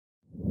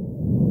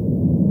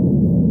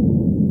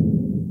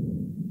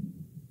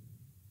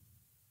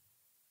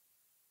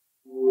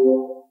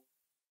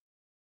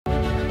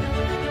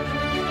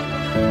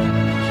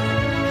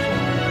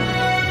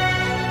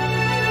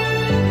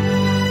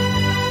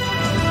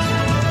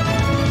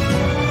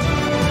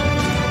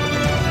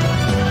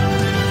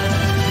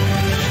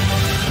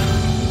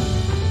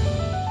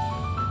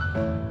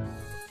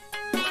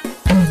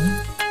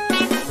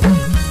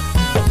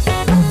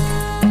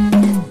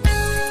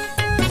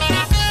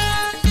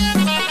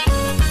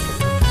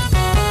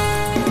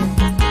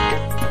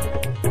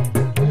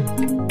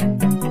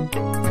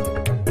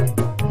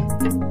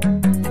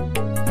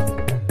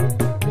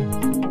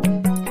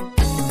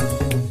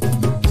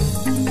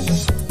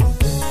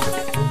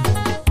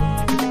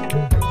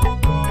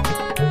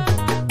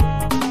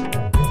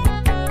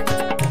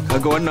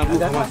kaga wannan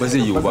ba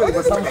zai yiwu ba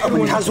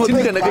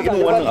tun da naga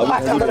irin wannan abu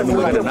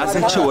magana na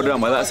san cewa da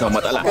ma za a samu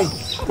matsala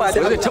ba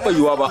zai taba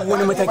yiwuwa ba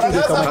wani mataki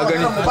da kamar ka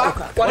gani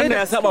wannan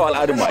ya saba wa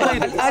al'adun ba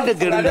al'adar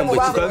garin nan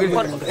bace ka gani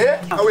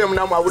kauyen mu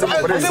namu abu da mu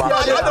ba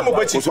al'adar mu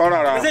bace ku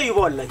saurara zai yi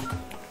ba wallahi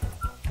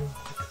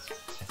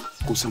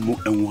kusan mu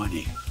ɗan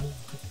wane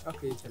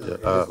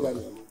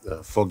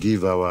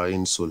forgive our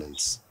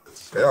insolence.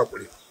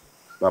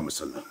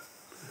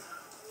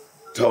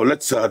 So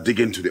let's dig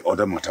into the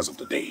other matters of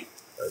the day.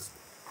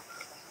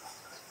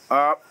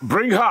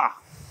 Bring her.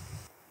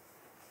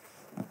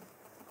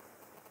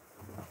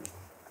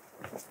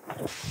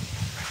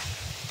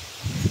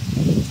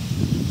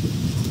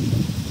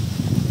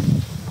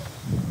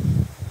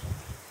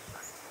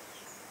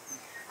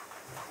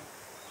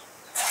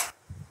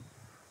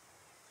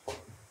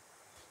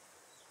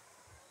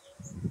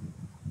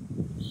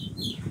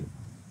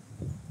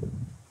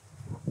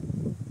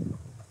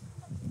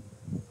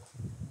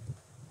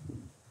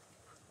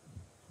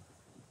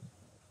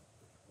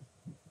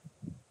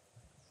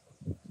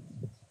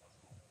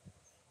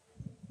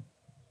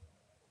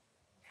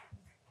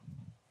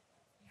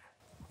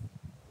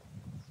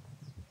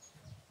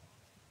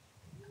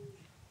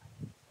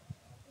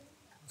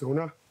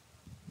 Zauna.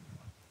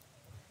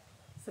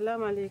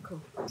 Assalamu alaikum.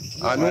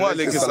 Wa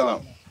alaikum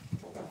salam.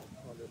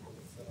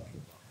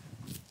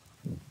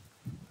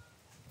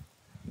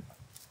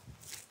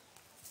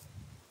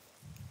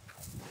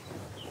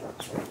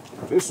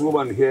 This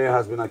woman here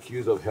has been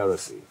accused of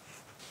heresy.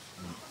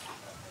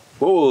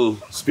 Who will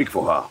speak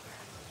for her?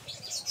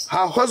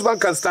 Her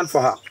husband can stand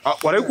for her.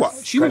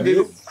 She will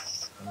do.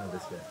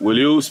 Will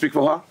you speak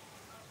for her?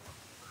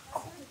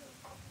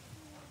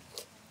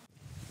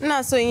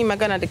 Ina so yi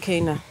magana da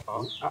kaina.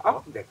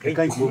 Da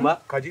kai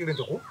kuma ka ji irin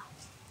ta ko?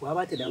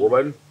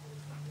 Woman,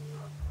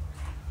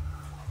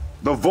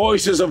 the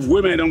voices of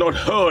women are not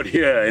heard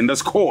here in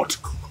this court.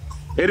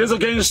 It is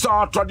against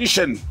our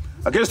tradition,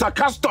 against our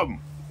custom.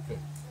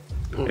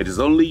 It is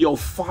only your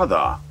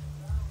father,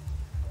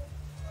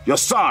 your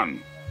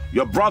son,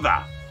 your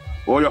brother,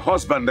 or your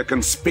husband that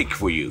can speak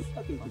for you.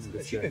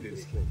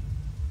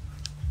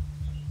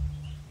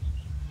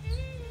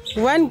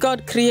 When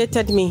God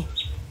created me,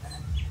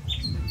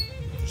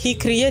 He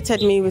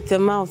created me with a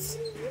mouth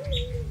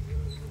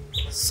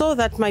so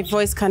that my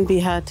voice can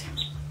be heard.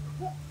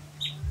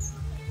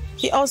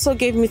 He also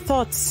gave me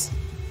thoughts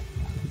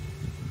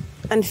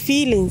and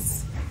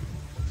feelings.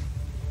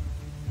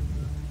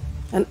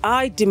 And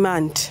I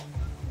demand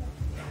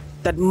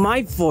that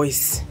my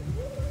voice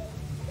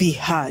be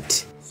heard.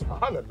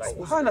 Subhanallah.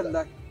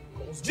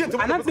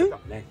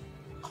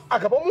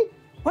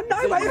 Wannan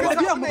ai ba irin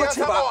dabi'a mu bace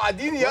ba.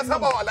 Addini ya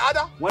saba wa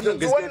al'ada. Wannan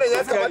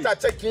ya kamata a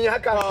ce kin yi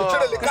haka ki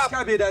cire likaf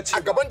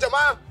a gaban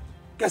jama'a.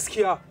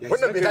 Gaskiya.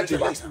 Wannan bai dace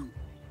ba.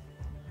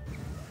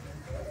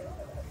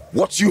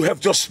 What you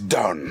have just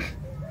done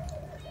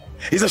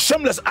is a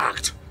shameless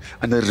act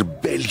and a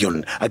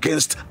rebellion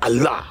against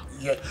Allah,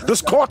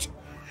 this court,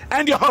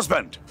 and your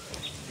husband.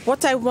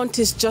 What I want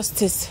is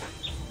justice.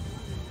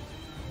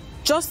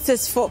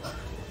 Justice for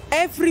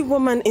every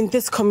woman in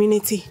this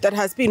community that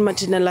has been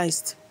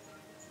marginalized,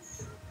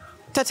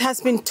 that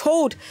has been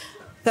told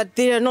that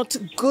they are not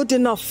good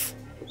enough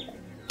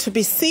to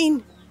be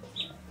seen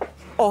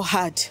or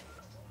heard.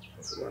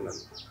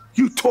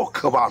 You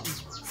talk about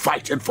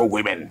fighting for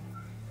women,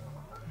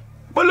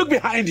 but look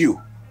behind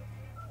you.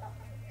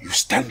 You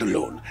stand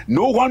alone.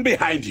 No one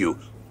behind you.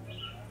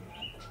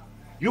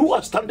 You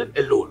are standing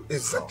alone.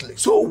 Exactly.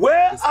 So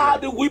where are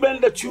the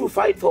women that you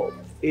fight for?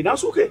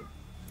 That's okay.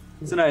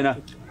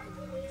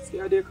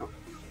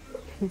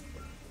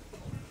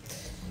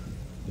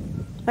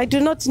 I do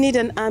not need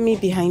an army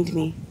behind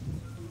me.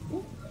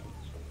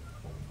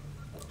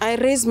 I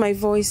raise my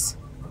voice,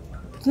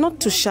 but not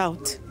to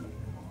shout,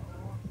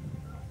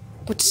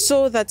 but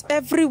so that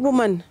every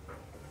woman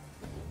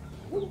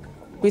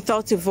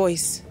without a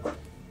voice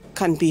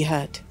can be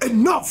heard.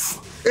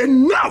 Enough!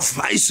 Enough,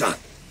 Aisha!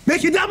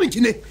 Make it damage,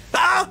 ne?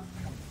 Ah?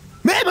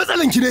 Me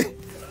matsalan ki ne?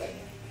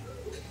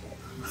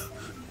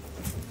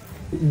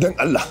 Dan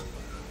Allah,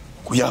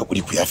 ku ya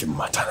hakuri ku yafi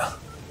mata na.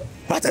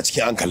 Ba ta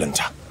cikin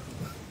hankalinta.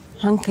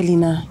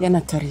 Hankalina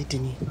yana tare da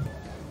ni.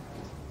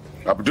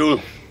 Abdul,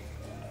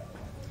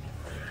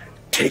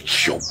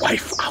 take your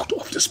wife out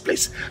of this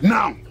place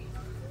now.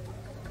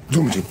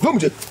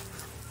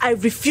 I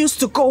refuse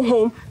to go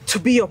home to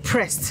be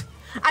oppressed.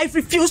 I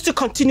refuse to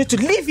continue to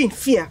live in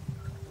fear.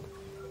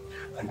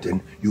 And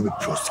then you'll be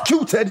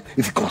prosecuted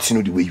if you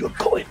continue the way you are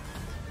going.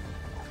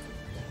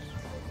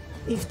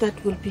 If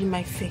that will be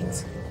my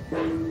fate,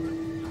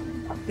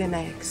 then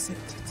I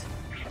accept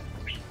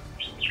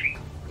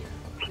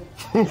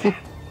it.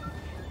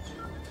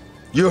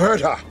 You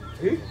heard her.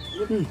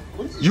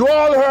 You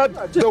all heard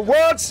the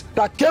words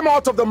that came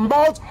out of the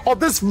mouth of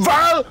this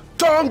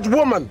vile-tongued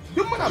woman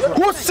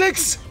who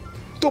seeks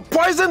to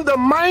poison the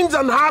minds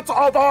and hearts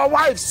of our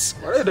wives.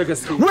 Will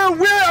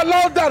we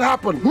allow that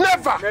happen?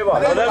 Never! Never!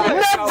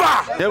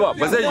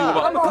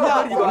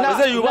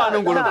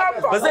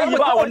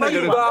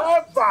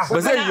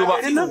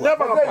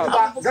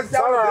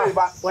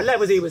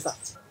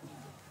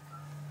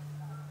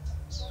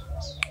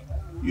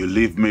 You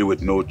leave me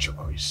with no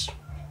choice,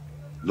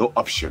 no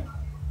option.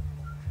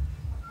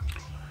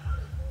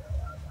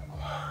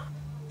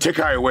 Take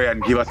her away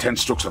and give her 10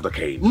 strokes of the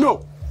cane.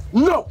 No!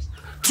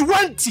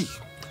 20!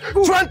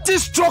 20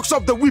 strokes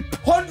of the whip.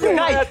 100.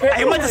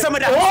 I meant some of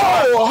that.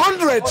 Oh,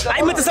 100.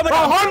 I meant some of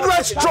that.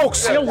 100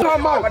 strokes.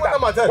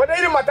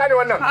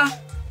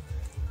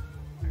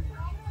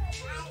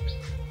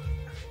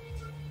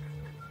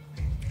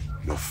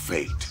 Your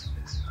fate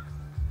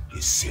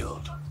is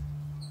sealed.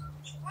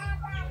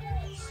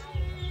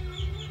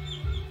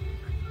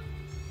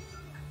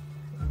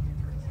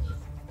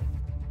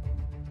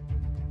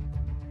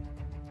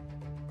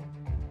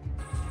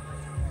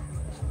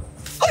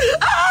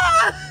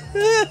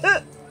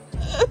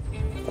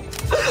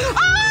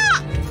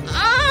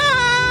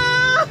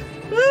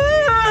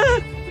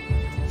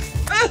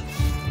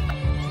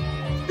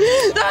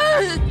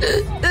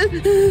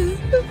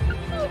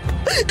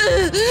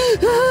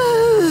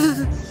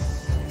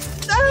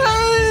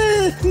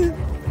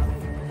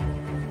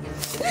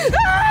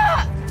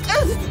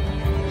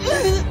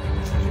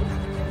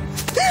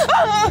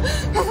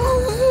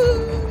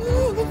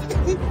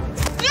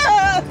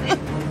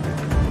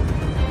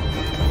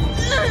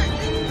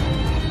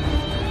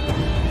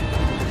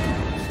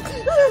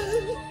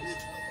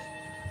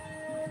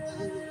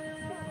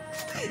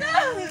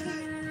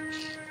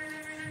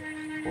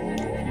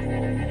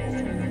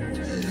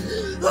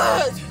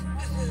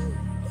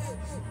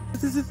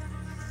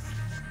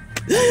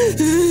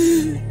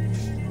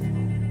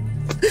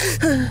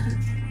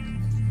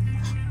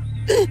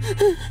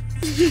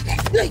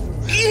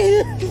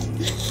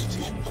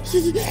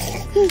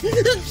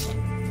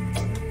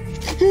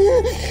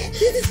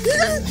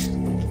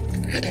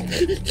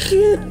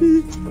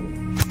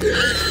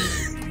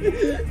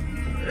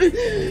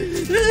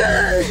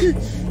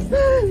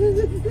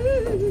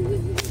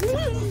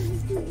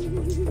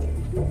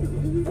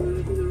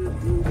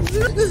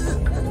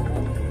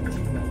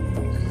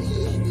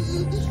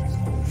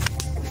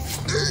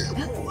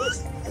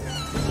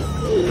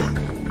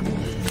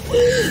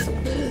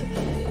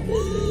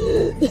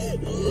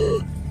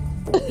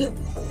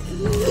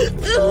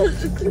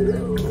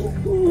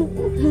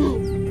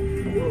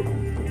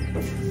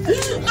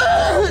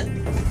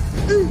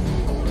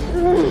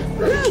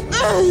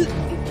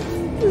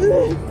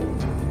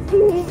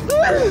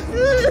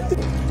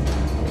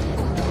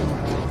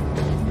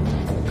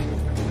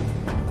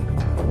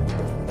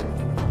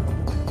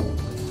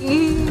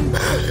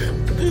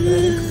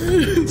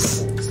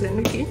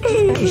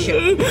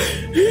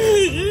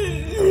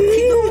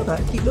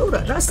 Kidora,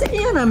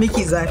 rasanya yana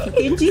miki zafi,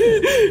 kin ji?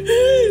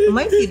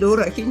 Mai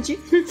Kidora, kin ji?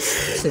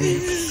 Sani.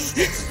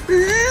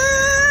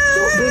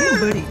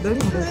 Bari.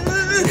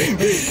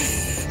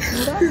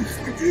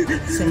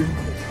 Sani.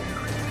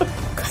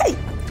 Kai.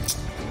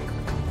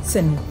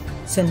 Sani,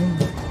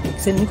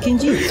 kin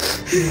ji?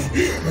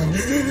 Bani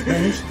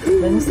sani.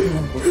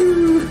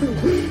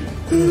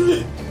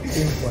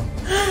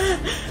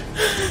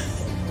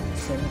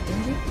 Sani, kin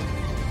ji?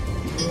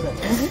 Kidora,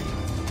 kin ji?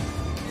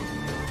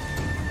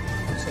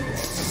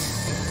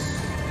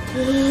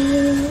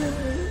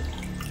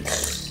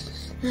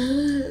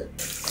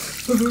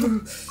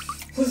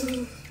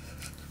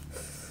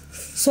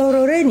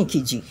 Saurare ni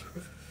kiji.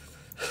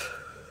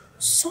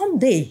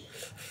 Someday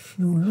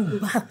you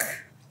look back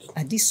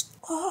at these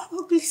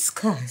ugly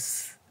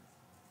scars.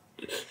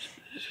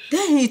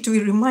 Then it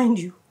will remind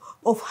you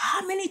of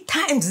how many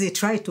times they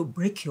try to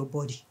break your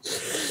body.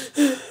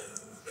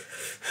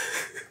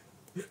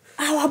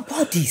 Our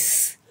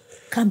bodies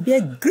can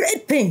bear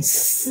great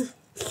pains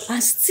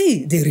and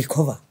still they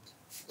recover.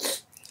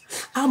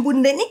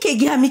 Ambundenike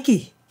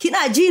giamiki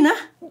kina jina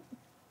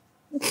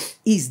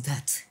is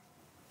that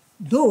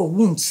though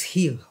wounds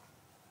heal,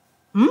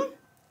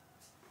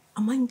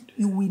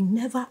 you will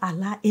never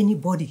allow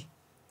anybody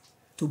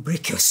to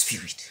break your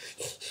spirit.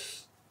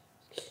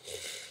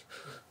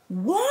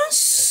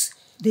 Once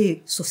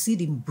they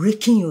succeed in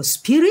breaking your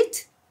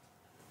spirit,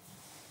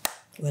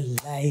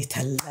 wallahi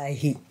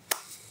tallahi,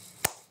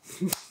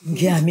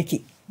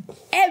 giamiki,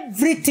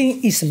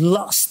 everything is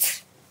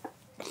lost.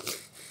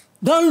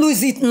 Don't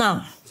lose it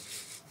now.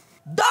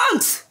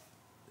 Don't!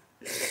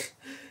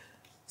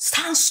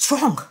 Stand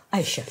strong,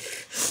 Aisha.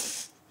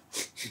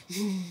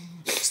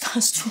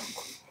 Stand strong.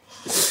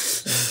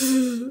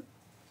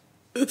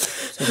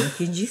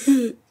 Kinji?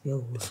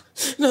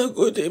 Na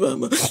gode,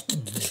 Mama.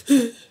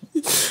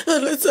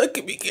 Allah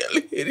saki miki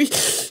alheri.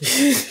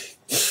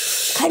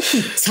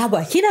 Karki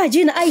saba, kina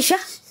jin Aisha?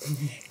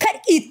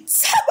 Karki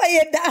saba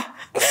yadda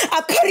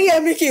a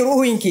karya miki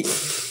ruhinki.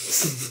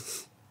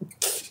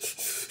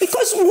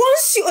 Because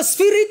once your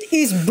spirit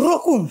is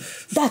broken,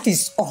 that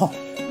is all.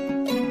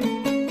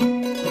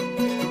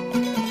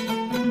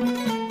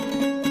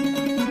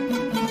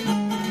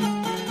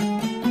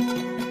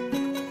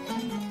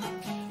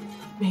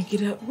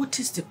 What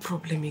is the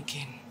problem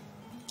again?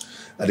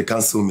 At the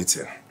council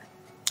meeting,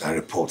 I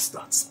report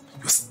that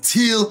you're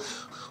still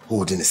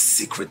holding a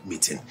secret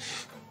meeting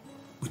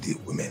with the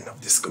women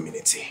of this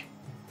community.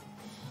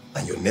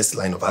 And your next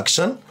line of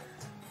action,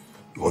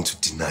 you want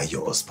to deny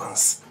your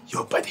husbands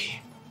your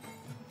body.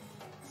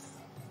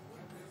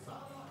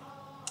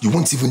 You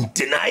won't even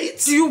deny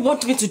it? Do you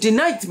want me to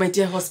deny it, my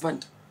dear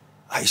husband?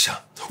 Aisha,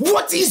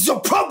 what is your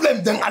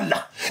problem, then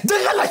Allah?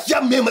 Then Allah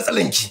hear me,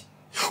 Masalenki.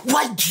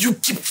 Why do you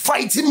keep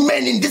fighting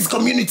men in this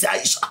community,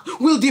 Aisha?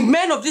 Will the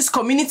men of this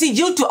community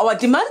yield to our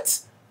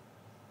demands?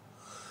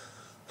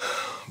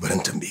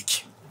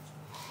 Barantambeki,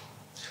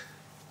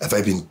 have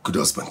I been a good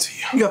husband to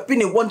you? You have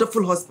been a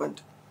wonderful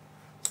husband.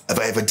 Have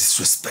I ever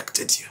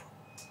disrespected you?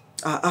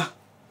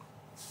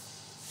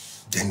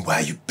 Then why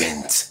are you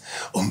bent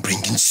on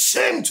bringing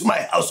shame to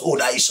my household,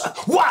 Aisha?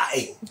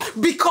 Why?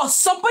 Because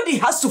somebody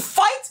has to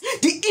fight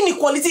the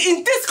inequality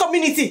in this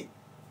community.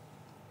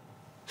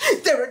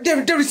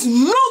 There is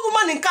no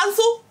woman in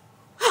council.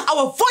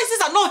 Our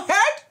voices are not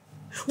heard.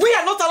 We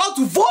are not allowed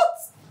to vote.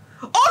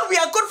 All we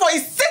are good for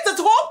is sit at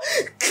home,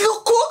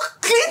 cook,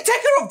 clean,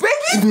 take care of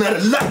babies.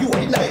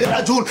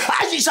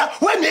 Aisha,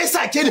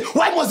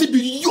 why must it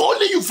be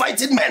only you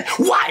fighting men?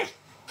 Why?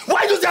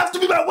 Why does it have to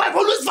be my wife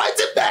always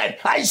fighting men,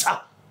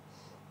 Aisha?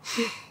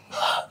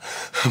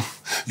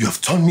 You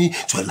have turned me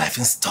to a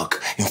laughing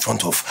stock in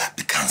front of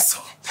the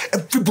council.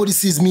 Everybody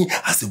sees me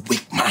as a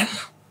weak man.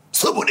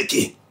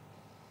 Sobodeki.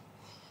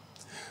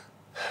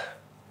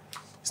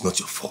 It's not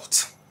your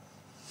fault.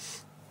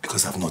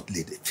 Because I've not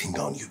laid a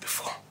finger on you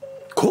before.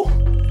 Cool?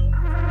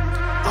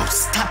 I'll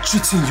start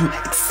treating you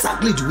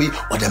exactly the way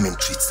other men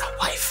treat their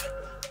wife.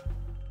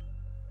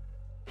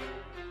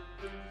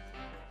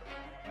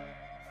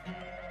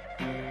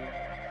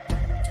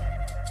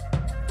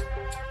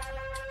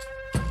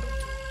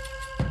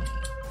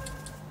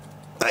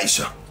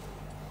 Aisha,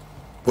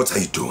 what are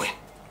you doing?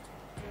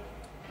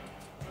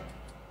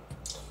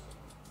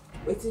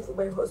 Waiting for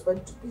my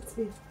husband to beat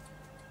me.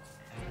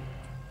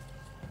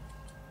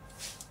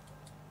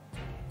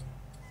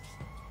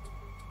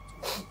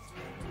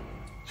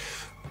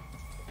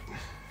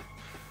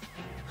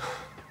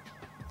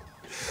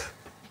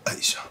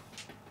 Aisha,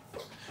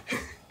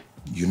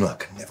 you know I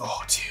can never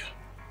hurt you.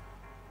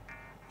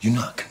 You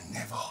know I can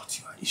never hurt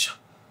you, Aisha.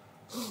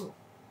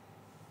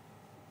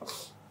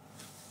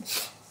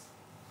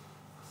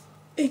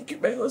 Thank you,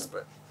 my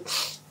husband.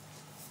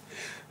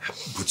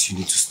 But you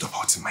need to stop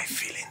hurting my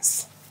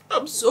feelings.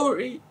 I'm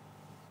sorry.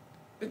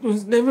 It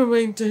was never my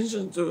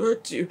intention to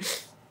hurt you.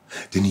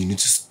 Then you need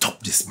to stop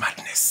this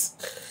madness.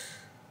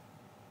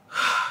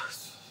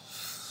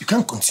 You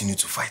can't continue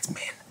to fight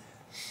men.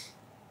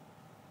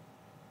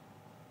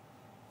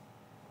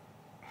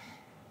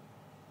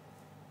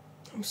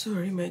 I'm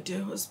sorry, my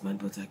dear husband,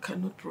 but I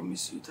cannot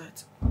promise you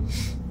that.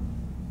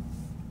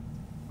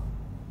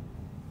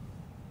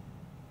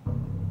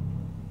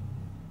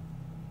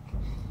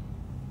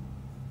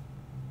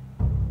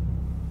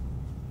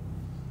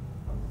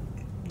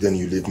 Then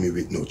you leave me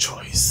with no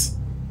choice.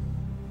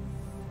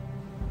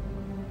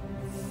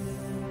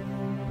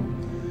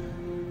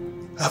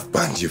 I've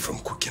banned you from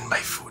cooking my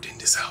food in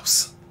this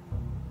house.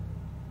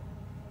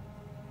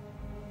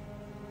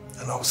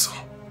 And also,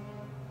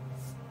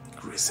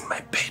 raising my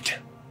bed.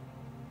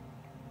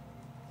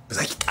 But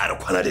I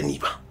can't the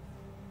neighbor.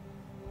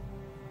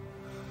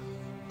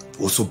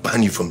 Also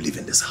ban you from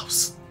leaving this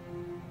house.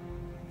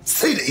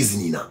 Say the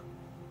easy, Nina.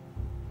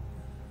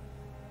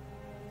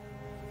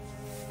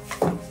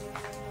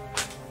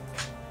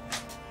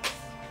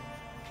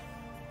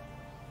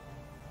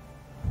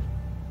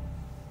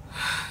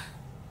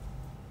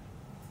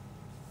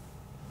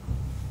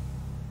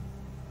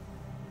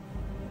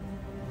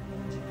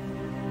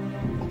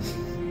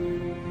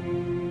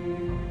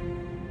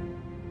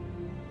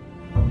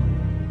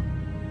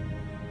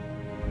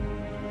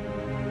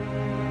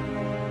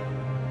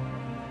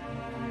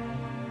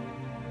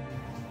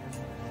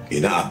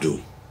 Ina Abdul.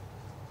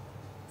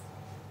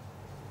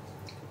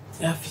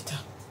 Yeah, Vita.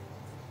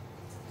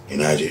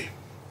 Ina je.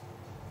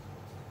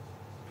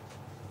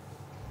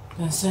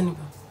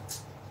 Saniba.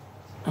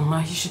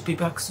 Amma, he should be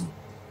back soon.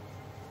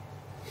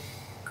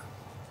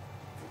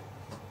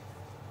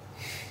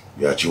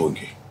 Ya ciwon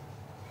ki.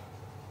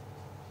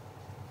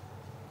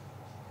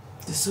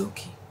 It's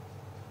okay.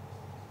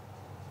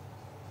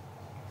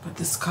 But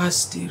the scars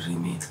still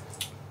remain.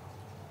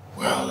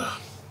 Well,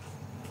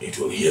 it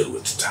will heal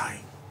with time.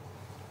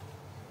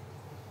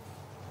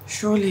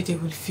 Surely they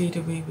will fade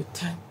away with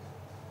time.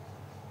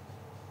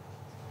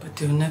 But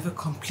they'll never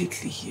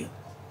completely heal.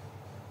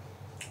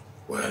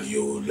 Well,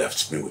 you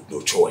left me with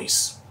no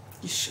choice.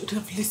 You should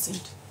have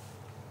listened.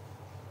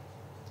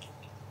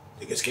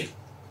 Take a scale.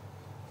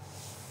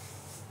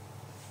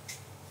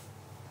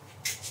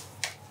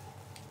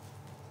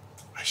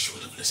 I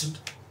should have listened.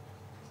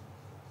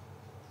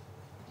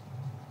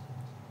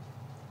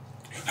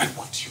 And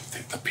what do you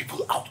think the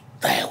people out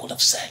there would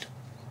have said?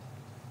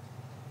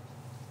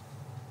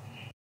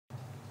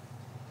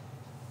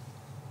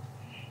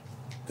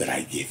 That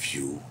I gave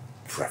you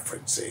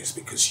preferences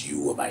because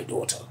you were my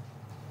daughter.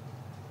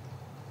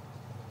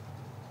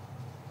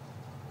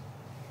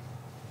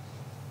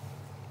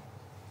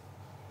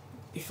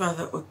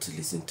 father ought to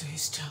listen to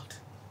his child.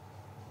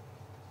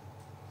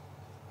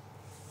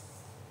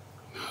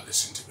 Now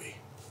listen to me.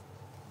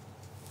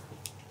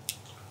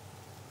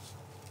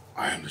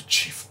 I am the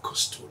chief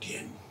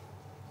custodian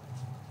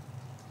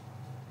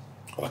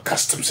of our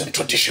customs and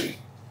tradition.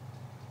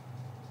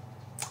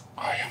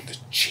 I am the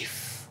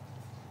chief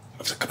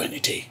of the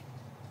community.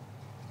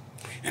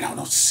 And I will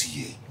not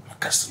see our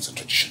customs and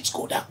traditions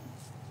go down.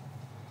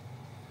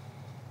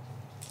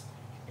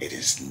 It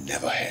is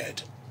never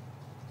heard.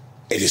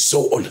 It is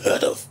so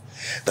unheard of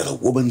that a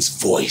woman's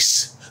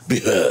voice be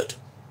heard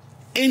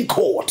in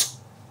court.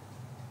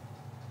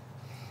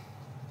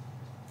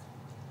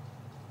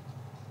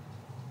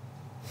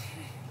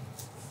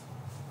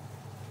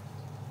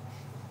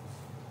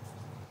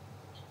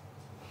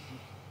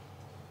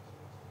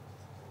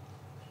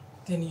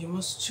 Then you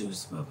must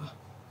choose, Baba.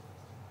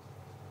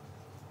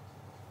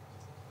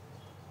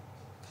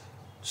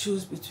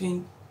 Choose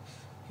between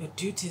your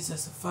duties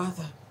as a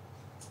father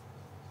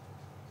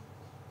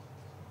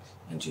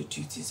and your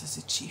duties as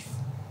a chief.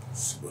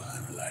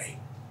 Subhanallah.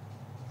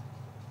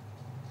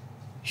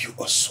 You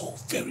are so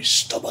very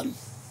stubborn.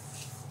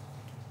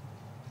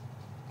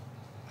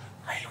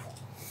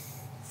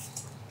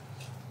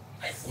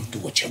 I wonder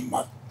what your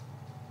mother...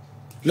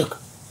 Look.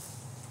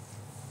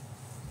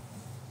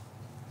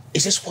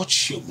 Is this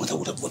what your mother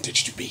would have wanted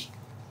you to be?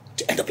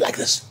 To end up like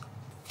this?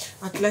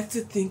 I'd like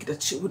to think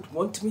that she would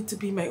want me to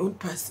be my own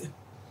person.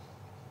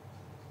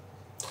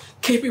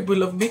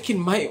 Capable of making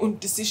my own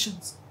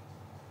decisions.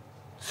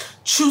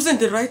 Choosing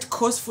the right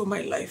course for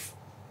my life.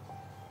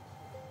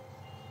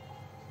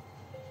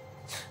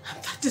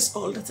 And that is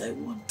all that I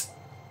want.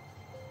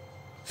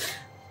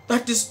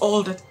 That is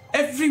all that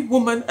every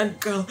woman and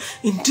girl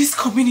in this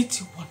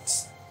community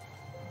wants.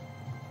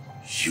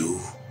 You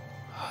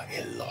are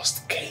a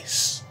lost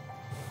case.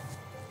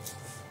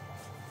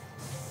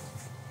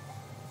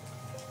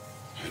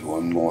 And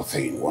one more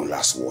thing, one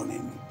last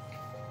warning.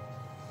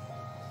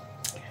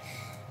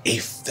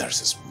 If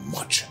there's as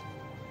much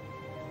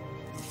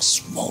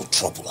small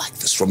trouble like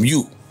this from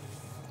you,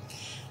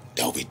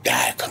 there will be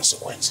dire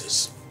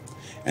consequences.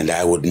 And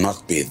I would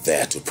not be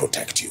there to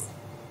protect you.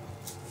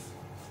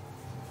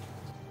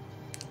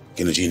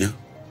 Kinogina?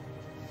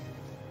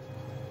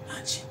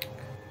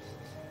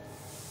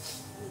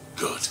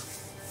 Good.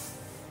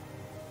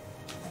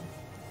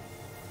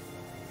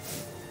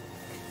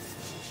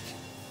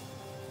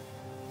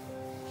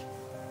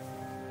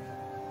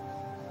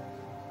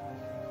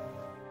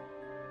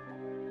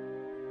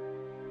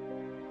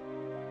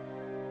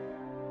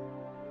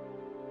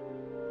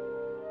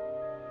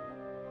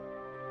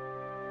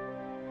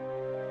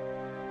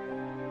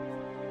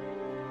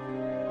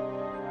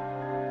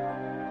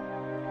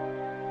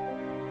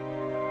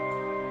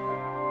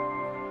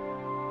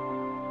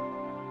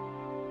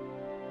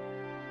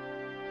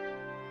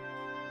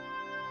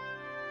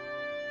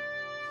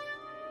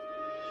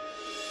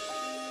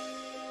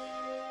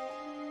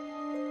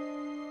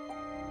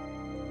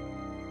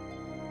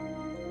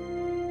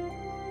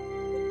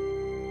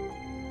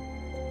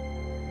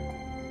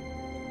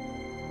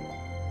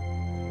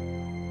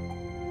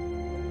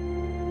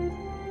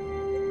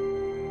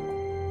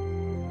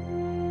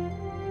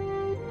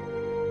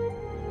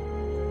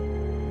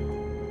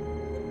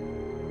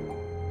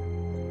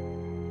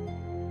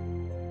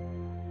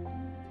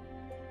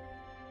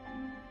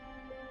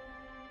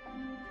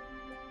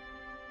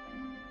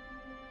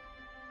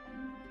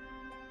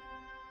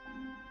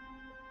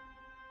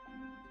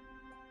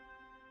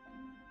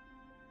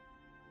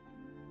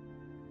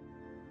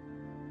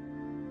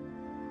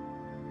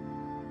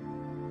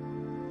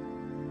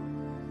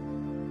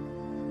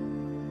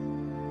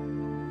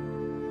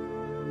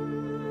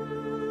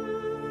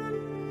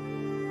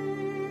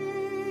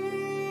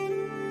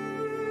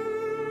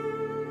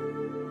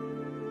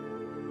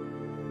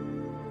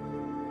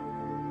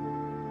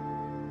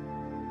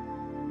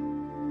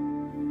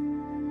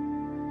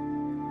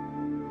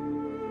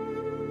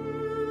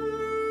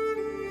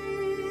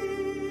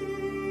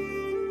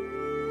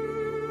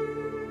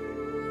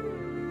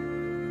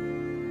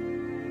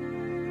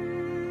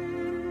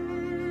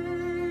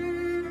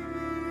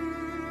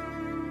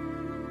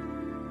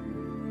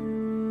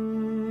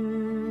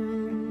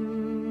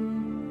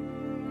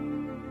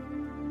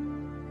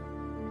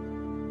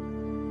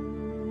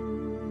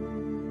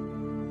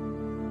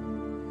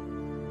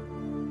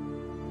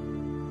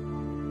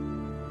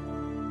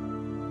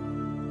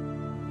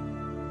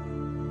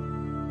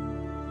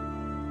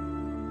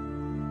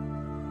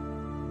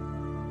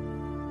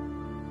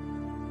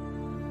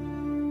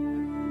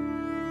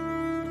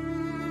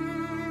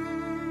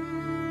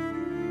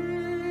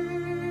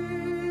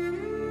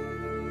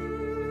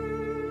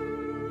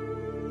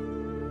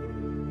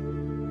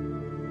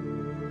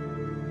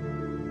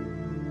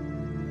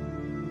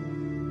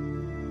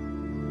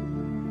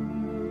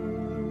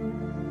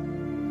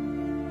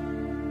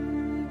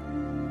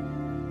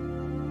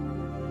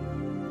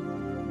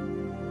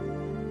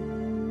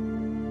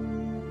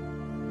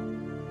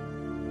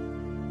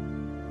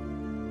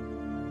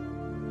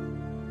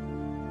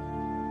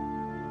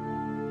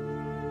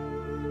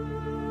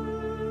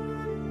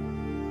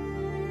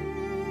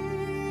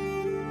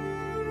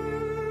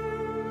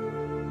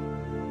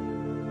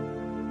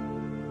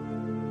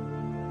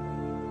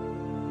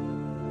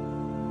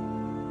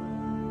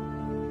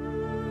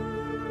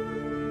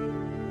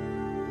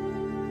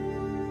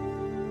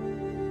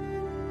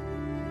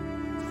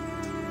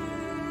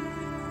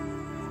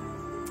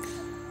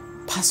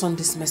 pass on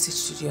this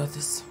message to the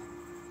others.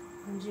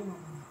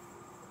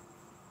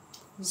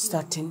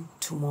 Starting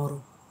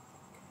tomorrow,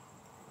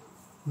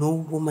 no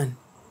woman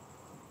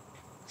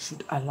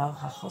should allow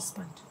her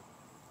husband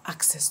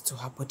access to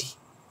her body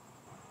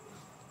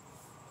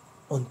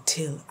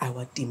until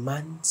our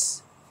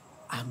demands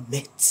are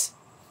met.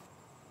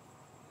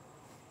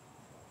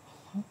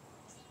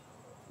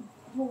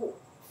 Well,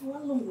 how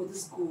long will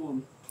this go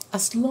on?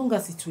 As long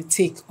as it will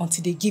take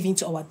until they give in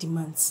to our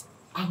demands.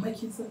 I'm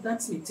making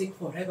that may take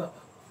forever.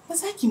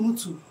 That's like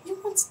Kimutu. You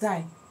won't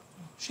die.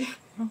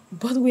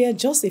 But we are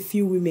just a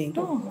few women.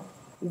 No.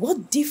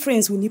 What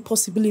difference will it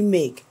possibly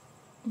make?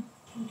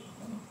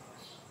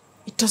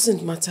 It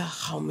doesn't matter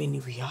how many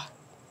we are.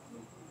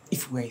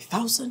 If we're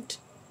 1,000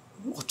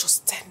 or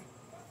just 10.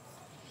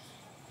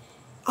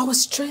 Our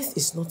strength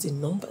is not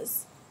in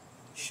numbers.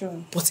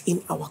 Sure. But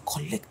in our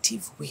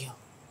collective will.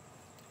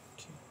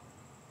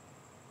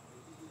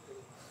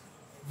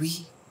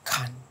 We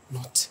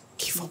cannot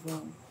give up.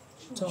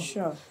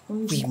 Sure.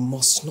 We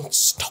must not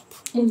stop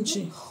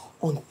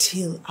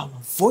until our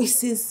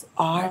voices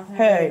are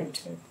Heard.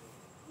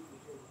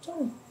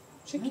 How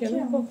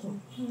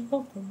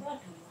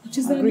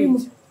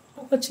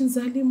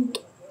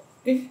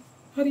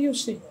do you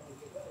say?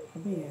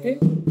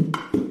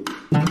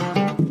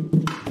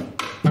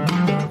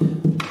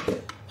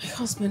 My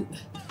husband,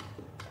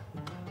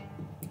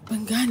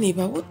 Bangani,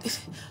 but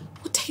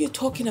what are you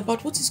talking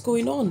about? What is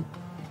going on?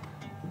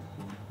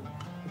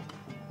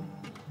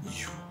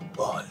 You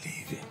are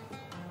leaving.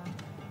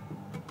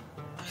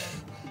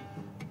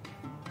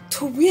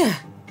 To where?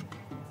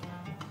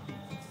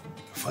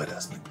 Your father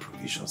has made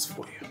provisions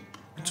for you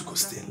to go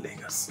stay in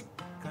Lagos.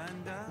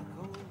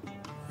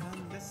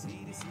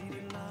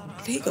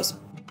 Lagos?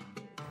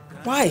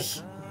 Why?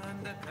 He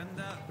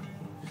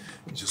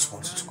just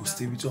wants you to go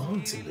stay with your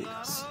aunt in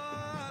Lagos.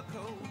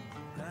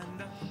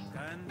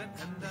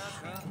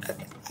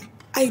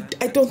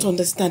 I don't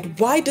understand.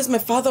 Why does my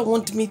father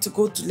want me to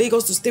go to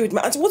Lagos to stay with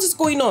my aunt? What is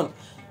going on?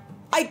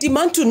 I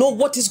demand to know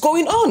what is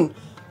going on.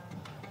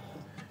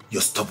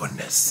 Your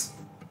stubbornness.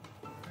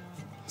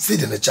 Say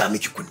the Najami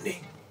Kikune.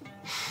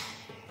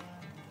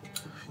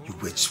 You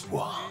wage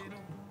war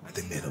with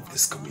the men of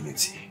this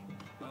community.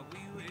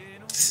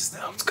 This is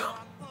the outcome.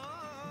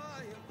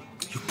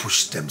 You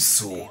push them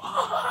so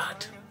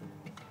hard.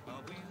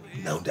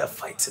 Now they're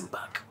fighting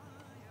back.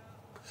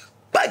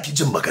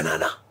 Bagijum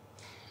Baganana.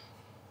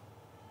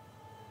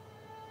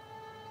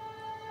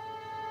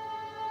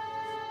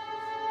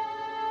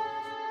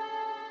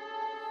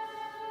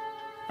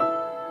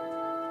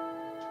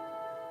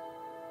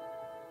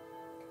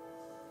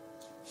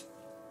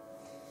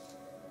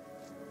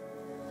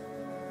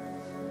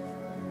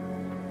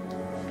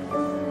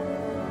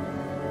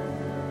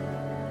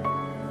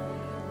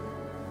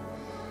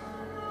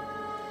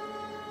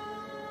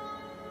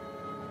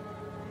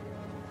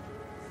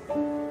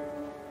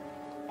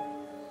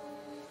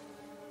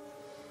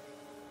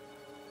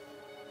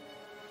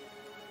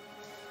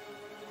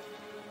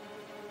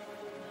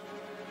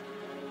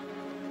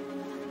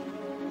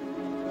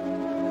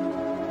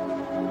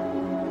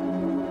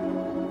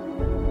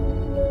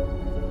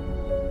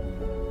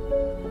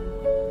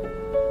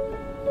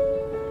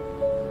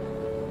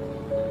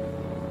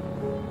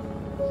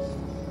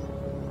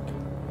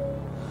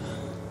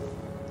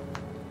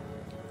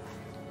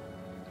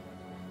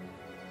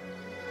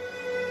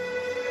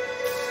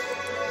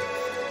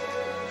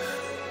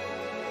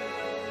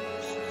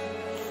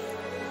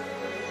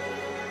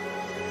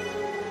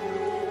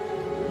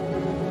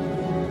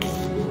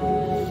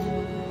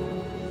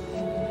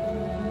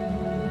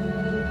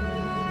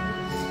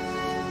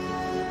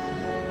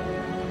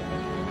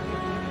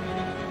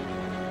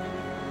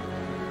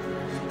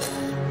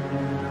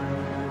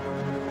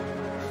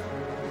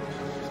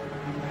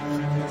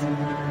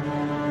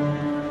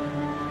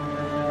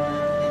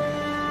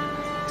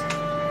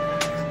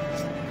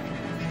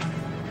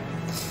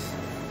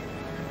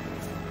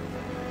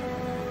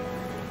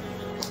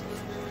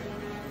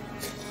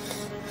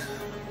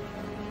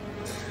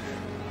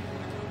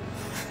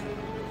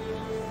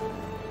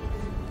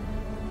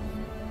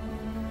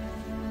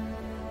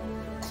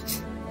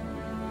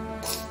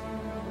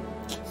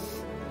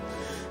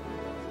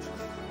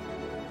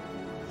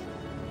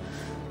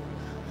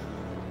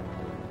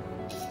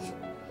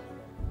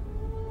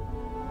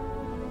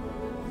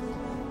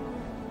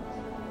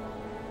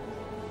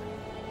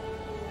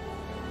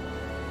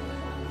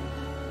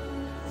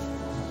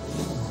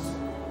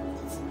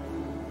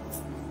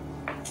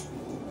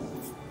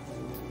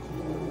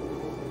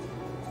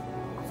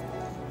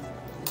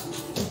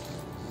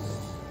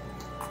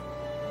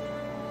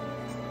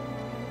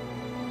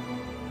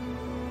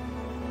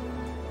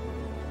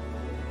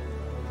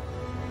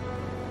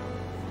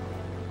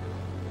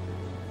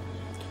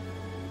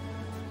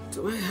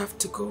 Do I have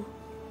to go?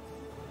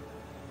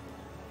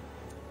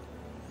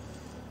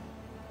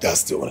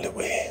 That's the only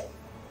way.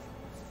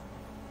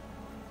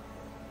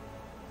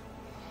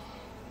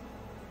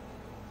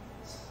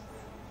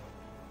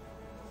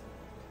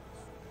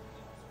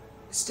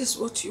 Is this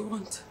what you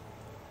want?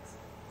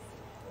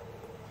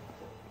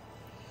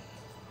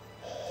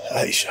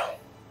 Aisha,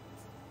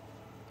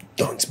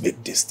 don't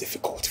make this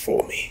difficult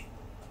for me.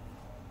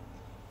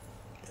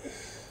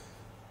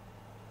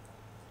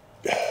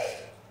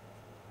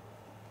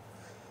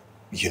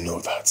 You know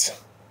that.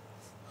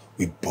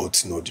 We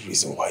both know the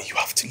reason why you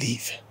have to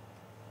leave.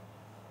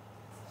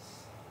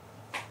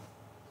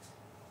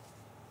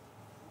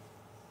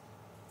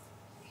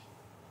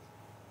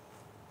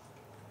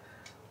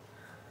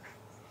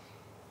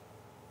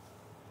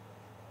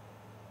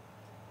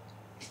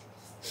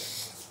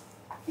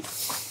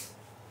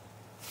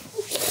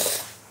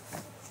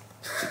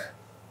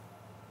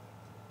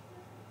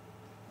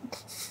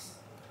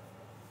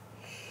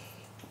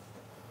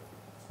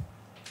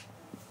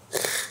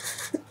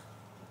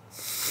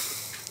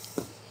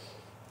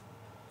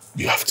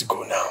 You have to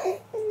go now.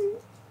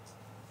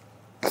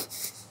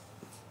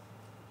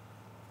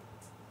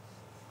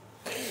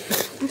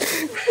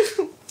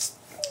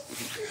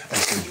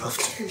 You have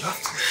to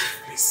leave,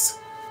 please.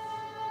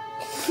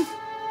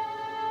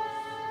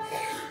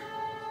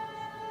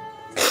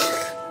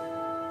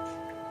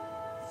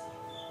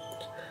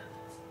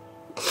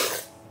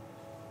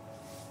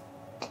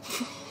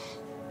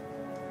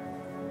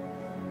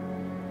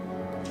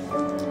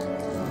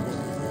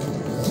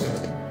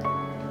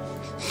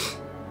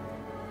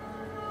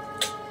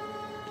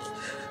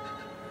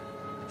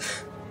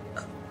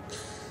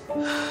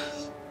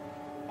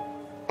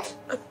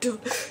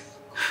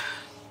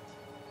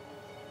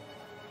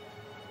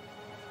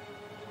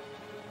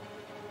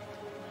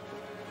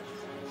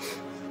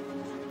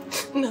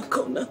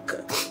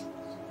 Naka.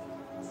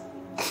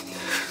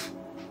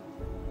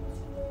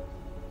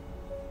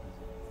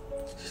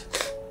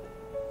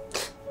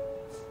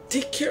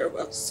 Take care of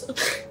us.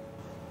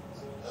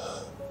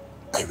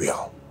 I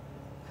will.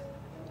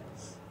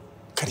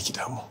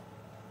 Karikidamo.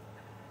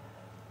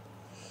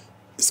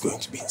 It's going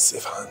to be in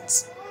safe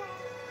hands.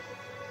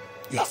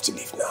 You have to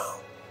leave now.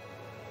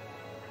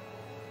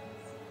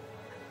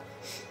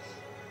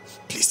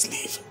 Please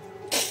leave.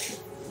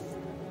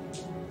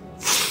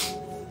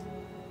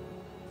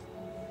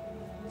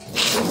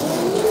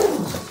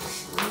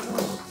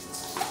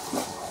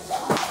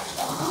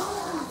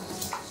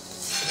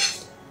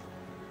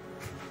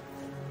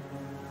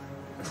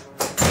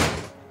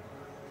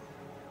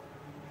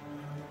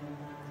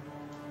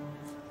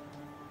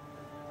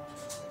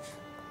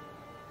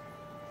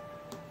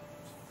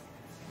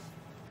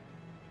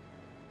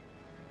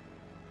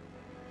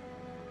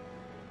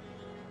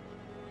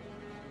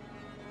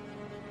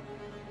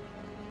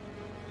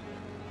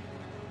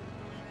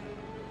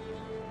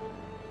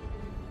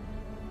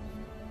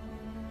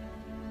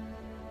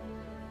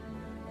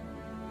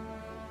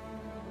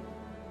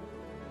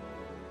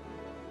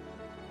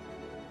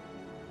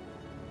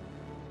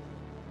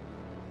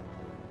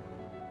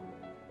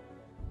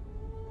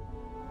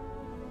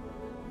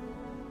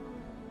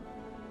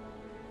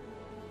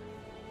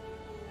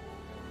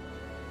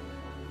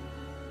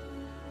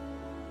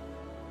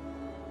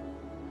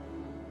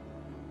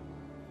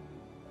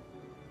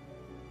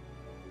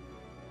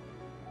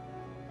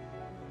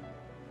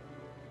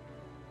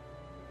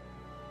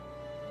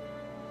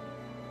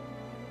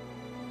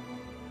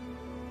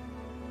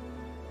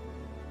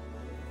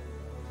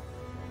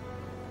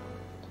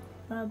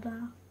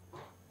 Baba,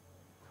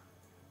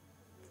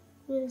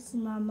 where's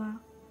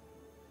Mama?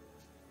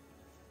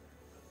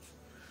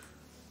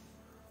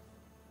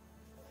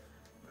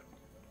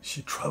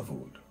 She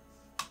traveled.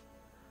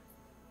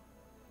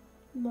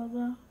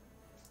 Baba,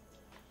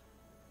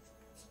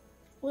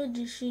 where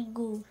did she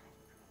go?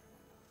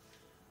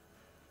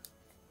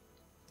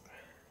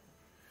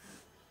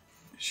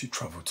 She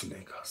traveled to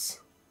Lagos.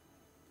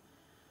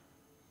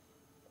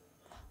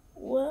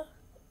 Where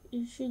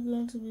is she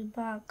going to be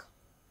back?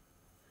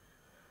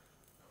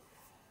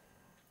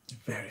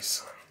 Very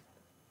soon.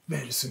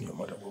 Very soon your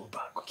mother will be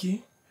back,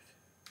 okay?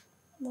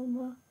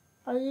 Mama,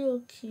 are you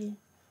okay?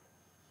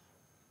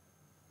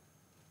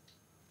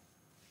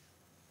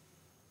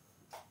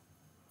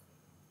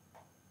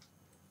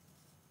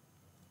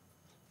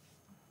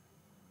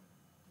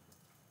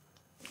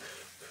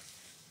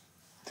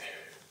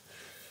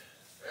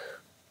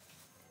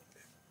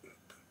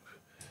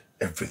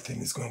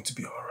 Everything is going to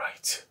be all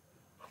right,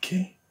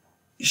 okay?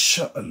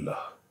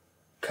 Inshallah.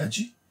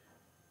 Kaji?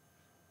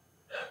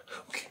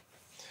 Okay,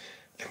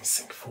 let me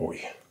sing for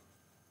you.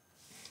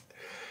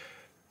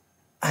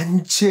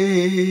 Ance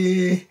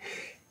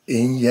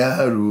in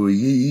yaro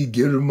yi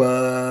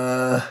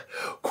girma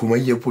kuma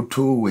ya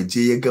fito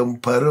waje ya gan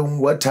farin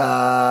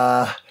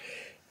wata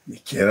ya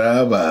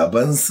kira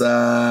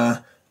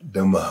babansa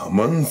da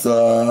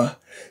mamansa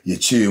ya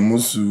ce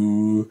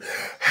musu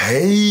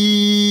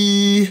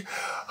hai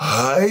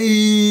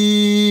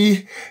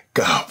hai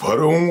ga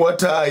farin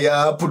wata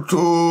ya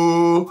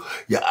fito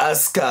ya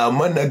aska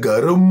mana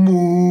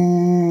garinmu.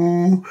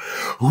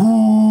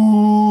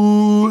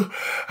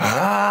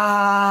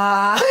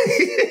 Ah.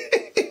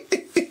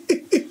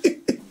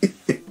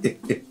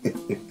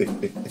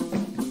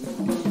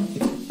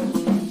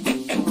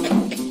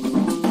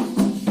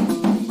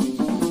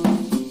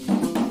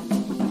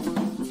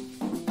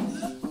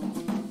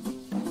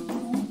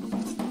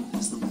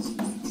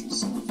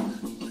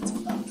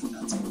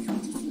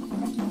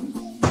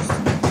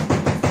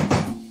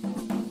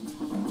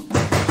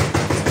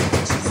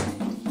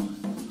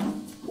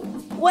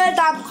 Wait,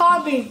 I'm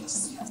coming.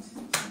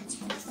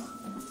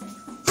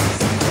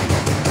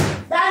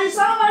 Daddy,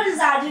 somebody's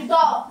at the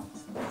door.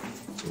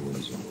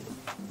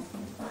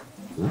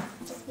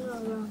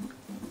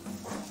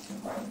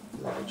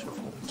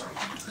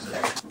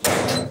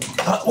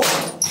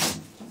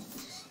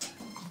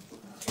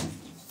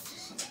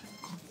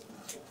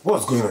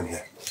 What's going on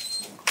here?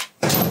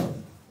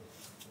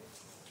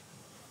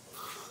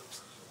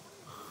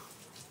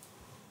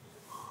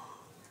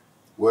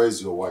 Where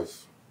is your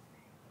wife?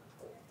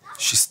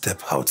 She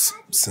stepped out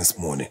since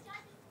morning.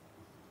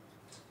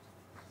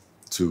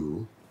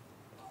 To?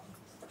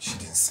 She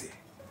didn't say.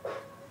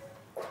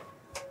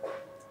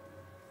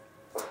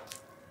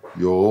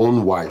 Your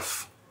own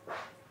wife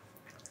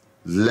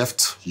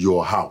left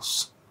your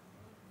house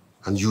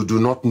and you do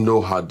not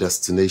know her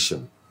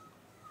destination.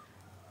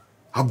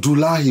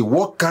 Abdullahi,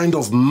 what kind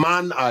of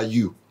man are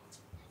you?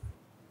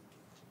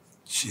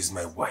 She's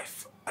my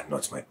wife and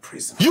not my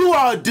prisoner. You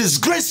are a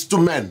disgrace to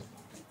men.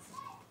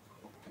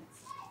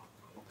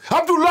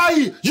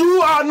 Abdullahi,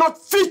 you are not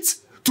fit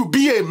to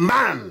be a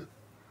man.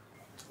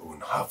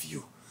 Don't have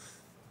you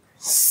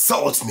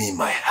insult me in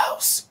my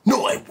house.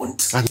 No, I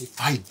won't. And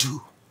if I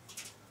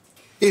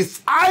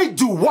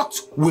do, what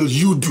will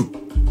you do?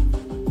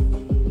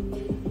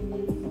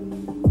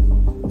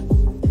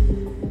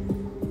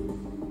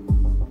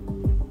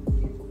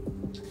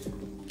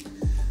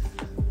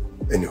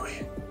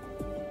 Anyway,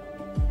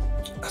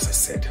 as I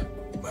said,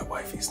 my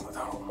wife is not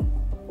at home.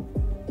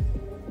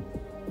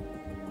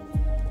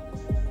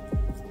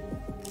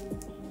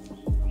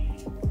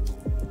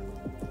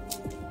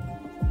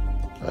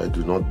 I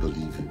do not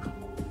believe you.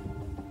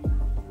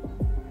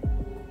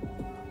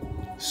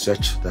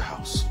 Search the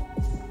house.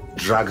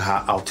 Drag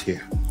her out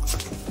here.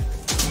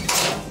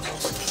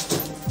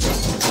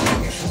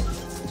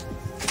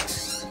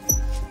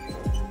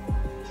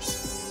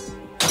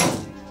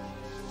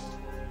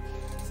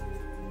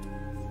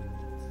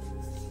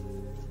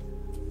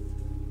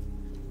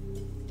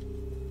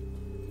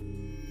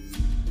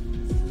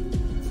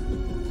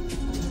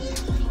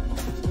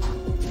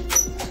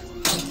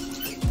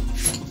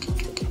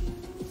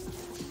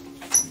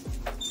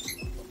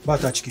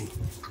 Bata ciki.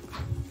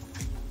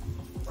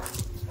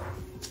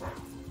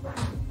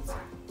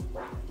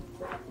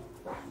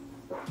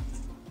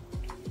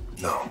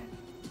 No,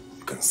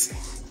 you can see,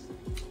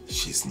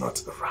 she's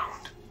not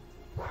around.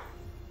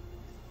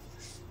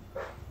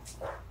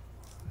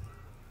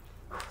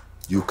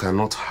 You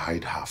cannot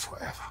hide her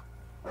forever.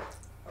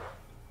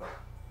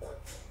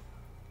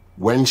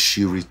 When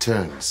she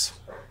returns,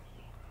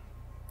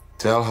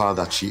 tell her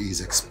that she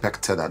is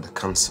expected at the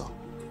council.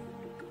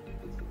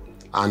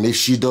 And if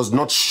she does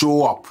not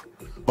show up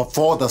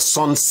before the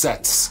sun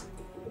sets,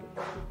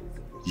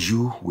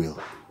 you will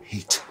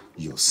hate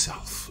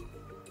yourself.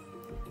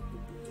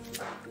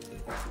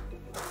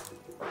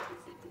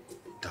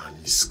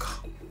 Daniska.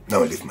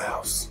 Now leave my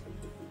house.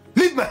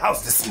 Leave my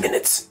house this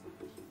minute.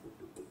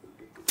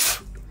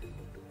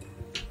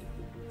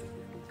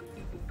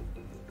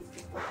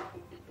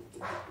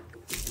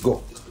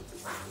 Go.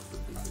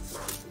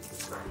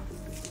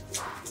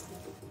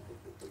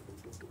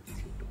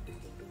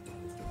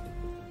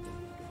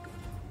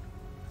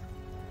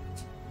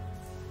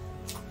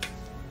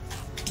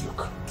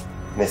 Look,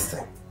 next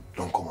time,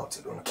 don't come out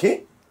alone,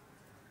 okay?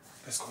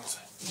 Let's go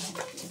inside.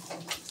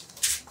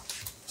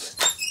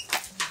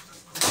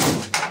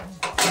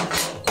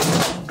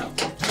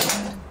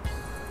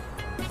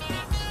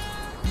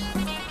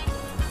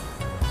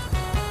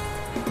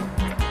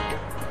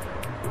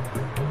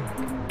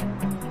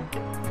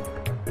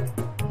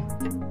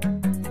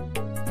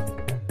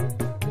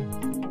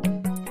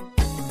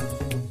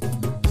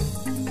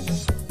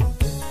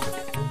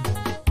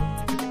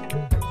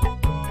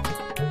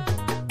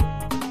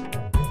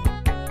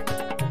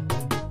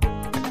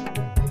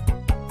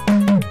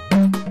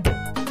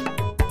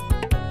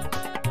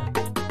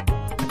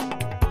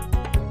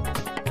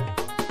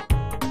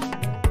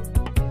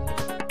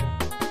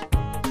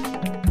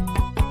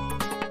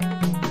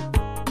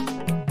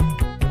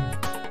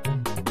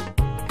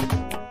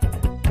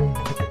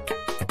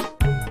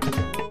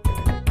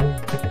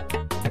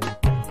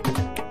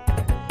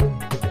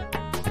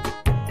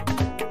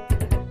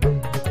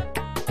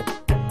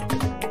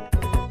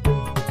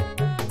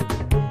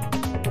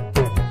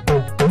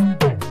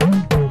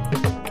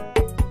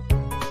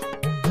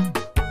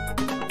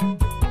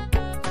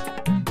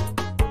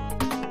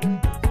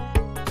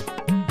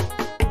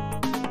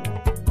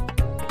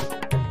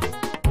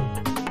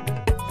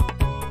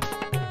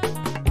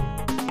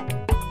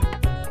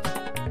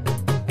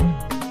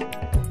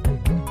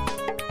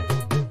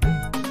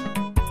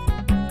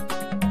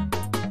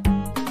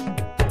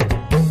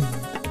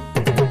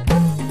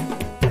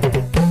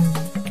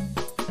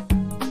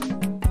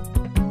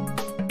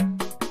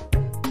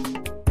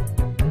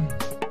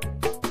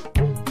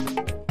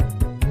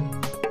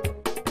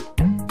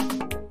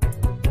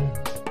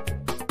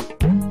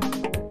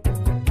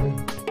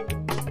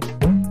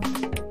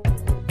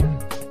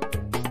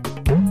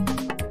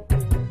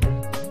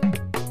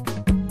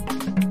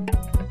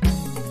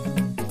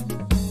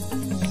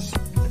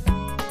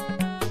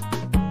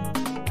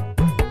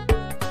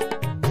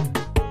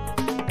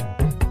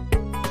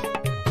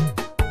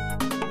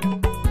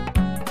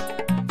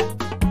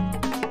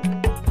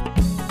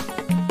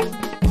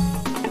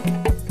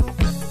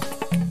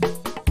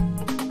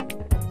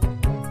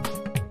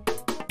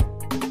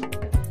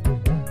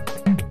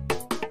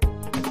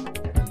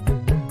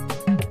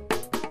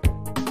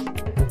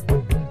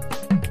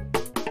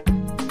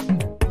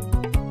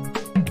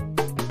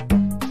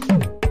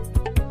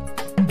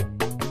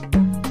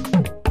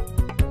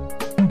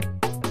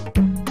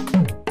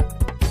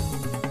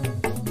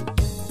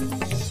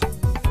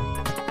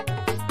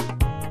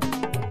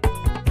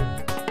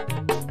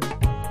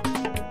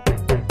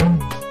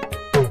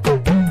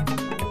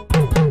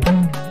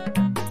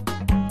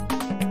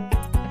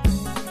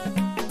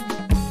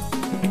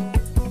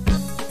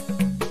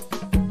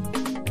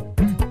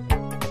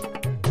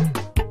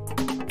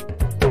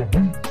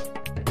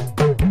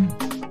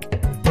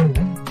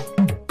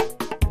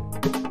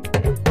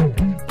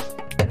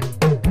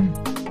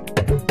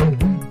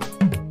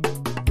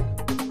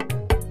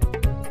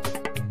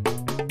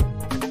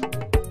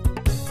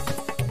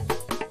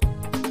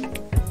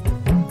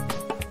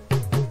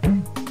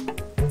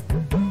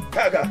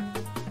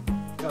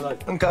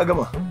 ka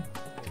gama.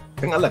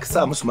 Dan Allah ka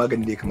sa musu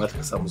magani da ya kamata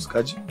ka sa musu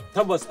kaji.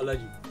 Tabbas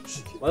Alhaji.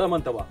 Ba zan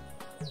manta ba.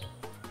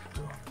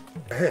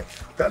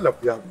 Ta Allah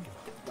ku ya.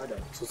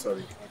 So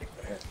sorry.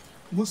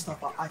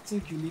 Mustafa, I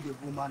think you need a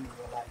woman in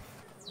your life.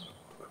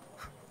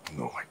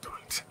 No, I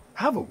don't.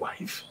 I have a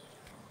wife.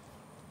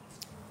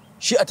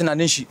 Shi a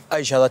tunanin shi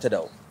Aisha za ta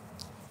dawo.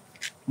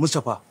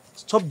 Mustafa,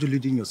 stop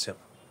deluding yourself.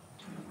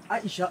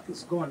 Aisha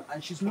is gone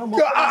and she's no more.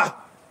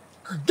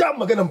 Ga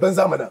maganan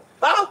banza mana.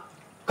 Ha?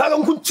 Kaga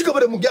kun ci gaba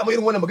da mu ga mai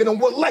irin wannan maganan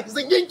wallahi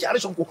zan yanke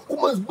harshen ku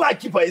kuma ba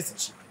ki fa yasi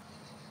ci.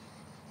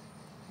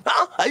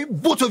 Are you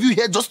both of you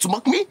here just to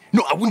mock me?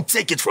 No, I won't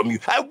take it from you.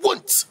 I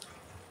won't.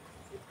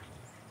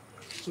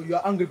 So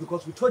you're angry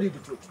because we told you the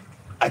truth.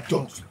 I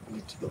don't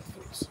need your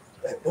truth.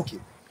 Okay.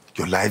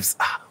 Your lives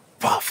are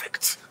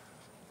perfect.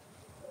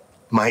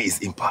 Mine is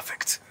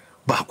imperfect.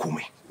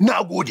 Bakumi.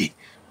 Now gode.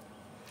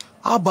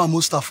 Abba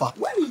Mustafa,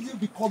 when will you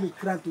become a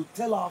crime to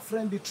tell our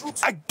friend the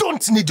truth? I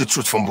don't need the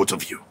truth from both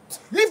of you.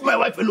 Leave my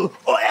wife alone,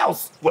 or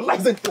else.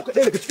 Wallahi zan toka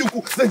ɗaya daga cikin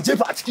ku zan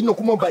jefa a cikin nan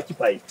kuma baki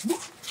faye.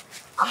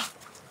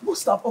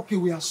 Mustafa, okay,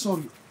 we are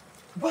sorry.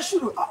 But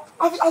should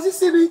has he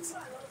seen it?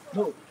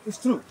 No, it's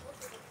true.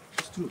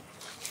 It's true.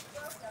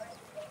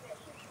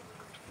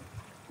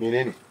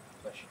 Menene?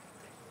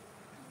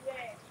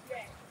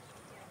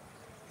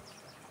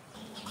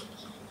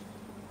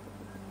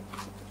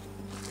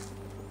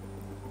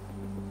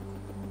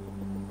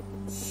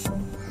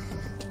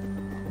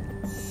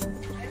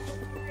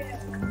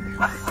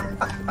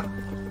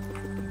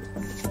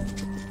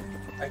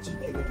 I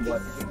think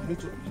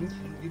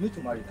you need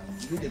to marry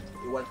now. You need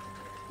a wife.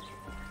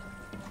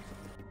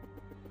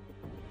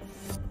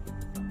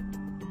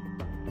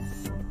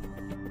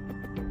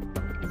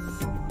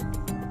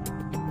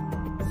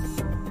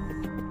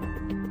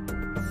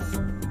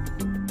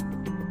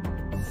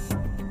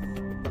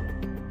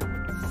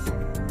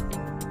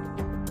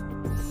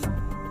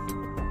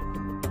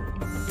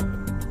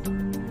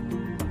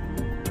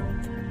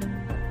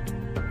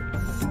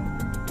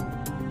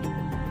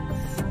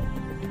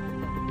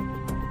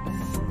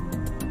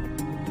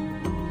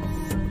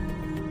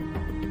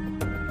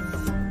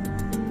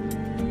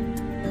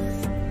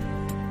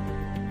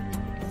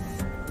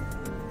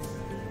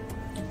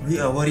 We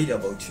are worried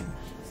about you.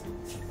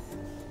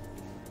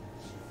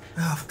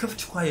 I have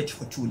kept quiet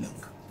for too long.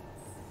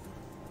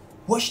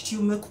 Watched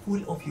you make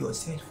fool of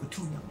yourself for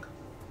too long.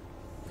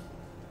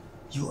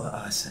 You are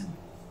our son.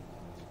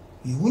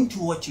 We want to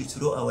watch you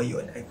throw away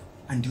your life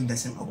and do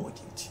nothing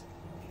about it.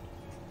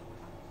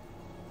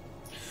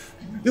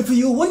 If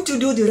you want to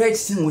do the right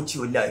thing with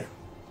your life,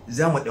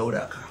 Zama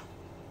Dauraka,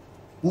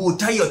 we will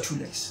tie your two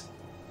legs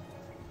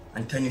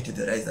and turn you to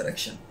the right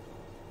direction.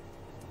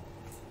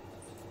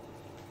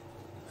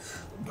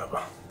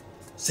 Baba.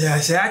 Say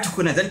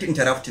tukuna, don't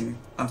interrupt me.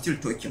 I'm still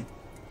talking.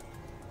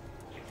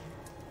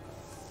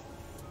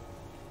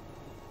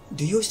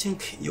 Do you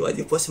think you are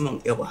the first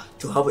man ever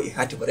to have a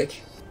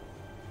heartbreak?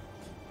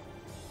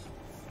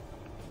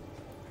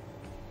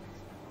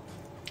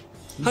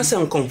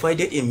 Hassan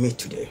confided in me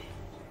today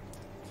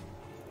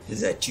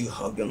that you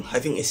have been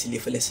having a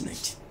sleepless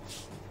night.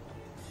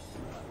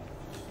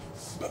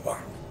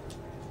 Baba,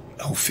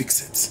 I'll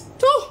fix it.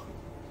 Oh!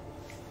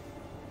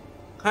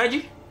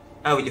 Haji,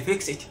 I will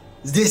fix it.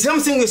 It's the same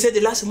thing you said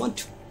the last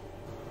month.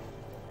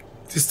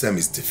 This time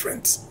is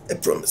different, I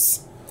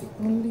promise. The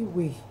only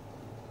way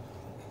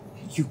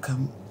you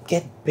can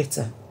get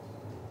better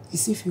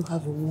is if you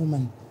have a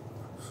woman.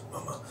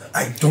 Mama,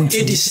 I don't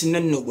It is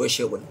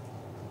non-negotiable.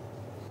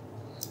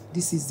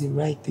 This is the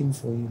right thing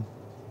for you.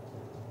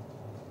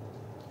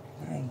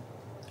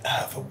 I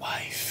have a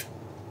wife.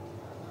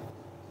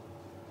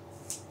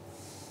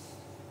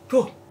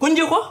 To,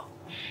 kunji ko?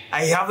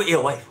 I have a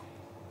wife.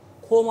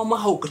 Ko ma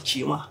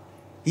mahaukaci ma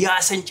ya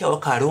san cewa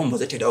karuwan ba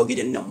za ta dawo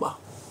gidan nan ba.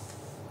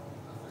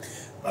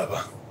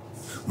 Baba,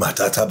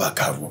 matata ba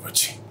karuwa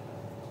bace.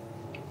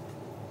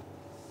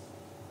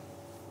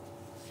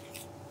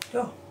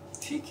 To,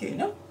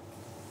 shikenan.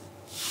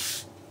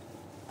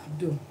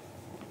 Abdul,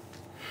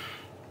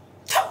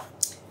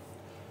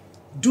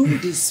 do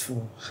this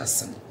for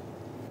Hassan.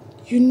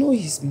 You know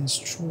he's been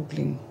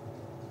struggling.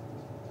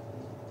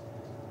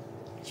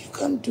 You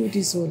can't do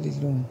this all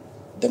alone.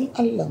 Dan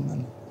Allah,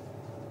 man.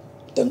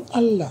 Dan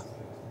Allah.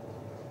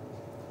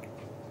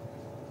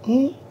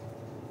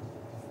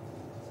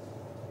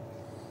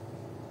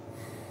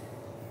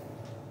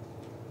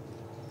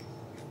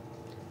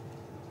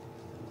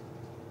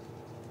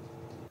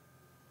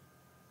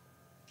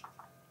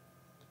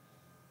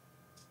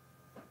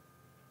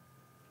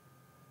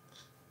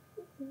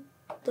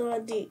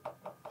 Daddy,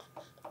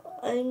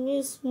 I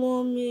miss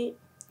Mommy.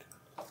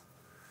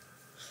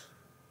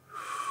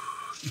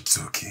 It's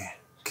okay,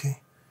 okay?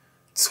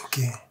 It's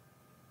okay.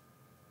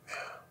 Yeah.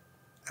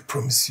 I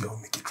promise you I'll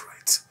make it right.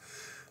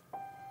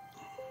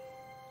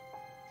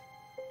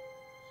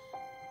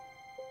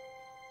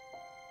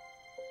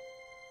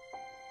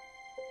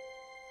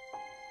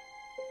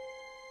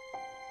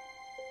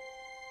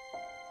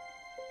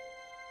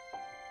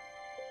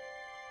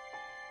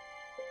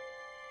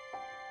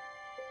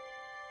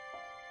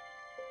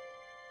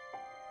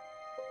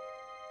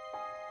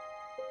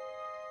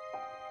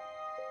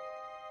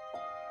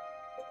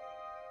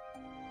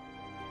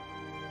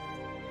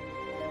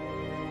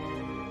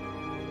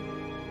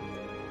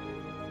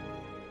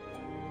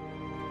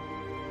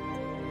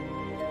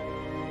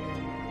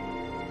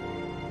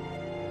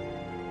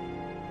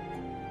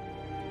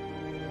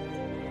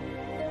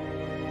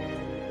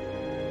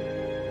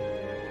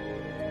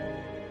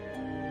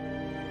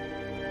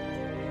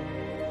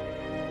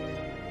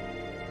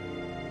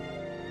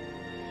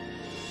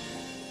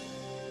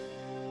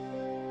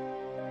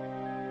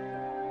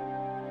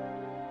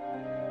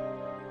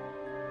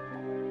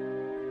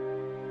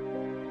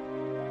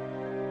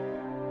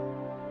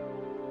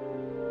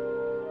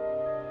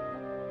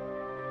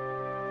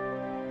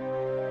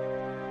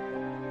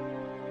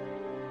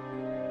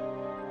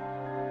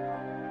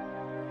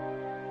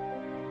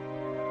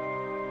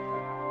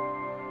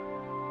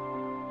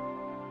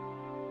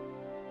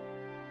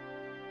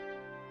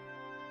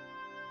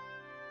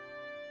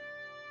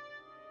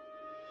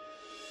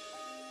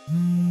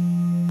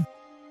 Come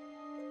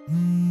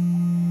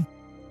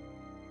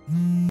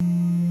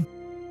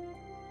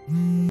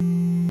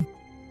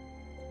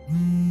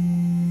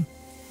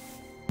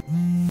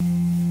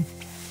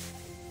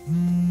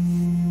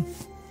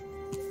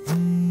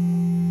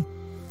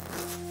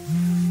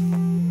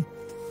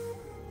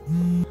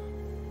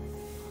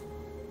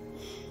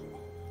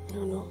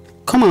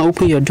and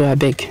open your door, I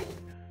beg.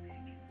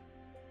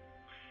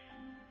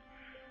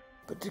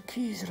 But the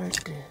key is right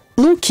there.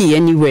 No key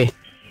anywhere.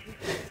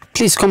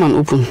 Please come and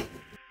open.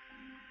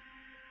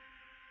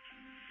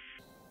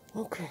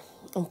 Okay,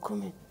 I'm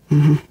coming.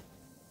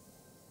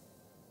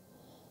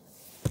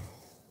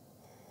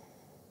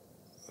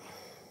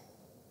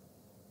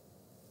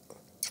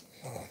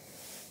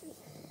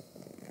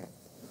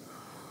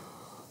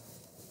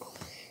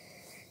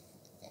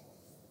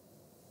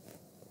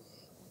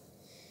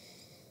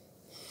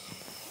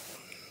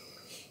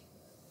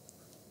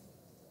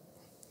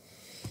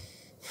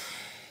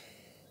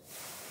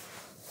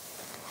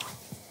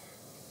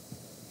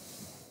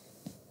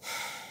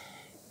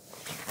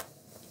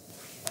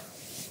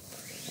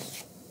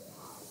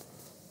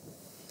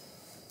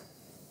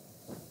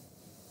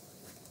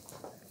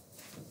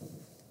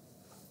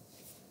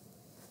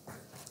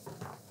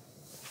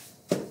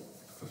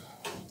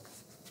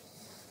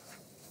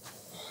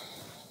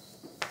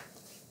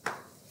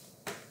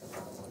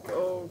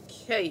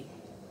 Okay.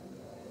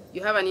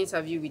 You have an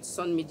interview with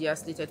Sun Media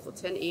slated for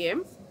 10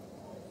 a.m.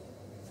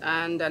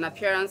 and an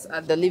appearance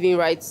at the Living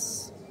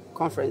Rights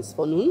Conference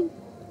for noon.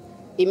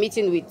 A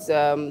meeting with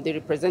the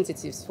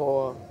representatives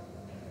for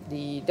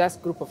the DAS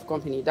group of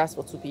company, that's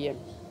for 2 p.m.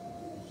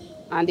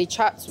 And a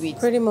chat with...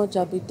 Pretty much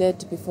I'll be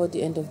dead before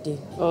the end of the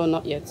day. Oh,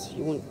 not yet.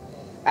 You won't.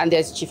 And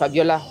there's Chief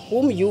Abiola,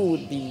 whom you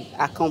would be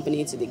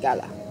accompanying to the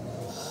gala.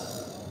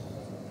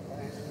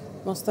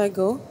 Must I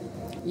go?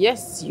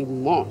 Yes, you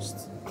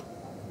must.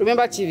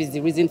 Remember, Chief is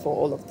the reason for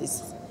all of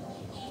this.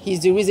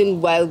 He's the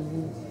reason why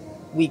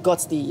we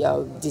got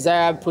the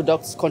desired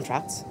products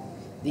contract,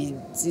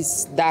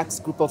 this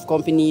DAX group of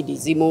company, the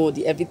Zimo,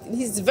 the everything.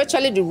 He's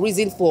virtually the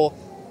reason for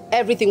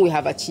everything we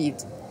have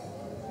achieved.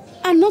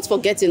 And not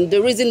forgetting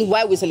the reason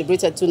why we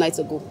celebrated 2 nights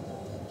ago.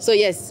 So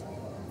yes,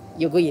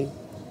 you're going.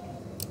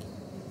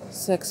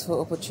 Sex for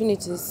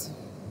opportunities.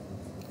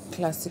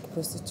 Classic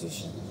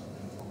prostitution.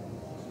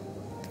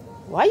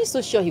 Why are you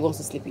so sure he wants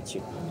to sleep with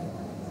you?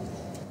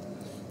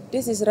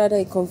 This is rather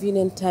a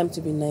convenient time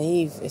to be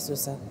naive,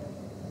 Esosa.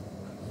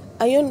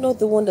 Are you not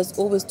the one that's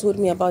always told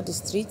me about the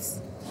streets?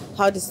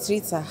 How the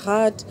streets are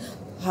hard,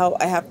 how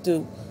I have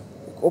to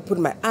open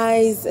my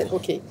eyes. And...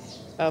 Okay,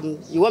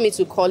 you want me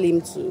to call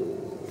him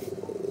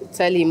to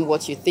tell him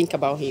what you think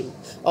about him?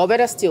 Or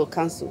better still,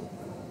 cancel?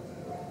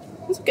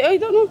 It's okay,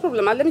 no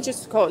problem. Let me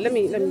just call. Let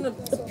me. No,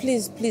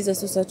 please,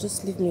 Esosa,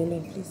 just leave me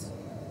alone, please.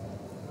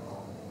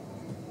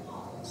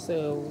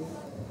 So...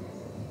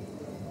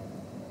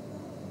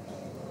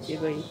 you're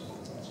going.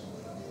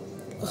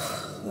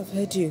 I've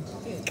heard you.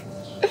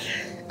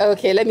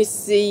 Okay, let me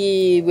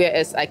see where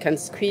else I can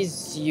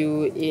squeeze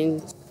you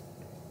in.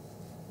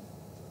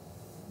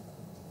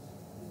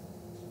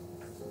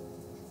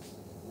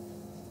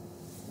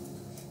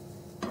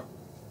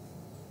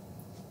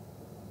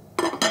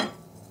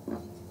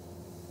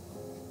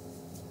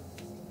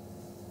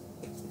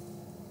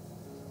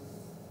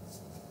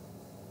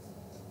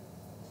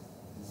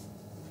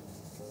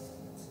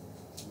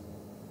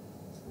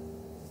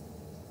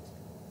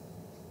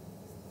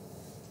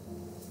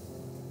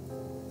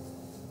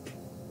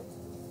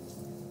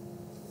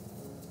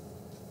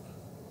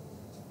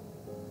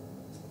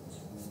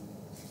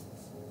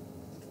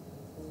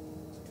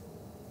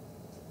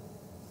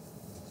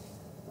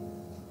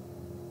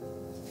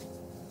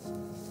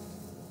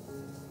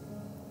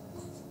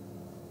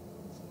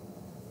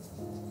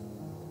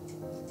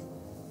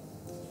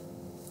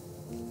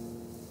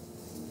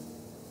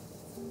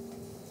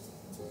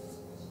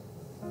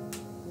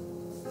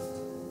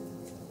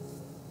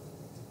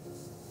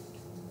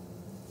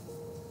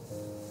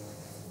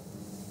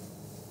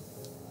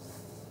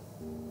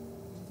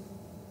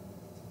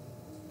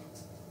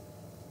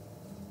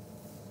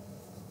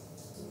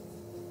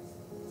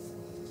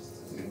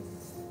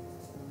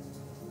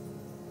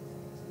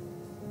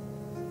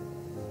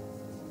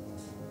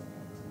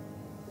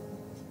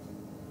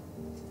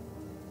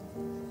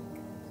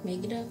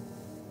 Megida.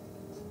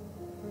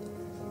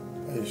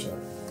 Aisha.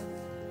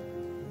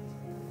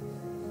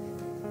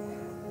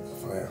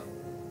 Fire.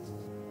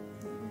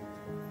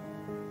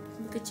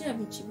 Mkija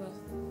abichiba.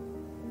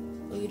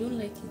 Or you don't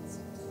like it?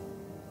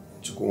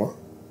 Chukuma?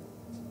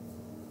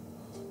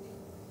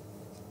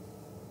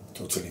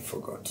 Totally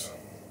forgot.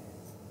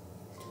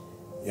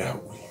 Yeah,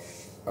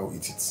 I'll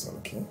eat it soon,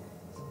 okay?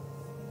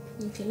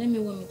 Okay, let me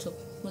warm it up.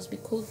 Must be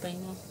cold by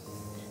now.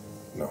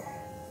 No.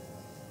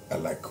 I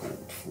like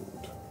cold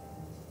food.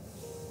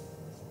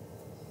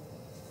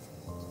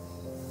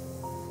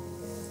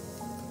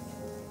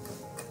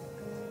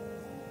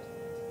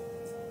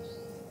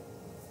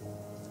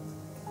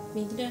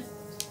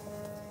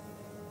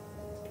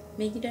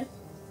 Megida,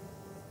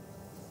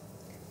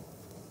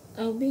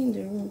 I'll be in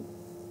the room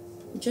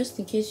Just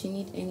in case you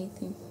need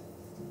anything.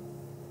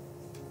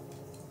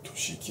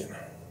 Toshikina.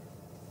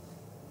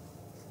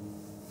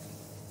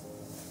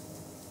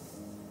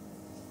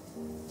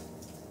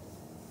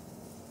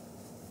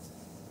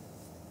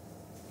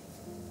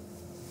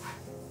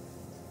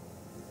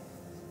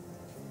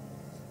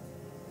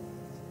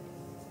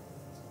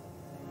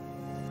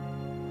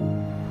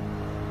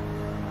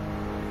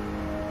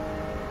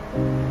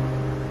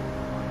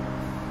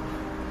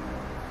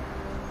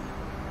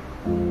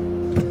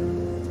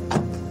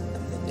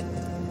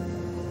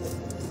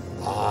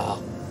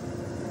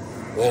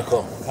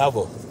 Welcome,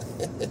 Cabo.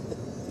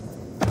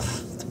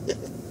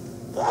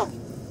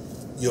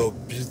 Your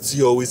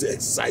beauty always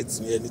excites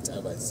me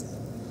anytime I see you.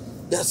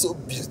 You're so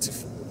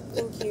beautiful.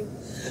 Thank you.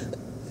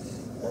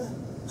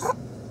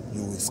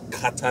 You will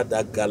scatter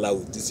that gala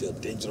with this your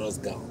dangerous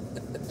gown.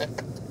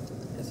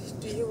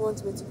 Do you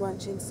want me to go and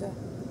change, sir?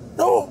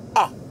 No,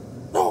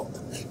 no.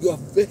 You are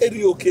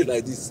very okay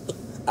like this.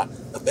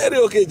 Very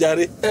okay,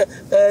 Jari.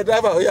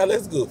 Driver, oh yeah,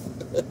 let's go.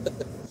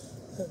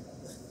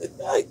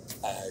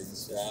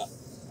 Aisha.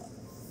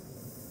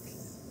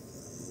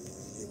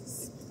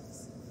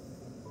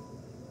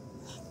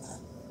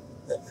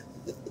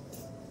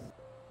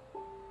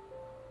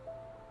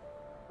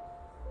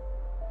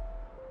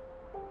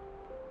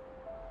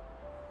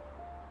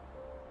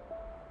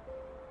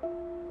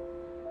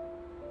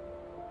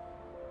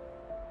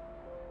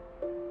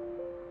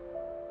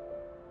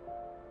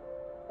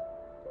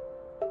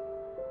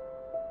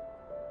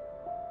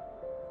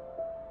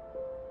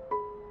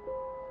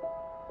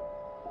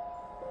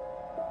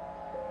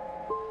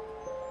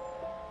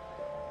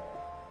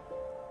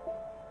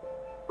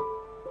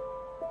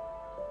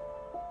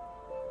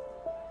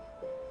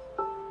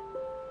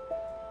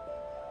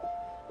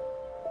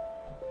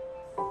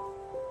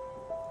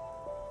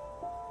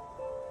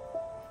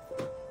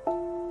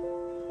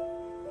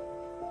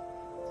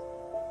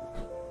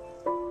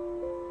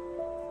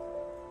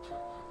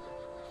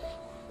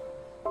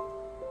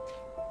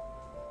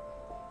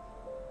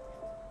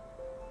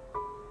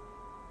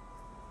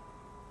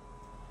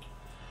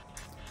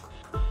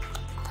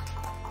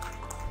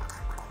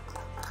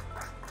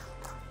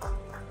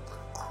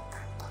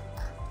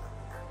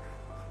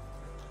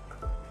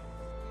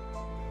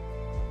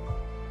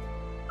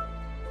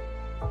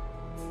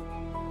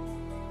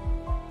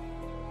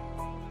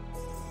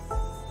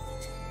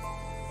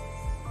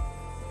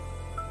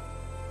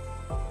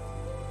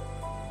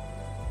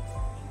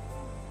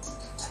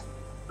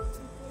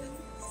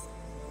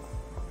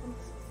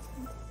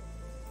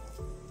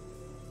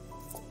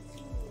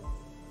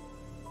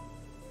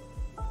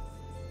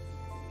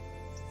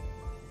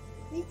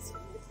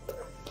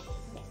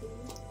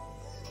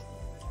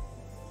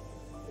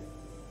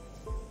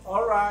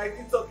 All right,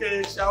 it's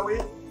okay. Shall we?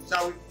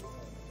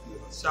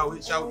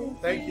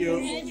 Thank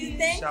you.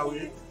 Shall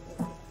we?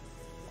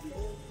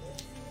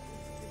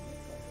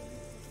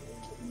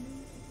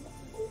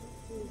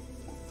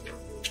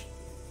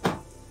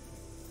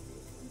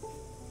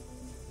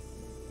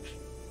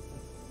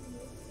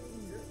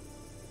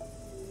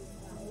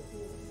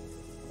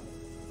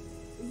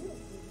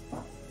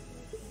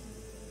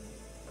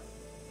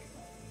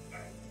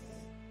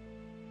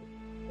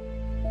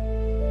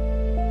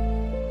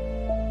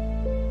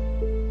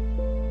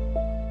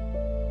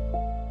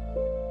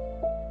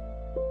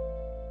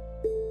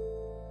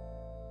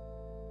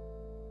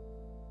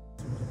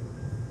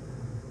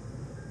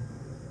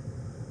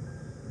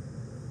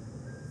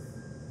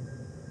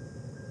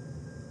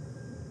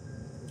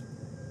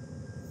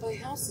 My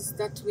house is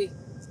that way.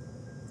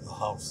 Your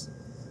house?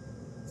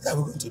 What are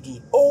we going to do?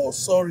 Oh,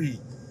 sorry.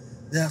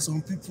 There are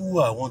some people who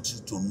I want you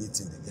to meet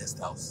in the guest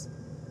house.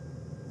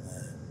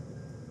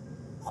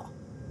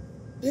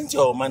 Didn't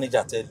your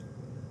manager tell you?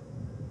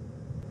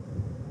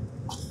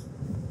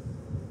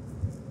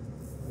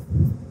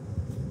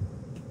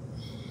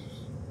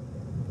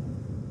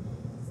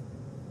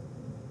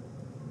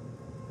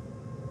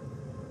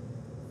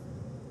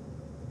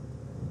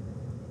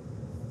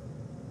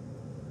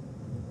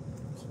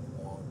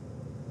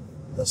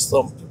 There's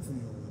some people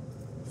you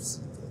will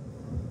see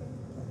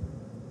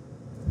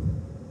there.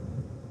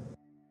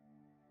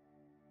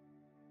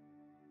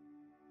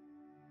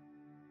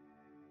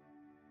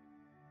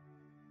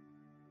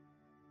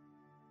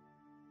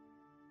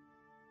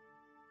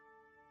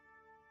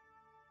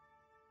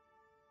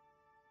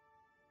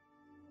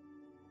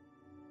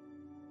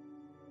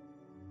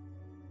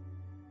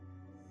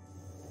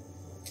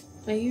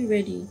 Are you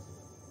ready?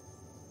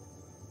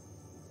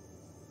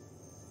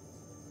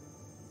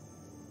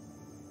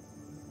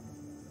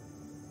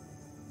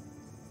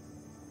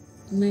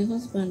 My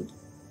husband,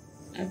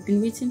 I've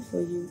been waiting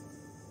for you.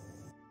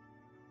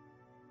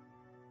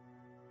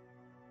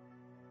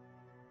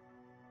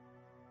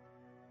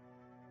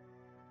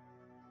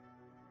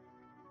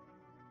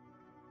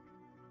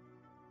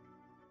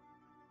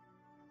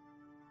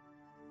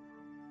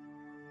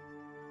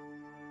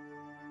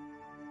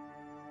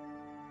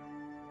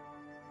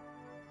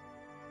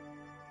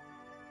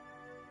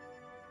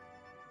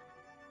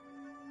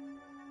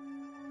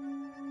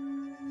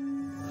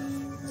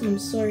 I'm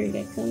sorry.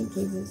 I can't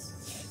do this.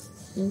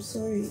 I'm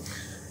sorry.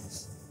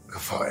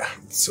 Kafaya,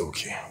 it's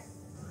okay.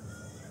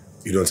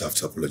 You don't have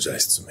to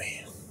apologize to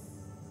me.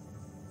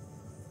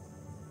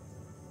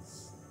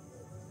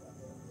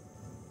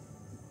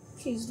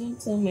 Please don't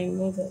tell my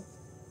mother.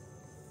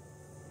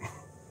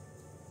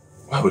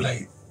 Why would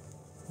I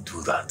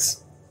do that?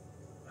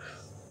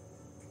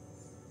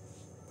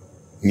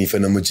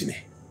 Nifenamujine.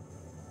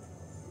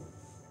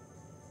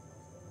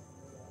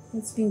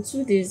 It's been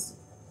 2 days.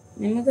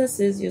 My mother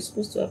says you're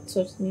supposed to have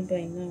taught me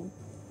by now.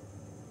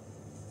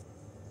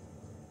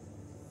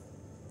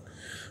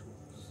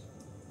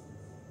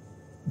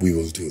 We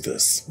will do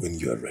this when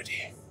you are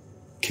ready.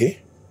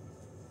 Okay?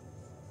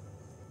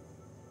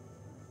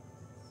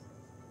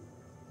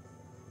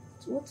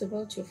 So what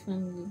about your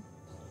family?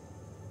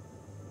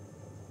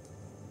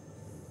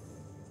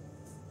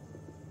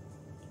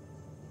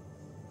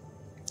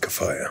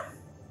 Kafaya,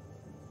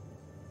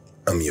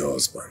 I'm your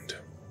husband.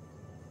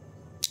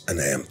 And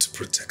I am to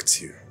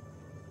protect you.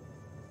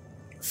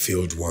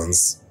 Failed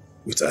once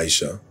with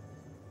Aisha,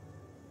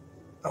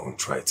 I won't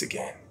try it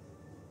again.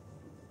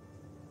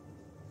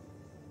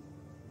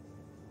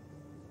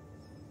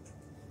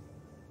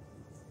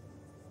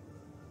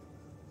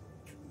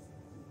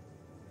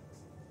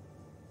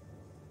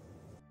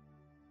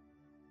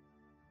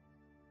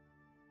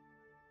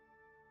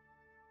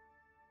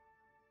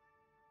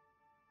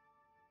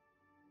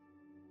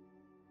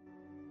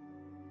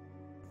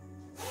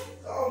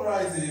 All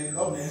right,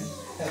 come in.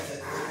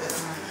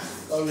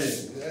 Come in,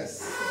 yes.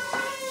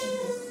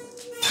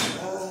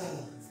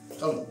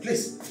 Come,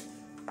 please.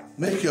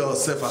 Make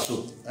yourself at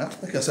home. Huh?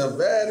 Make yourself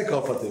very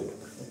comfortable.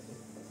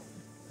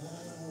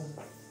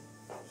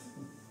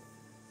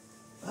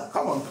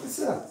 Come on, please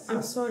sit down.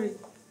 I'm sorry.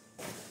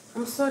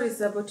 I'm sorry,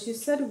 sir, but you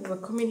said we were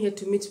coming here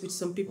to meet with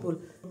some people.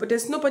 But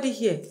there's nobody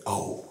here.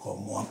 Oh,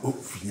 come on. Oh,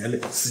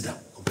 Irele, sit down.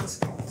 Come on,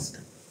 sit down. Sit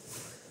down.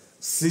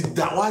 Sit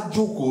down. Why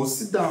Njoku?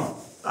 Sit down.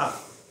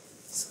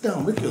 Sit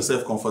down. Make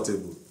yourself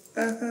comfortable.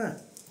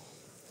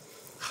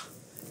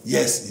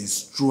 Yes,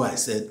 it's true. I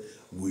said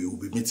we will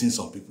be meeting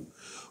some people.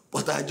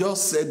 But I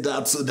just said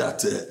that so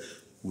that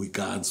we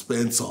can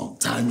spend some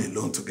time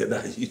alone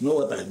together. You know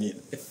what I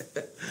mean?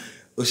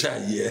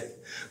 Osha, yeah.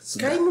 So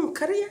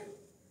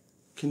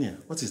Kenya,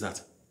 what is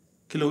that?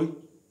 Kilowi?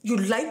 You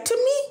lied to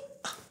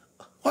me?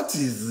 What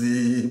is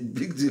the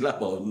big deal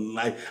about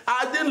lie?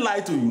 I didn't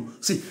lie to you.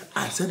 See,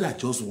 I said I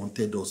just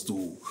wanted us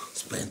to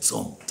spend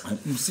some time.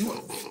 You see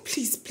what?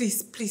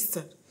 Please,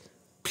 sir.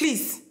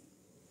 Please.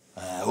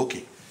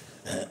 Okay.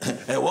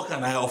 What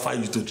can I offer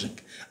you to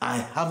drink? I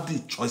have the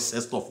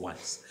choicest of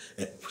wines.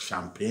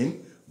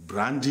 Champagne,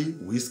 brandy,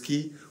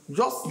 whiskey,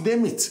 just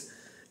name it.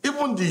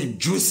 Even the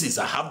juices,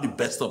 I have the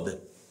best of them.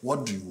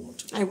 What do you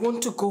want? I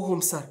want to go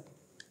home, sir.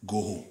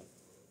 Go home.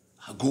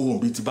 Go home,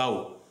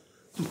 Bitibao.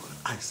 Look,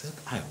 I said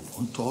I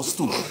want us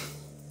to.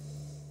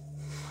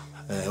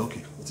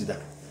 Okay, what's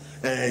that?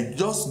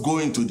 Just go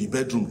into the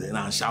bedroom then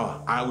and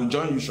shower. I will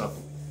join you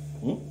shortly.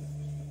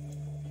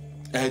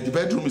 The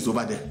bedroom is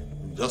over there,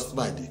 just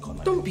by the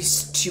corner. Don't be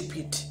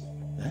stupid.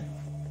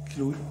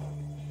 Chloe,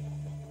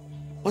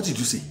 what did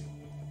you say?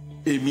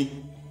 Amy?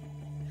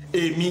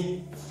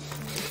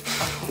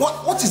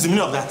 What is the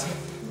meaning of that?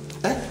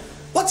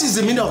 What is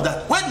the meaning of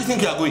that? Where do you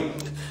think you are going?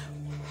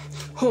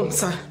 Home,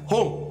 sir.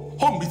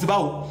 Home,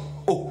 Bitibao.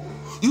 Oh,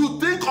 you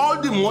think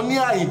all the money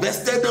I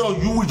invested on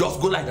you will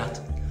just go like that?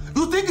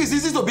 You think it's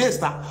easy to be a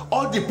star?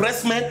 All the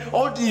pressmen,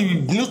 all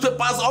the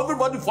newspapers,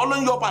 everybody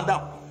following you up and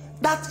down.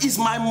 That is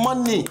my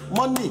money.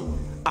 What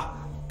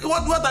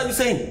are you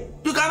saying?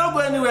 You cannot go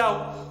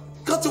anywhere.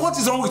 What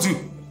is wrong with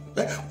you?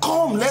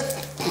 Come,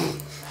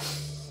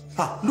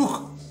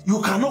 look,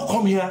 you cannot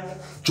come here,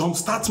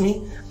 jumpstart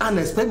me, and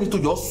expect me to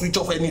just switch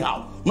off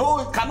anyhow. No,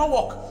 it cannot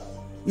work.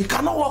 It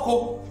cannot work,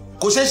 oh.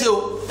 Come,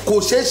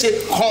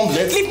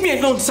 leave me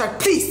alone, sir,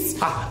 please.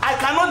 I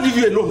cannot leave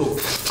you alone.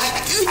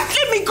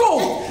 Let me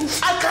go.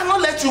 I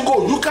cannot let you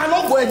go. You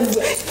cannot go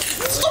anywhere.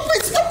 Stop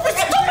it.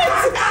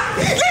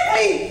 Leave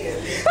me.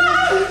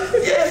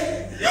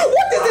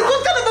 What is it?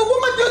 What kind of a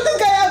woman do you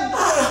think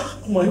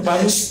I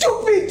am?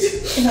 Stupid.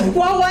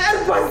 Wow,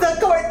 everybody's not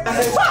going.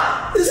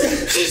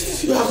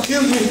 You have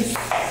killed me.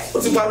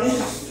 What's it, Bami?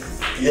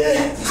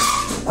 Yeah.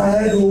 I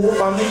had to walk,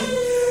 Bami.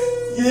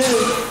 Yeah.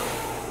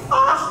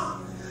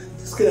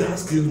 This guy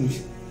has killed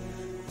me.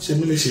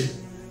 Shemilishe.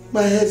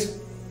 My head.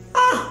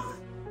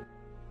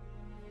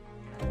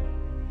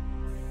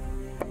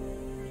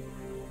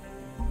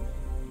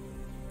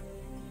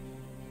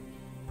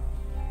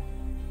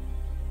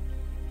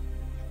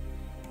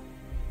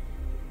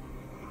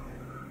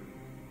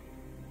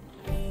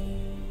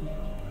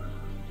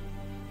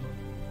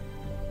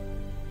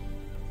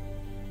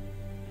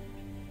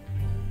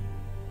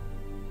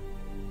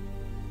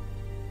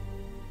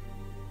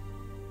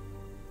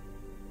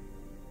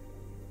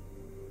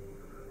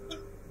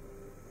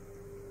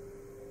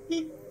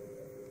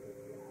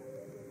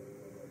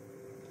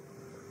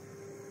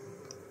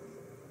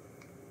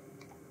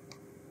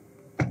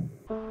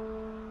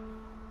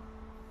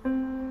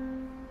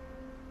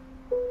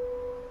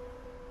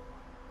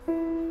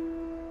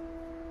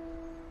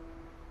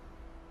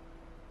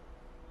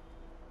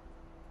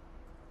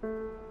 I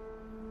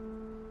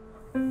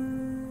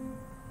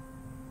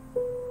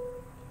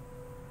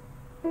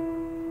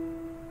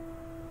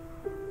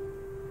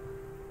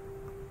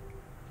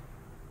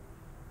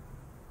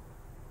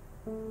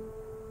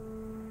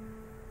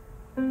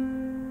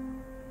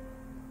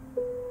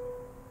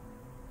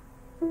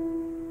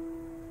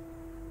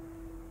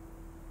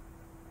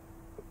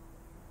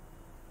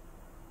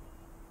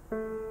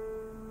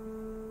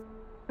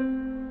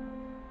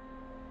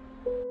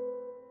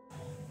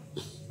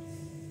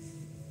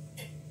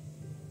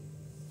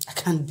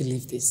can't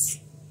believe this.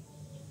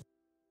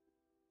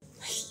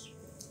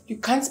 You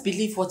can't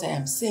believe what I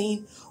am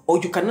saying,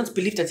 or you cannot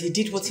believe that he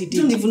did what he did.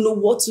 You don't even know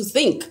what to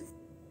think.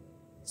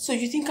 So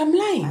you think I'm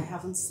lying? I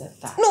haven't said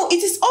that. No,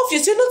 it is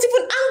obvious. You're not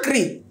even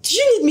angry. Do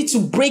you need me to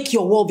break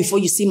your wall before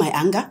you see my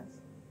anger?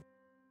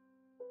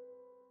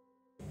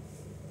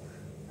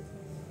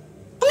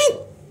 I mean,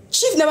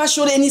 Chief never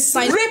showed any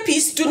sign.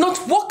 Rapists do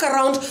not walk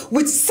around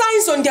with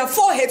signs on their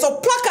foreheads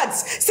or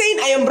placards saying,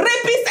 I am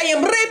rapist, I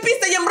am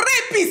rapist, I am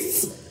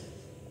rapist.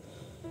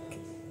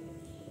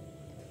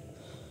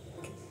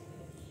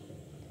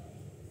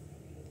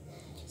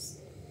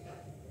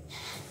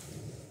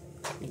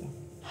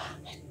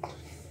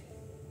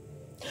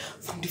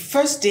 From the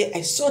first day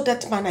I saw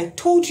that man, I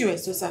told you,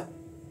 Esosa.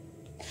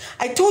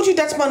 I told you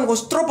that man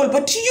was trouble,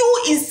 but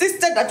you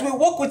insisted that we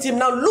walk with him.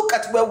 Now look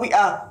at where we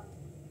are.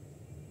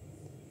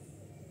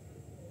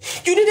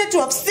 You needed to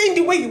have seen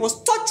the way he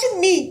was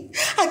touching me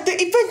at the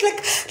event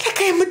like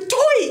I am a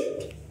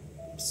toy.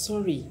 I'm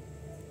sorry.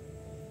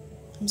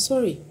 I'm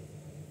sorry.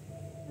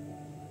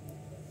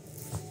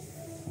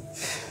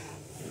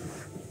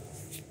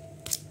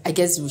 I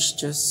guess we should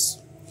just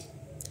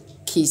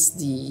kiss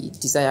the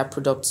Desire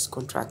Products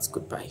contracts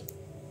goodbye.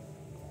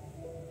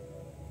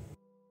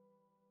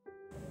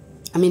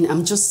 I mean,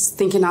 I'm just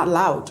thinking out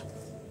loud.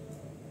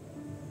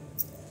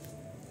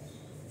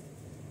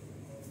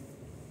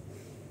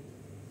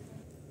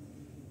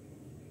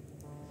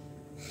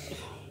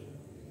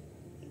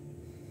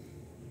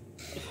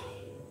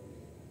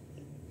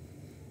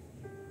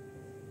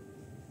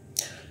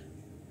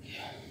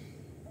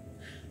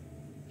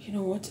 You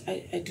know what?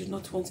 I do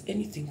not want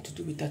anything to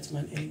do with that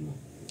man anymore.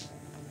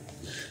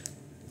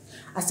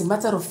 As a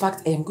matter of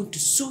fact, I am going to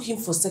sue him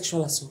for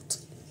sexual assault.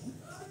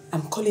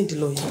 I'm calling the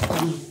lawyer.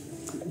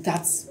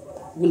 That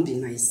wouldn't be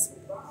nice.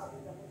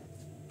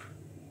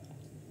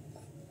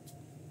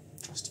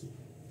 Trust me.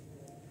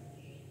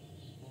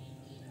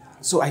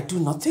 So I do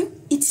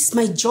nothing? It is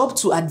my job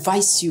to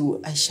advise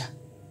you, Aisha.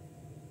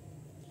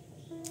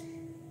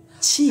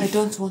 Chief. I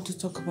don't want to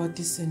talk about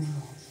this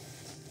anymore.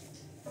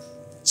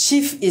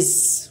 Chief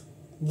is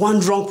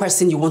one wrong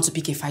person you want to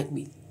pick a fight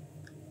with.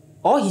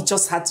 All he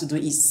just had to do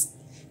is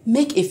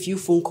make a few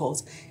phone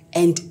calls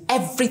and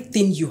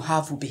everything you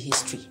have will be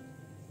history.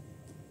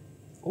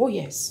 Oh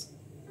yes,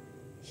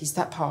 he's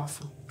that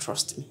powerful,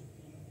 trust me.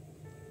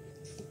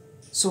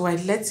 So I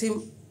let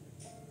him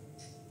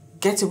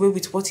get away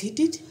with what he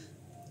did?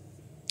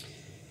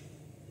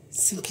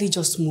 Simply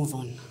just move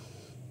on.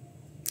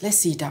 Let's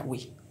see it that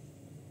way.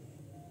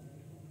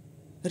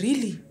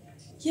 Really?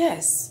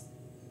 Yes.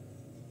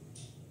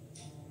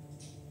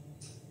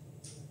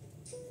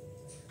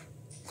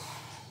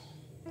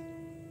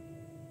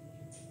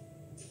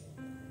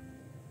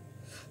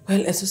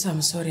 Well, Esusa,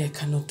 I'm sorry, I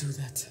cannot do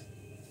that.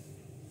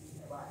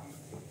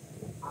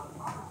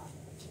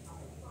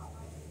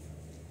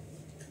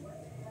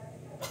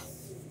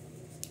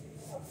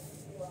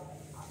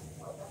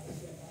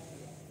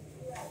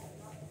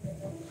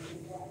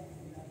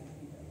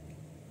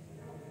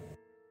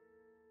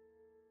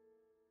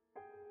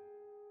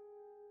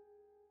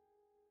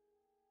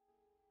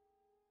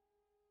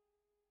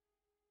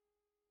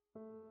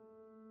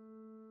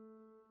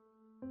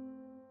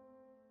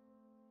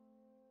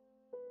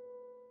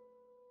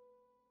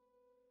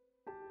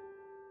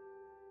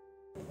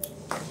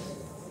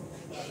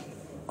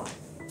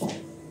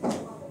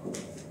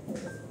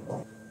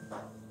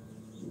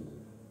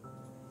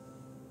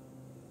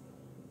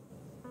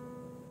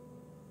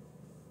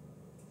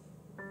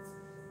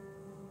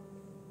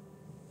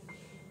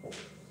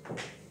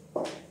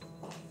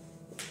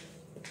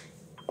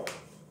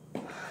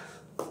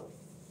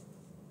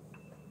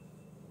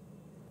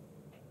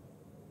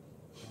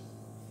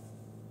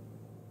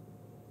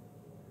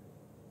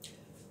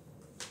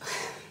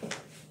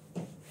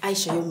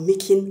 Aisha, you're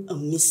making a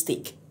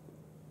mistake.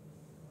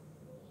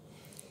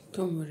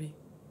 Don't worry.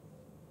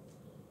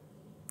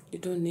 You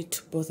don't need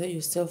to bother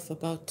yourself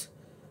about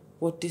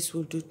what this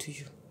will do to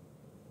you.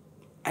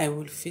 I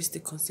will face the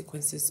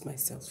consequences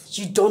myself.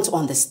 You don't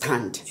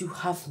understand. You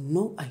have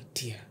no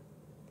idea.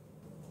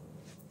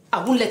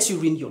 I won't let you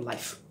ruin your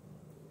life.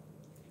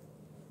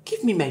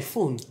 Give me my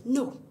phone.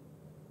 No.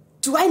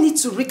 Do I need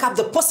to recap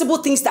the possible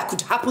things that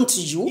could happen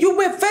to you? You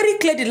were very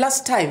clear the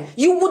last time.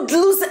 You would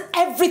lose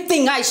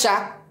everything,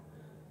 Aisha.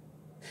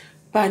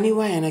 Bani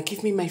Wayana,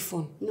 give me my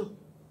phone. No.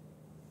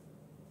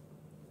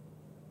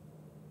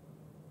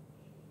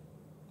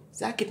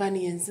 Zaki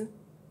Bani Yenzen?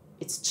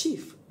 It's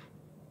Chief.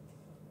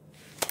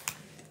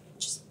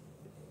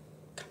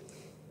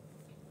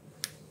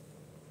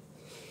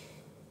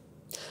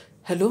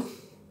 Hello?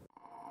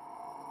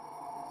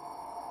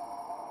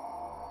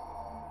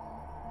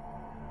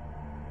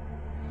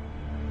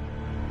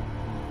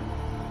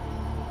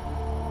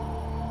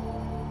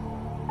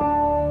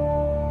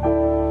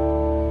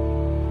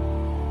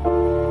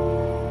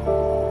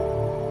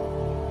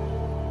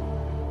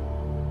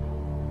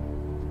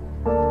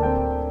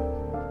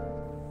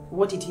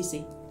 What did he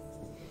say?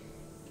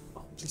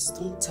 Oh, please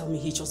don't tell me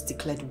he just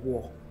declared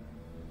war.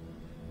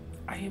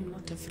 I am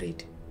not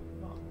afraid.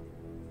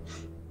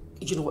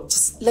 You know what?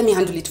 Just let me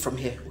handle it from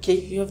here, okay?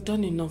 You have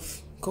done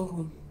enough. Go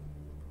home.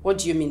 What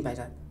do you mean by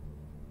that?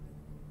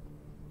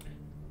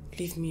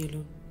 Leave me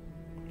alone.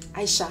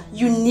 Aisha,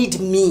 you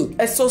need me.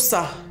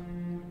 Esosa.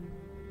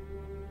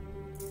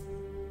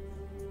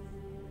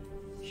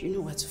 You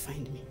know where to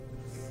find me.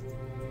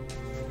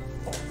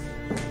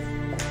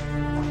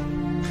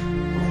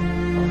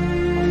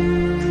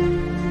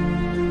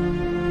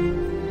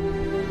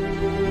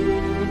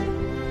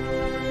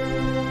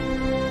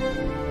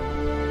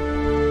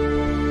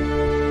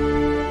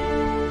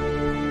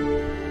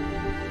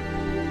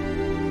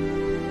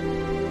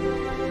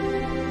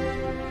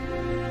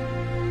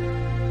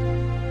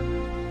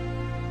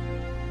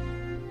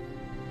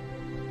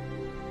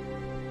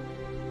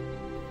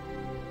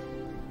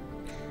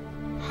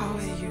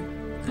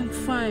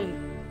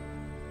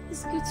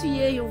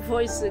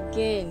 Voice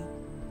again.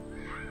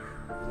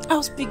 I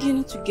was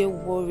beginning to get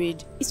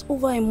worried. It's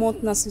over a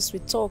month now since we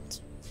talked.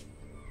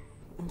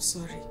 I'm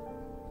sorry.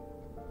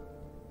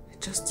 I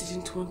just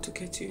didn't want to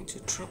get you into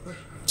trouble.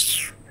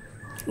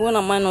 When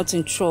am I not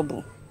in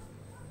trouble?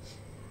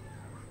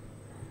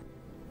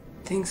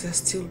 Things are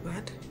still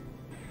bad.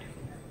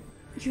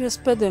 You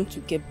expect them to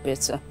get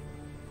better.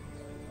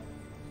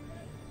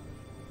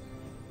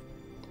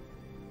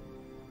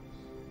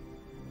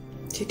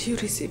 Did you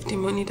receive the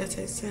money that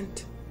I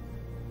sent?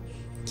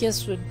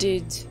 Yes, we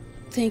did.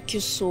 Thank you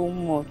so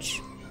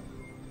much.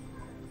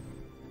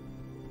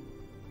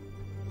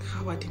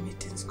 How are the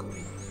meetings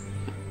going?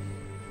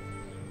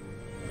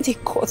 They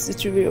caught the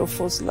three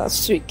of us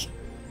last week.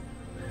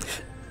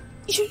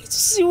 You need to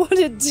see what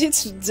they did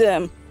to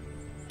them.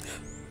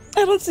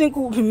 I don't think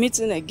we'll be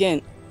meeting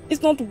again.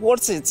 It's not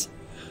worth it.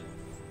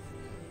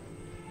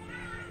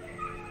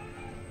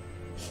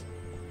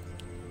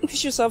 We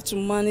just have to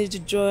manage the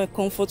joy and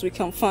comfort we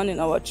can find in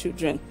our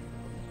children.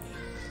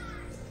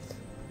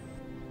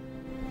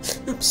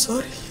 I'm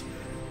sorry.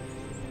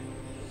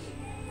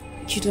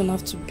 You don't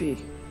have to be.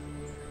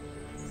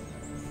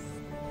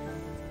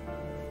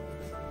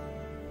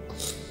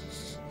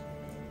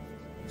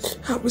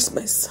 How is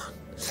my son?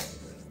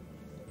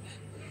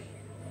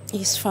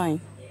 He's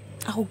fine.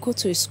 I will go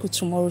to his school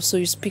tomorrow so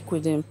you speak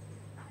with him.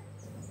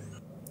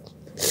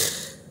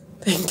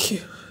 Thank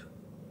you.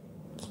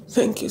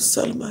 Thank you,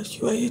 Salma.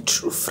 You are a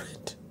true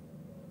friend.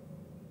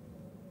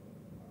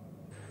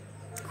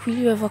 Will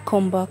you ever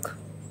come back?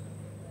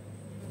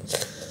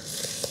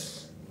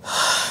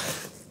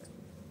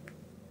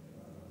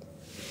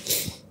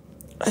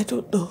 I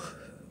don't know.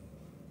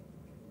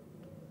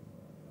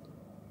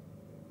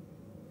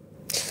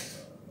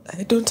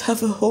 I don't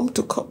have a home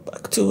to come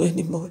back to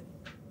anymore.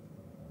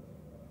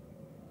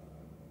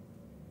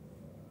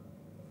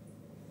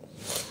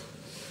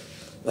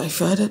 My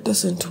father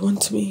doesn't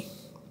want me.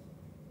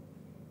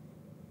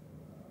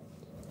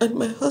 And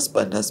my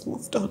husband has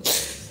moved on.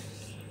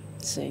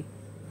 See,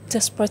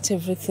 despite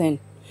everything,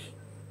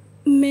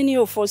 many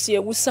of us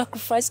here will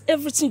sacrifice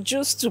everything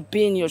just to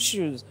be in your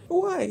shoes.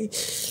 Why?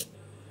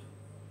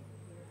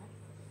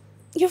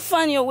 You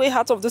find your way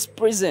out of this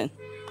prison.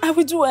 I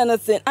will do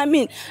anything. I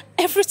mean,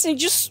 everything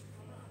just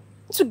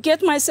to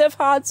get myself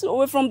out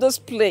away from this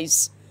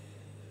place.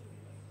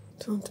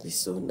 Don't be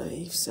so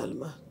naive,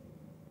 Salma.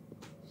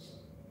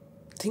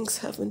 Things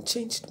haven't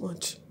changed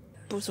much.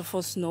 Both of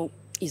us know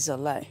it's a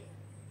lie.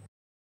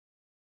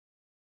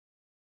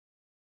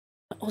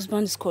 My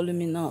husband is calling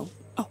me now.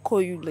 I'll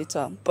call you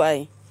later.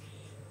 Bye.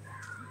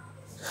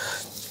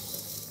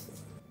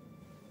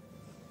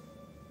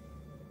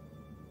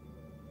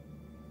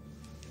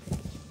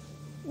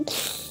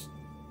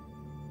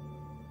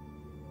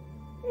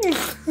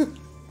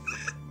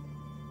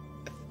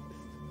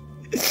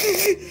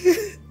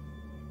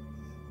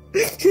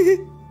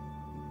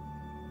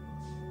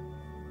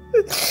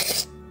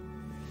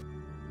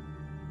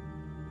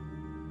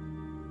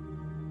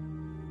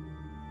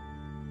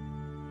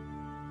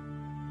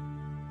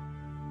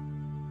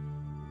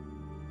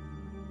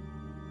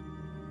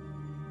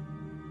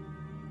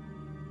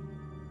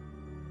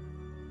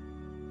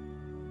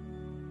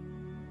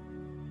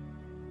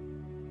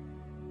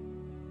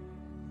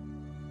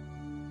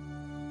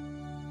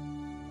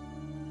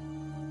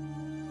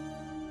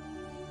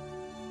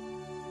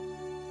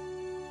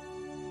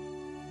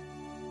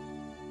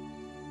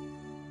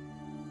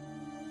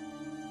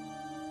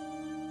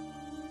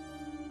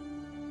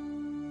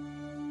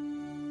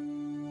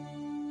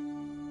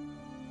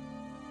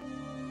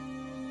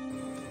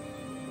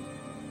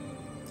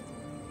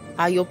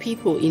 Are your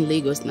people in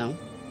Lagos now?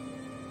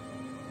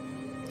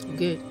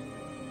 Good.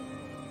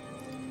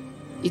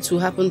 It will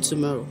happen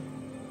tomorrow.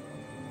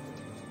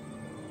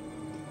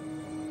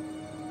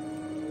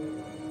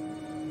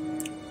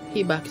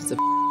 He back is a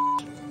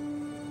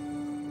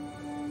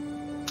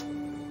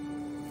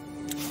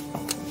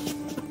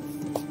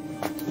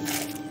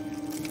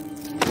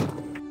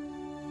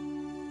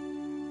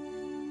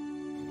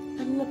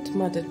I'm not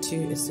mad at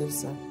you,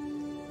 Esosa.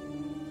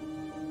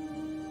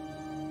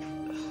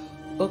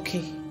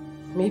 Okay,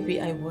 maybe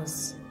I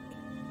was.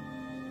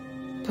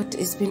 But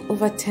it's been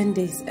over 10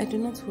 days. I do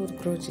not hold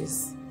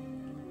grudges.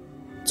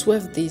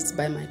 12 days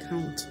by my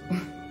count.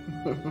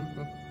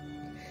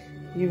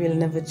 You will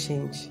never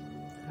change.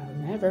 I'll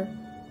never.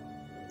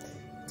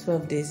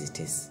 12 days it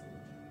is.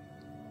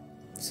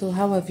 So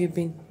how have you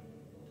been?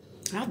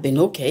 I've been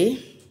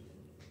okay.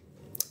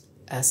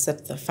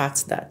 Except the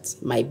fact that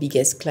my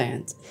biggest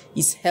client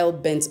is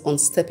hell-bent on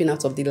stepping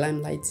out of the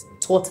limelight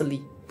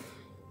totally.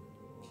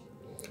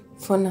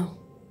 For now.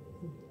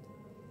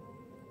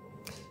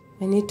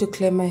 I need to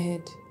clear my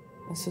head,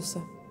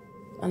 Esosa,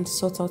 and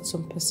sort out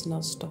some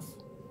personal stuff.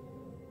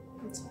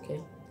 It's okay.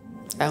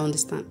 I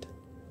understand.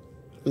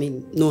 I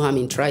mean, no harm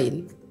in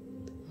trying.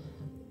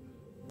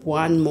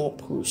 One more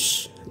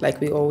push, like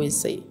we always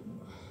say.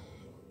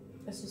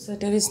 Esosa,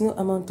 there is no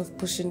amount of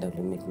pushing that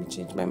will make me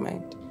change my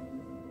mind.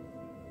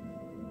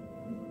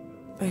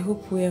 I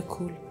hope we are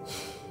cool.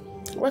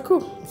 We're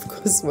cool. Of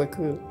course we're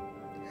cool.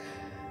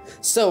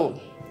 So,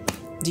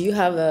 do you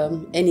have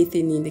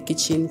anything in the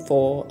kitchen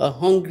for a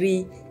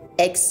hungry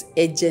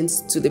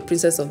ex-agent to the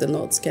Princess of the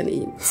North can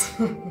eat?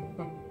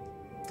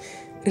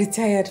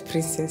 Retired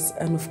princess,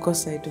 and of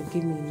course I do.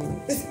 Give me a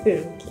minute.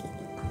 Okay.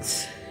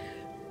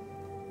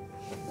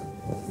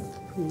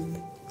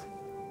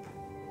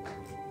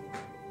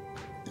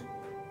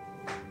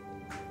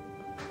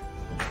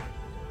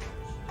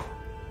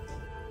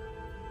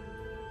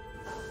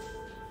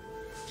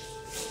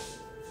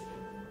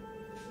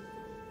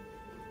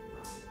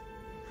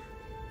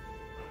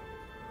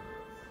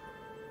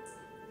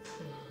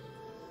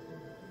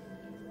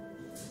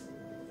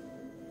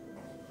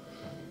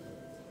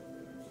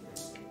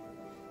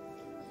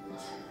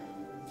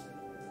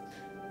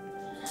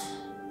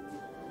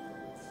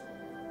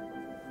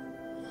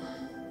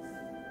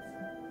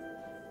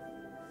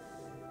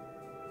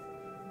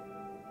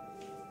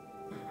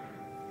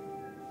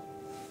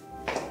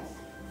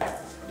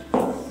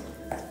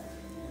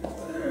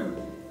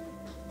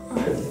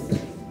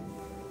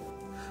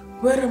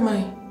 Where am I?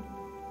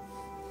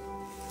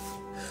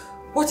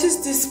 What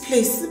is this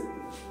place?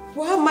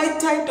 Why am I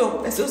tied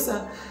up,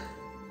 Esosa?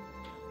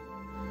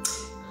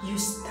 You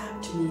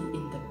stabbed me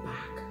in the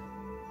back,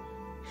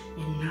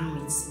 and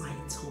now it's my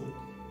turn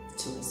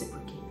to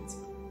reciprocate.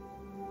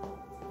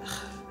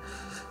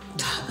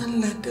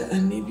 Anlada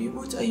and Nebi,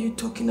 what are you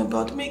talking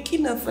about?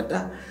 Making a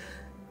father.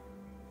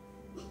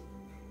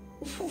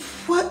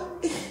 What?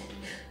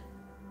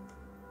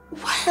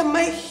 Why am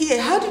I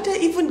here? How did I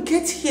even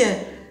get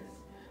here?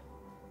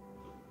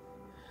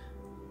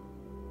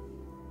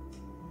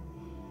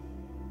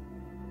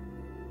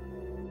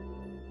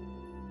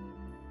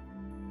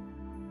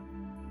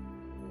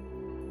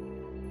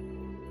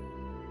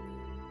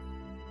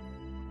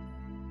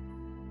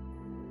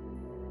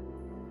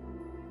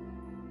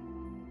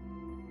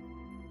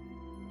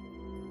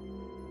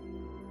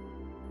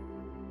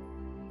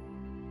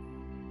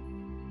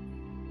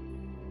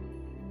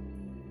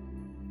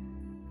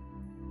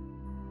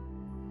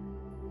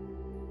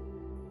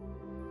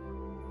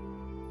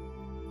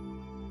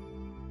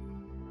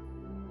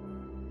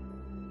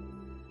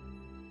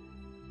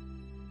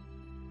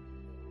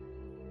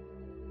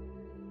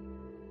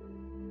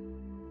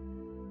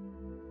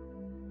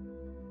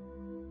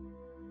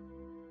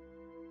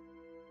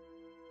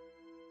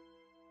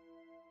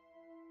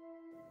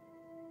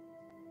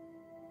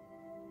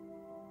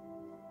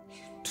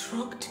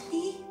 Drugged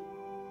me?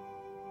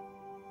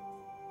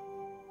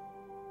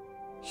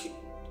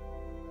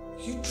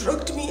 You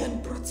drugged me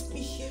and brought me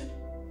here?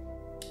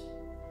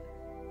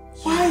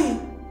 Why?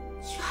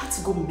 You had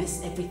to go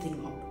mess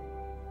everything up.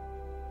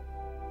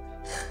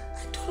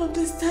 I don't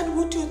understand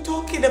what you're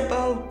talking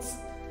about.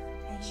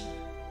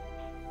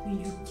 When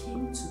you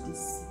came to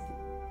this city,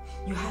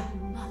 you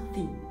had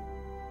nothing.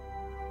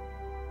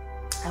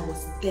 I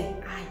was there.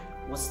 I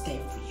was there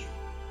for you.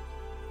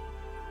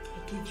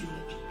 I gave you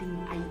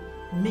everything. I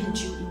made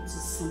you into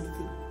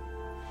something.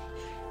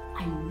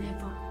 I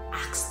never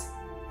asked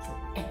for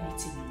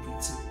anything in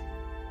return.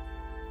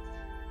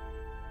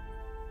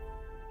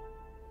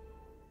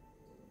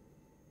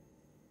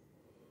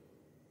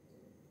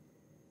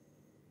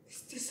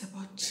 Is this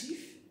about Chief?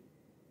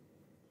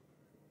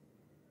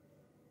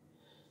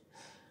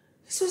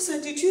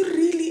 Susan, did you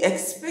really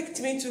expect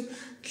me to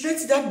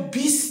let that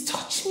beast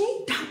touch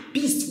me? That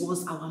beast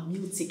was our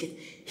meal ticket.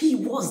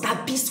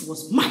 That beast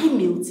was my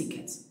meal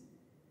ticket.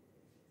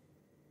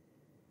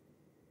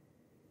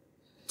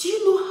 Do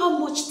you know how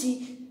much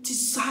the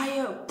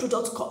Desire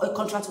product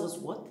contract was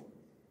worth?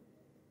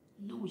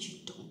 No, you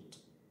don't.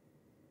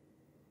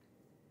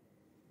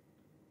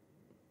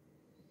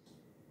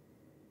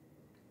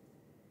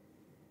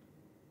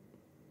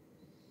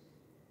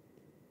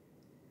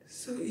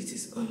 So it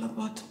is all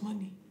about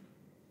money.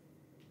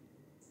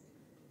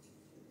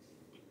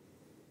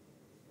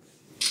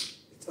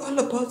 It's all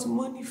about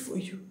money for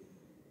you.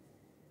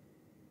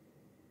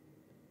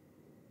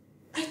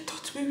 I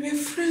thought we were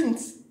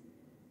friends.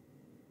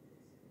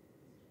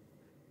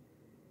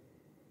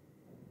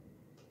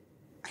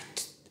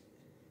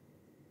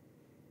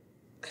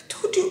 I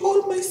told you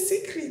all my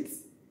secrets.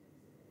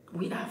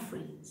 We are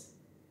friends.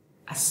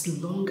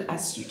 As long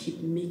as you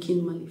keep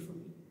making money for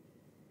me.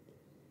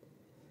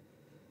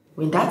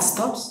 When that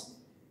stops,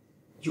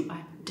 you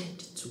are dead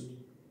to me.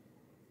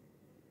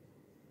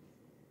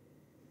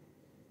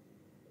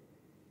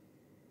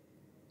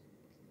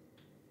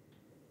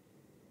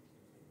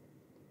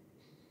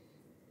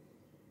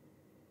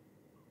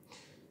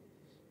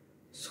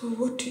 So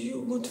what do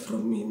you want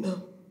from me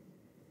now?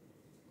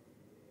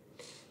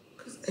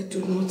 Because I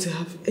don't want to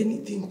have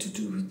anything to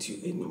do with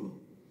you anymore.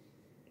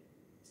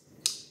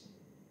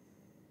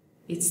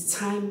 It's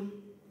time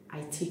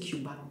I take you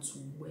back to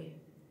where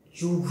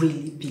you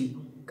really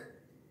belong.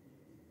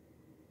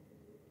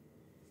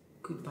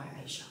 Goodbye,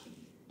 Aisha.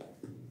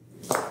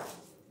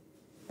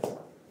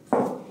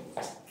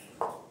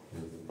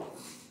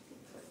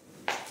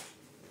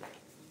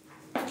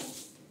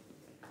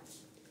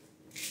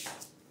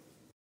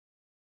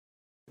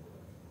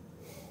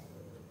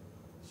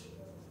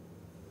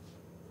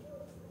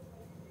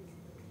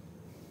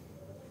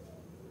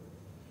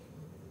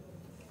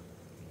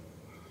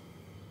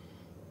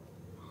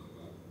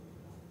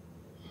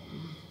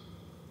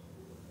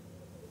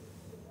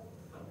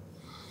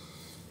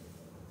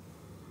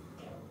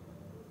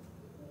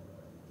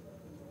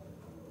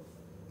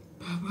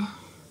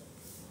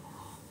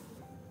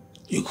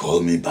 You call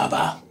me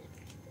Baba?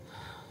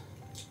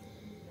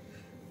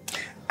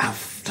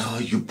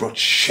 After you brought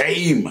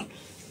shame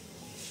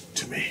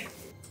to me.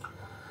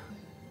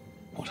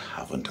 What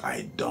haven't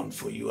I done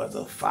for you as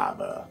a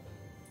father?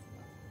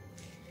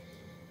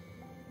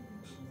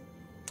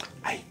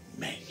 I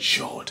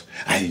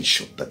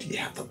ensured that you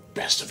have the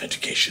best of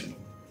education.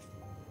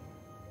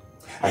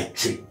 I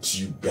treat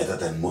you better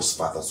than most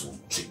fathers will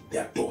treat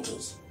their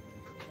daughters.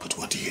 But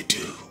what do?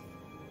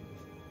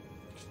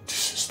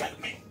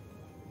 Disrespect me.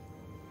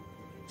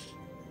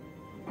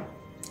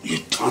 You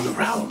turn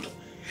around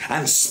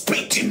and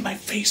spit in my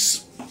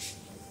face.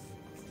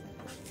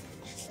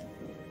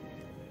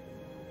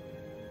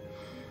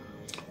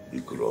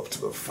 You grew up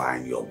to a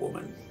fine young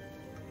woman,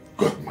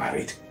 got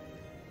married,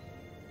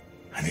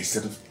 and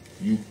instead of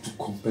you to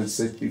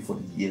compensate me for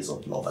the years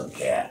of love and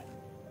care,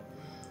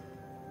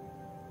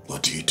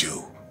 what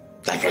do?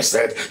 Like I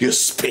said, you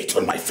spit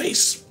on my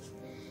face.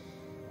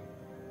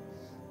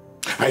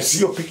 I see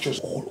your pictures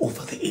all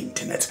over the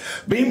internet,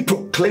 being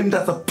proclaimed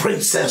as the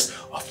princess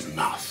of the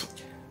North.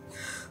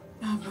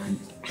 Baba.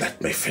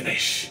 Let me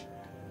finish.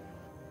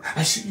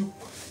 I see you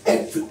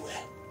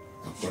everywhere.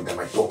 That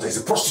my daughter is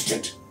a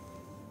prostitute.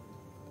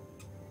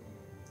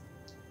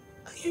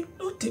 I am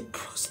not a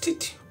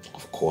prostitute.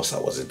 Of course, I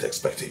wasn't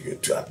expecting you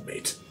to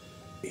admit.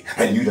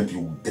 I knew that you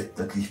would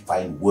definitely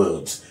find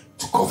words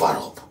to cover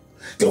up.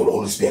 There will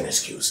always be an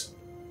excuse.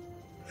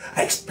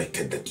 I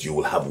expected that you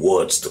will have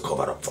words to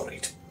cover up for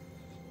it.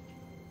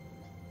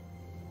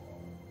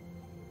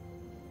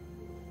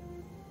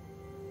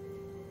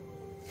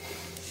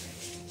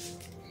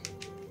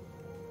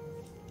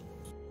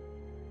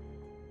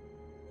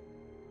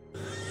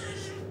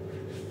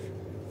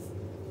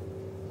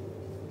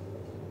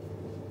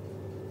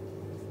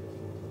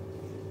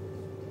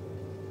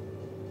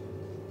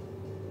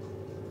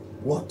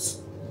 What?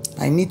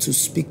 I need to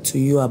speak to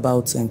you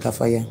about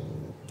Nkafaya.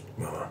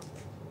 Mama,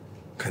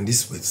 can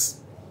this wait?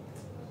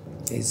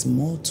 There's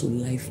more to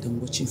life than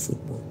watching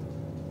football.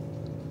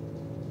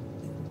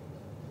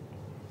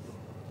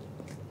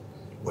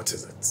 What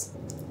is it?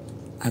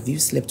 Have you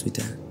slept with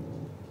her?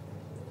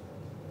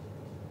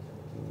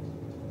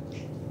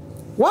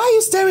 Why are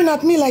you staring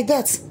at me like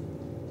that?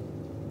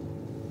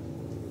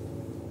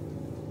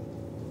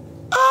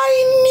 I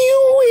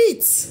knew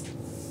it!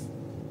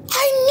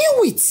 I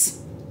knew it!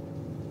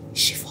 Is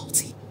she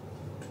faulty?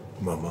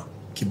 Mama,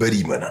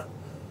 Kiberi Mana.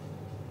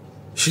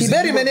 She's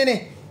a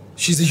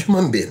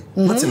human being,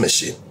 not a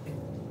machine.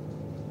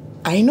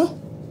 I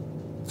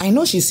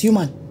know she's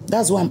human.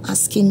 That's why I'm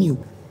asking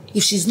you.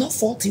 If she's not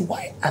faulty,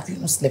 why have you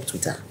not slept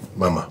with her?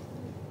 Mama,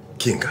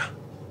 Kinga,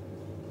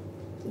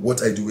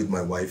 what I do with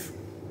my wife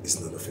is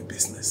none of your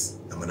business.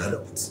 I'm an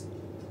adult.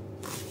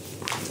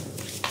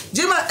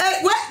 Jima,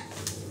 hey, wait!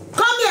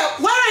 Come here!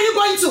 Where are you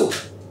going to?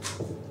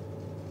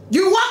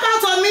 You walk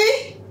out on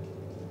me?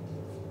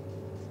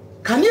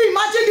 Can you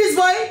imagine this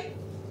boy?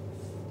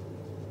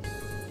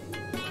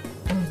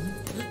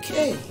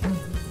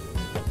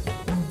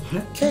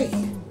 Okay.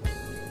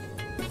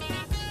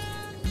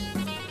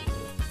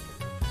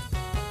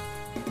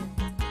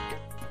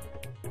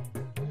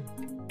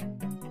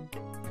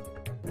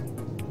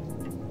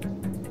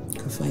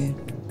 Kafaya.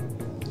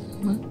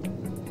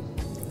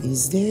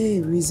 Is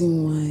there a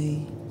reason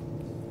why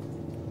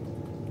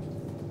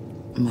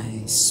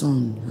my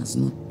son has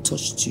not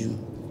touched you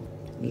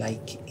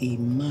like a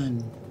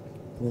man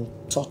will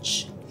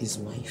touch his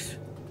wife?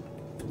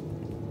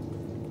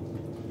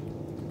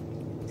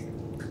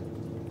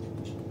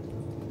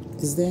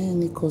 Is there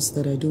any cause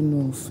that I don't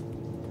know of?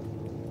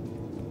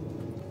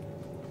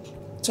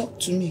 Talk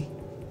to me.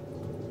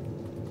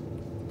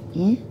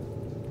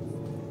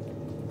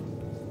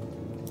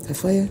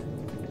 Kafaya?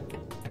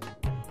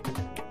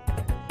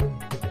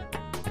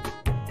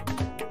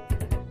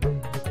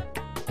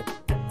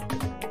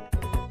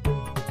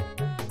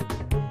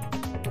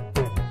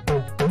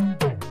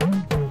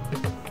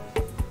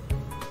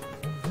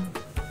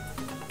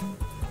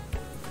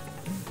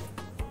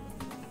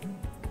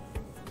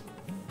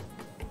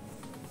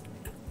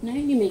 Na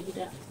yi mai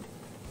gida.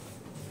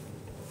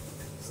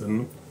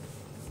 Sannu.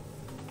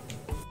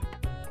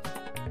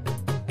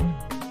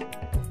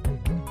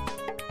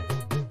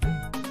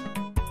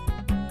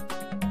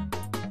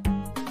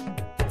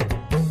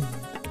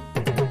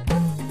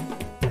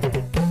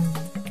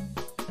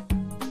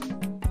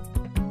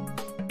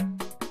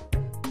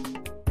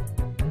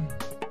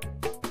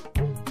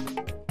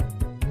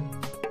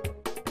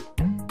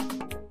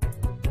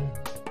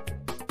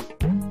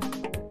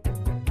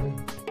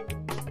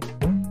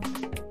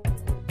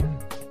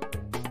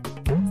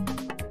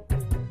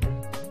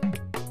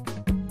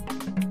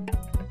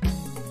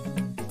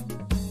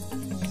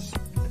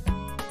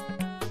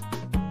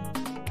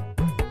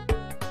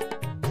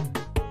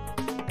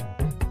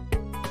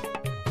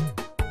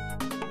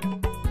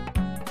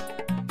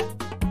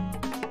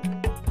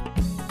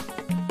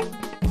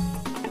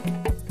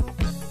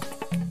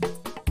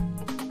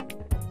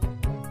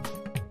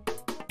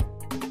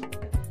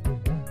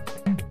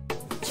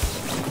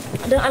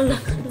 Don Allah,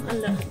 don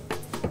Allah.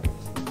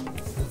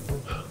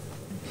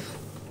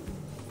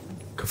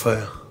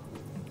 Kafaya.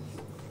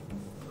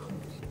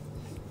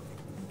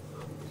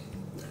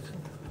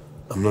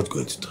 I'm not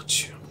going to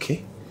touch you,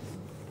 okay?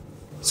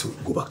 So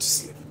go back to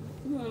sleep.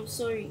 No, I'm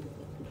sorry.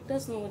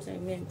 That's not what I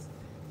meant.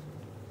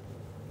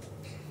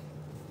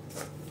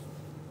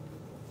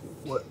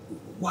 What?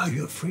 Why are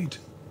you afraid?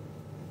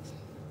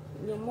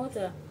 Your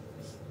mother,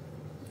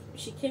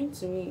 she came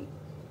to me.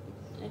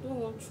 I don't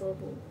want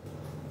trouble.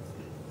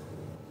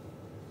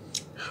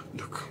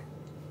 Look,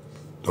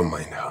 don't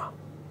mind her,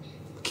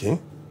 okay?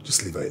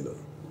 Just leave her alone.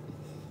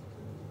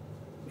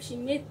 She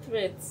made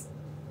threats.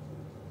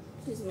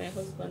 He's my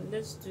husband.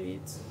 Let's do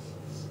it.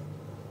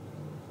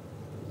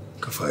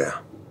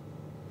 Kafaya,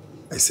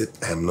 I said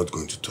I am not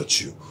going to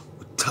touch you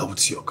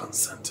without your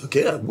consent,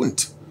 okay? I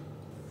won't.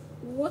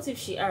 What if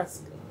she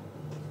asks?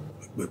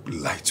 But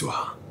lie to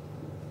her.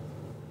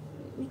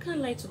 We can't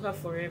lie to her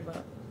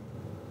forever.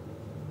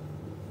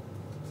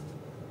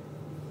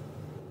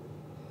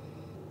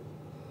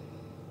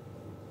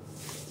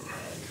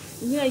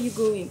 Where are you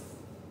going?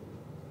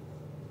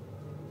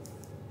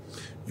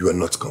 You are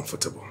not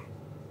comfortable.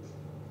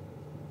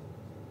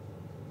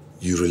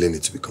 You really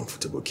need to be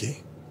comfortable,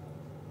 okay?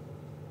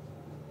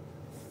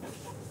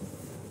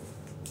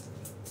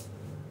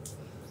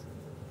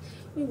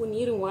 Wai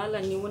wani irin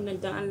wahala ne wannan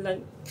dan Allah.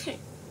 Kai,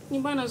 ni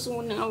ba na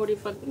son wannan aure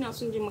fa, ina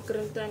son je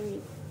makaranta ne.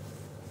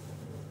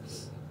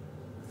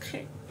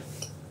 Kai,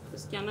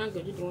 gaskiya na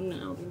gaji da wannan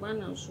aure, ba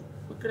na so.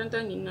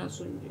 Makaranta ne ina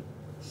son je.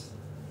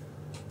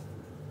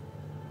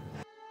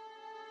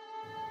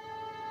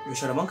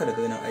 Yaushe rabanka daga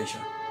ganin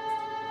Aisha?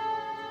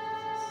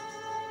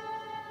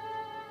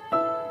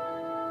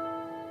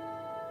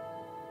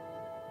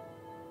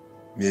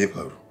 Me ya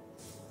faru?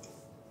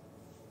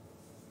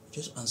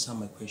 Just answer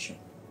my question.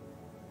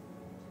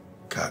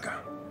 Kaga,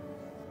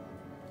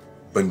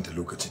 ban da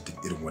lokacin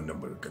duk irin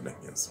wannan barkanan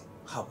yanzu.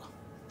 Haba,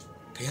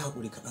 ka yi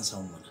haƙuri ka an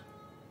samu mana.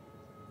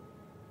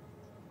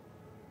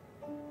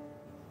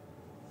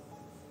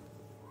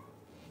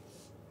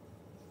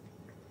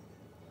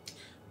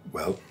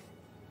 Well,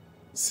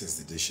 since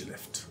the day she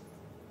left.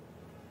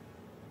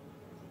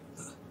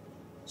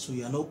 So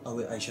you are not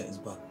aware Aisha is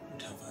back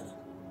with her father?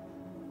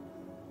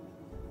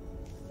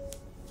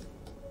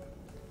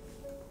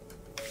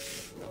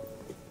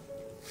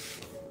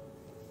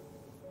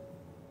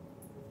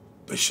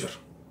 Bashir,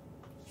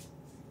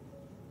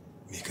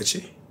 me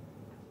kace?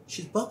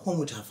 She's back home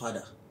with her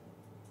father.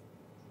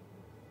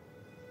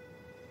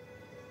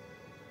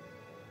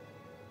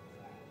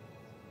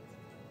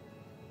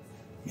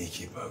 Me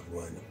ke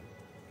faruwa ne?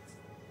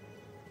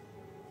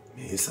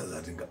 Me yasa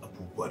za dinga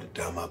abubuwa da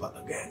dama ba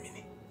a gaya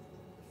mini?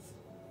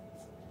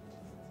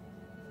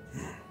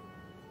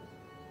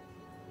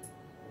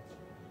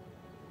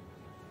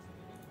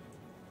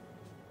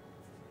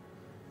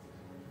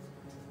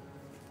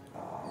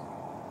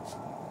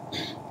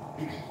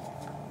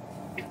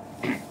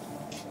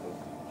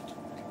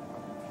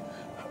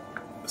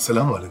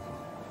 Assalamu alaikum.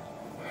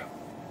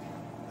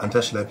 An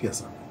tashi lafiya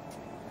sa?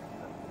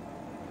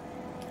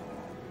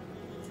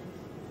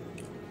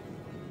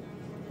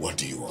 What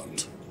do you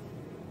want?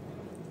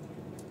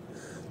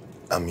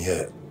 I'm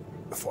here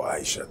for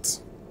Aishat.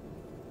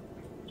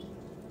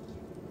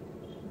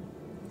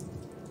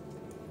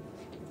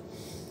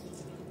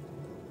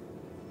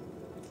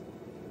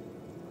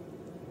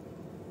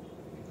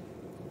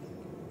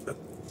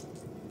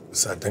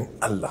 Sadan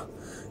Allah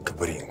ka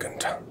bari in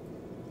ganta.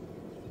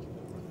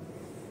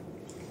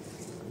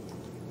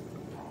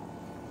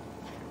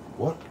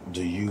 What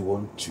do you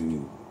want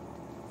to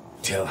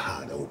tell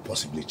her that will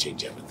possibly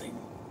change everything.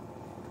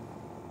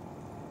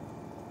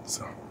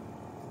 So,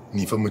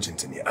 ni fa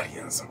mijinta ne a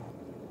yanzu.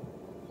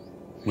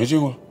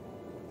 Mijin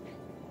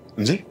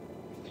Nje?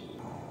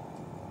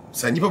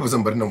 Sani fa ba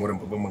zan bar nan wurin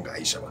babban mun ga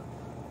Aisha ba.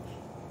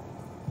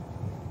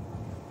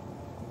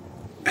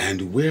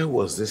 And where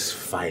was this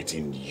fight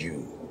in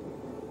you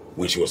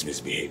when she was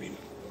misbehaving?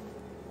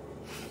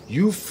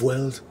 You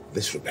fueled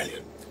this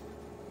rebellion.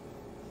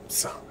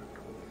 Sir,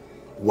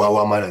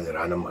 wawa mana da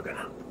ranar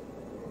magana.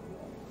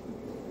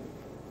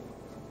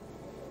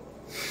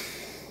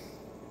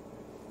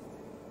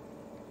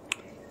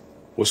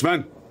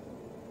 Usman!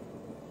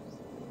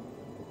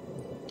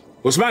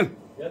 Usman!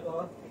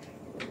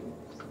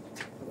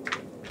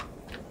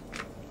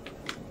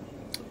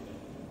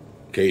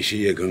 Kai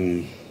shi ya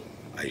gan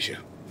Aisha.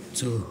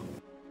 So,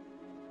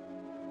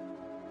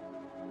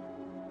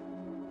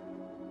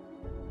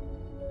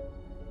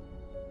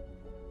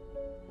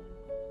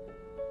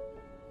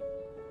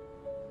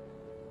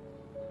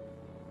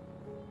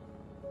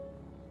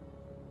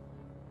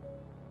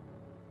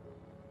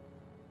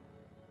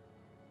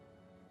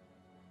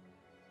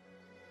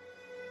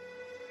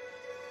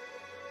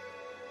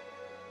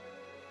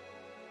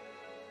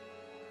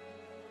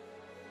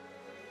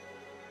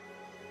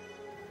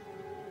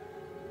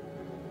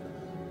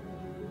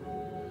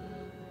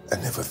 I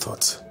never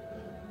thought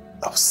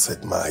I would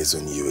set my eyes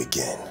on you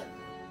again.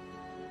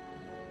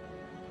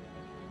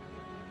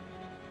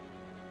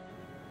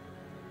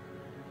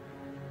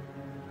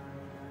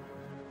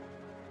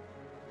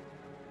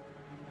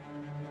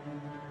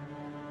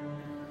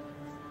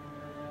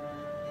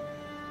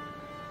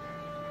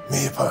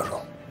 Me faru.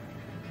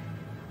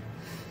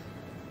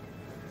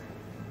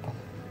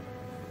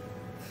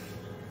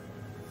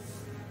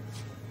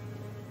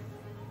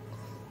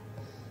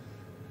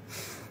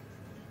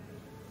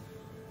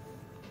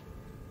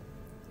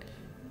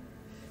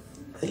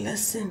 A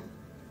lesson.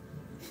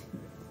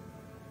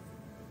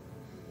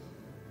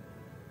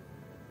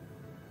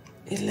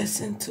 A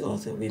lesson to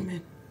other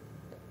women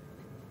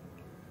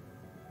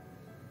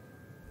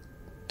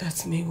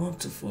that may want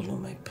to follow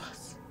my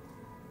path.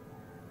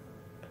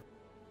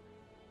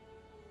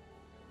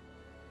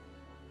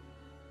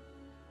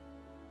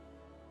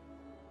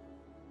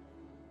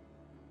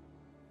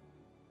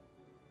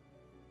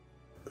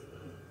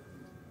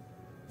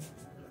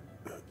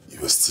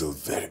 You are still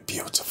very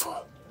beautiful.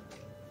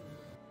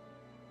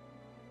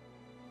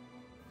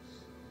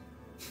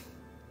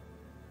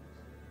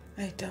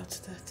 I doubt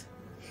that.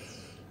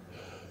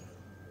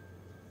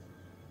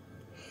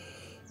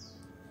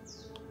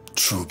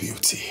 True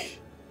beauty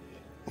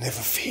never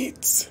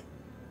fades.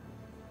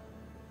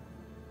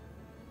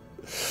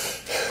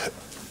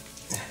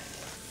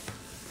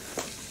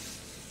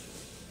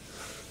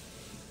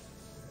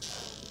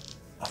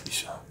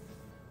 Aisha,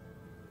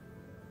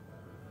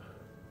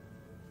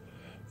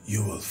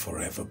 you will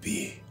forever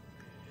be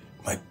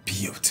my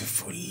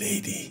beautiful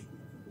lady.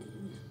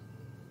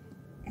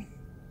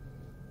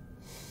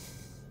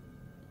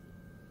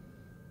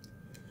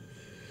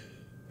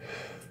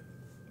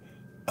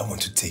 I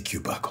want to take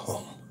you back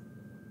home.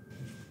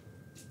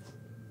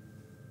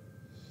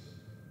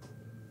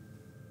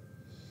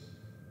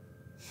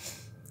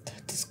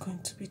 That is going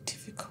to be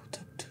difficult,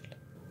 Abdul.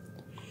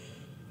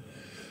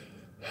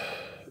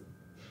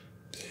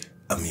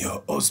 I'm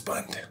your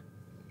husband.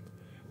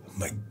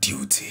 My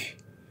duty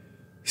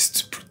is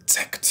to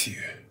protect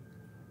you.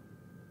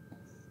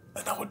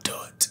 And I will do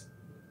it.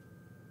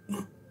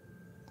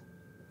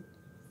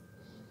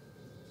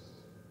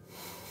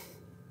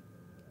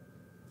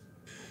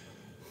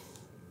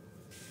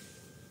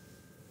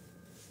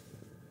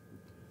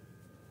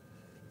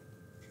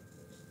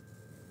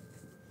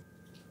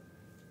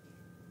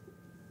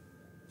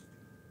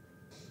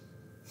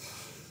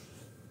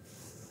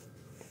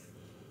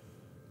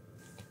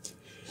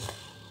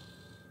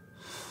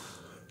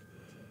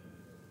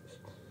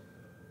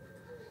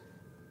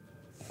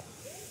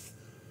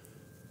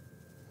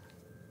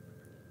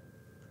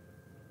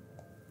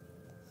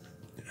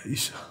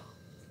 Aisha,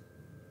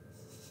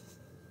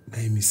 na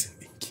yi missing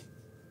ɗinki.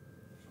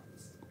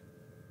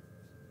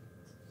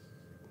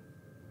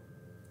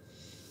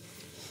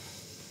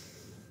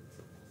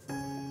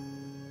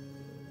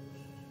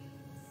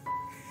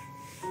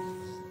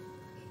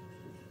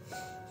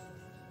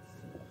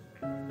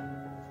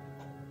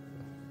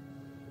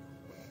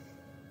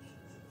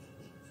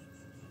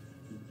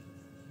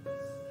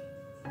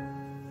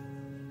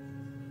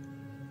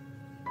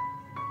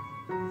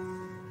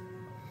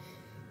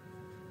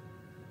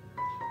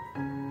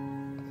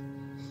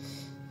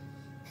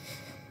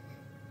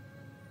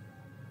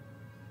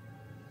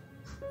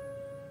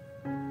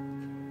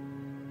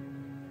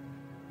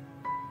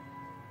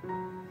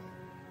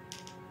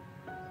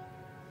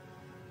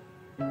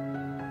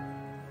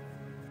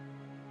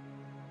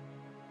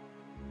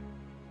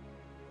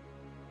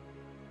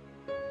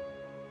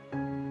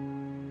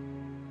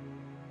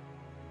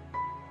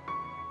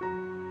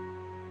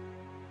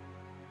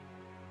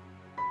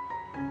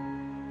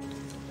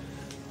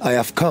 I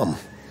have come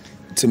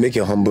to make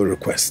a humble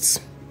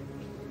request.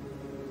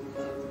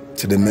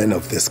 to the men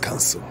of this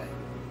council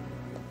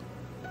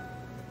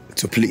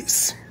to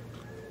please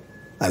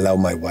allow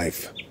my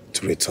wife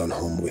to return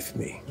home with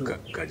me.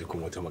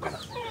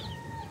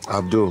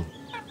 Abdul,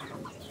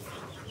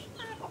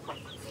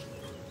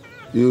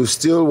 you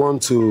still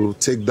want to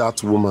take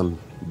that woman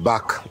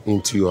back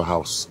into your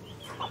house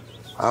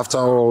after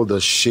all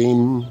the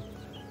shame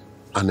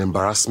and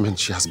embarrassment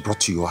she has brought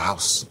to your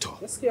house?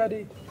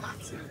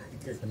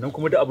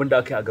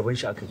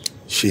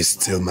 She's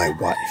still my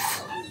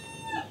wife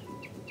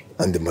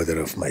and the mother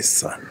of my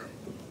son.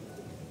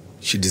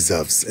 She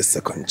deserves a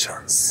second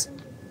chance.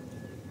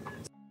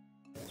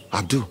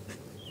 Abdul,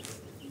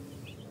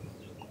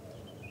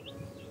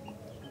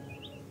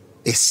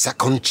 a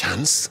second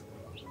chance?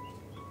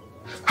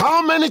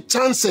 How many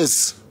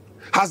chances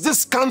has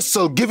this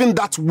council given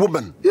that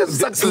woman? Yes,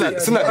 She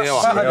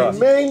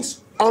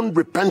remains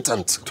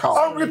unrepentant.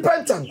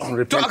 Unrepentant.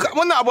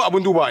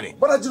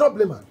 But I do not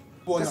blame her.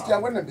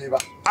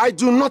 I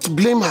do not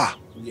blame her.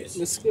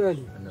 Yes.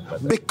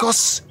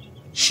 Because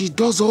she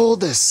does all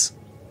this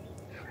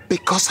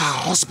because her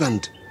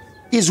husband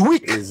is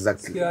weak.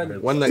 Exactly.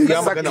 Wannan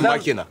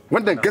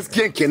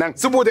gaskiyan kenan.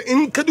 Saboda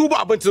in ka duba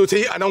abin da ta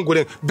yi a nan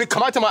gurin bai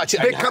kamata ma a ce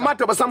bai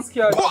kamata ba sam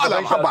ko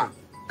alama ba.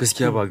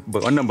 Gaskiya ba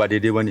wannan ba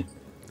daidai bane.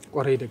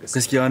 Kwarai da gaskiya.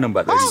 Gaskiya wannan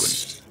ba daidai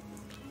bane.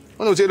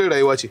 Wannan ce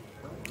rayuwa ce.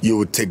 You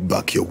will take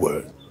back your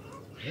word.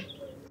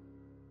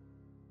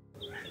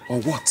 Or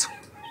what?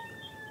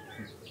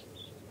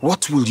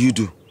 What will you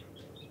do?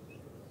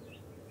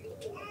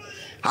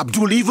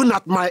 Abdul, even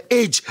at my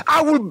age,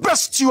 I will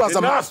best you as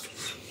a man.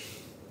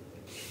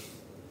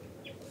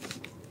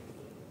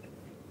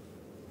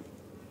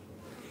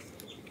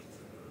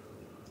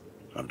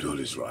 Abdul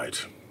is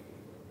right.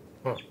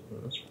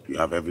 You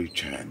have every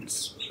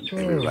chance and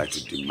every right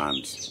to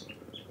demand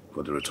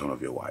for the return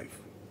of your wife.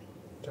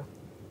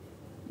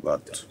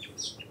 But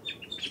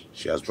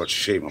she has brought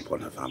shame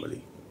upon her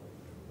family.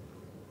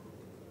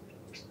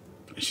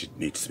 And she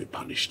needs to be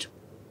punished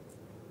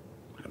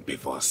and pay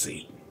for her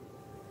sin.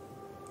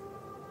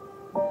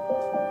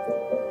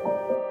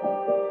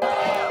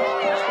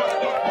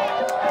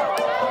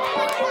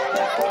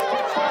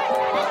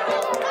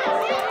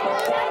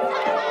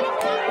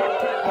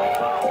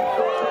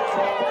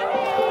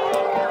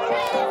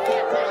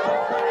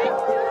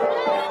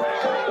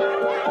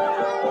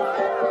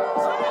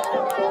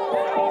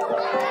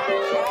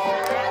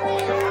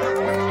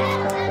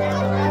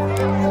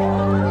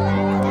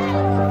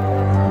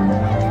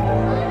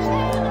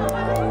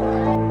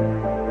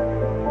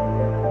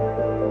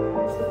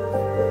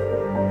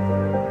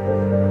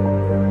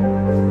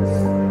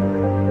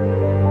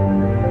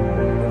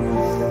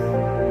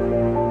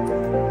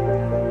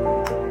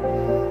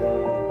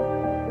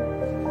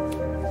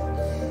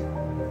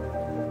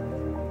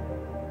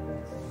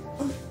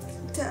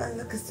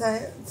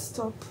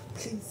 Stop,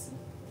 please.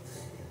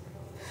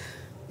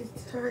 It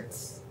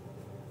hurts.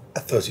 I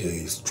thought you were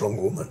a strong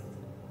woman.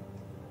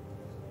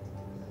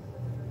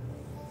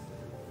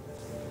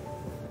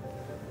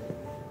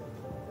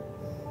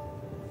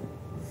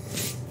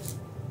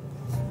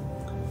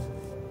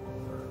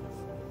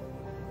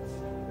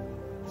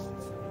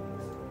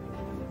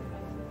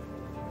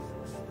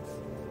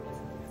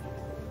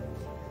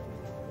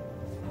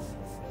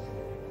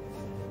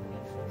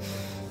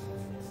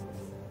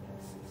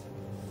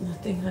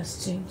 Nothing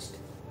has changed.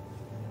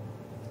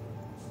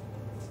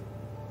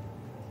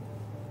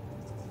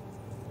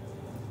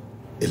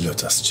 A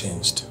lot has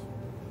changed.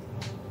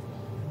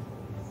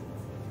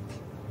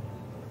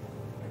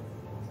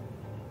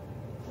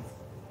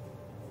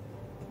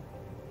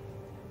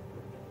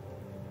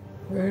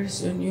 Where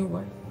is your new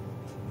wife?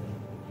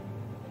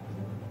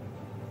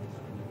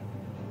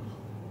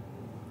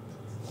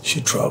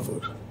 She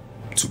traveled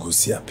to go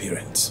see her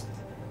parents.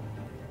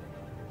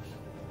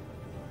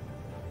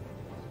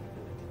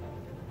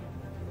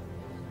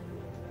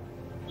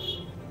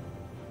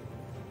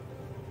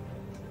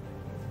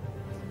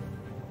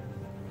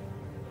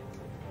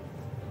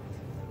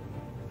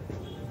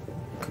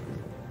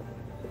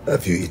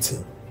 Have you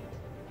eaten?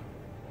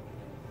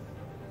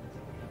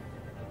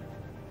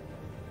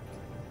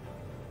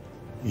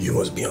 You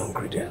must be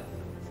hungry then.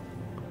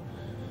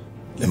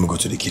 Let me go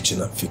to the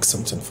kitchen and fix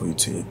something for you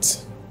to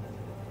eat.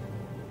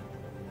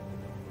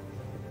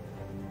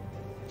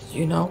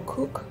 You now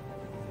cook?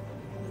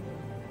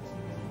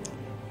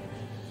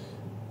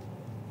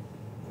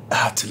 I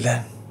had to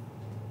learn.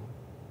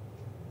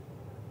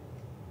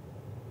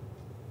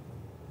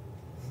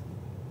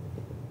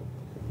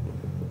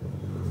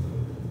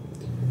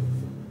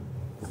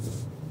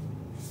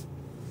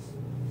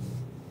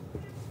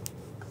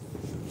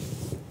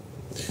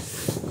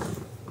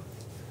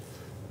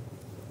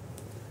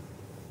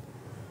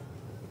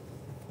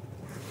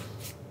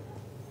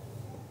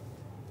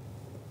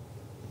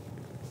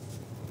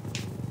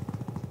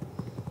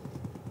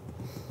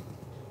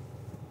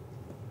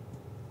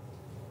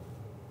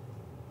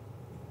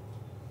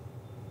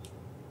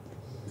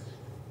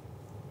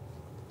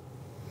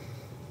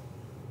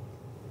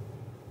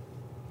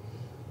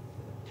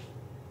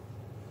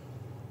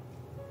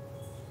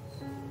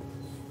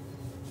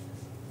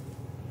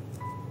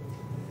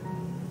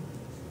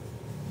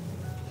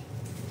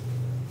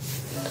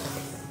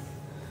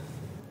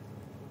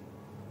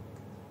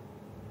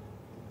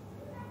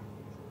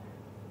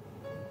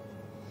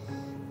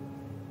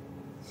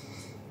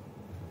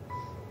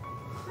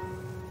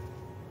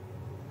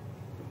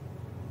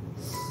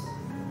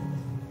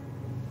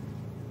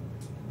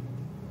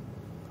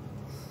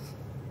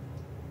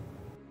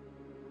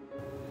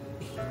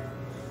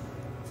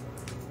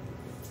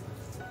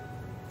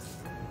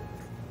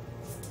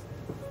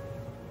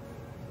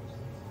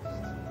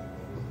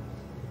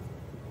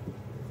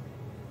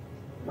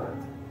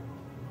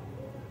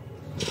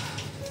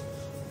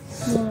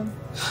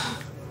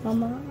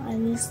 Mama, I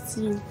missed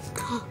you.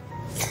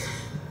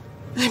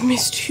 I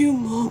missed you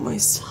more, my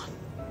son.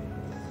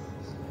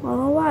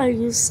 Mama, why are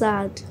you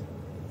sad?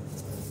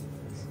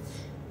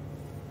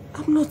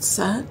 I'm not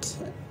sad.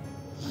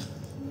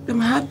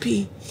 I'm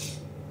happy.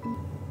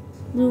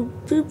 Do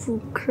people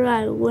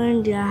cry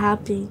when they are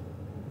happy?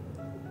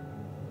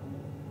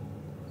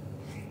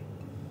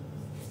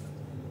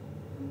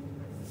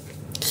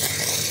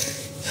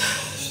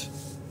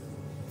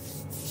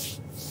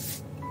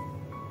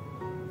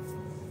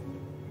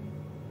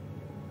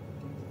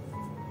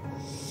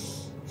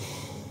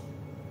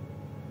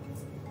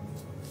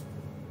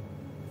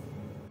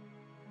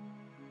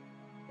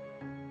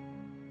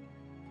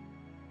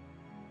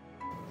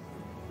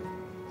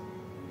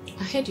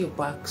 I heard you're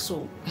back,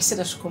 so I said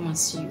I should come and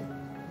see you.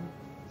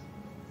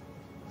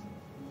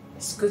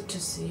 It's good to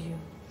see you.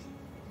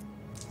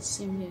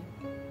 Same here.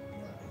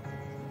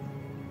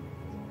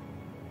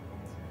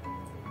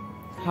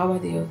 How are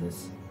the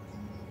others?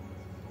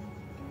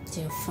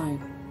 They're fine.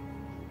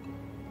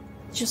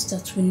 Just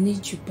that we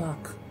need you back.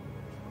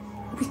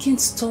 We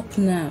can't stop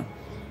now.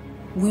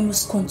 We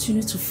must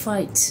continue to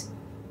fight.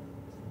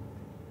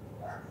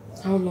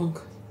 How long?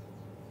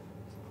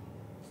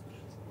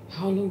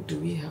 How long do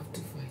we have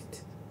to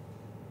fight?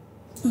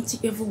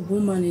 Until every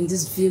woman in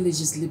this village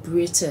is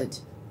liberated.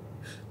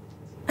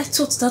 I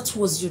thought that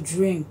was your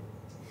dream.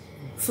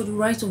 For the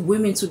right of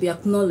women to be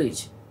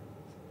acknowledged.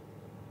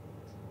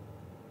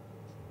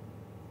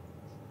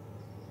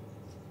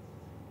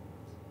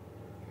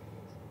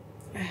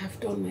 I have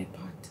done my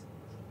part.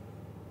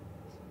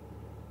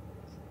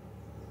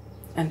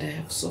 And I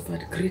have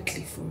suffered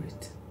greatly for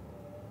it.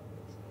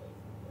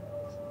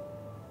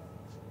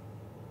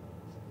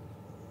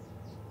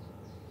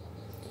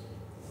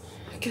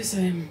 I guess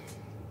I'm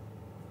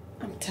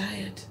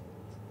tired.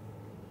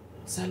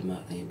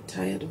 Salma, I am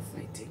tired of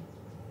fighting.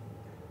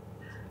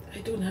 I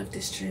don't have the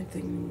strength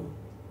anymore.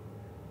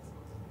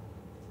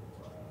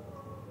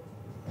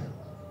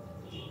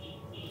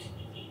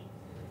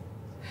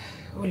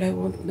 All I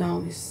want now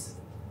is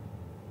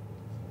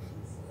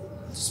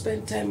to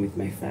spend time with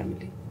my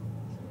family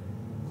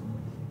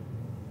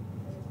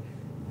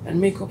and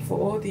make up for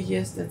all the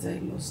years that I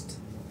lost.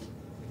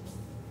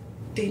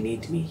 They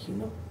need me, you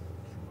know.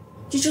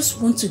 You just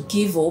want to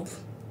give up?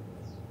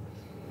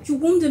 You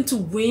want them to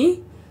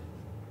win?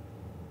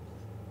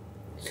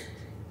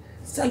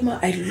 Salma,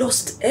 I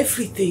lost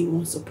everything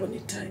once upon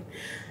a time.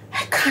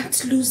 I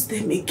can't lose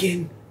them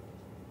again.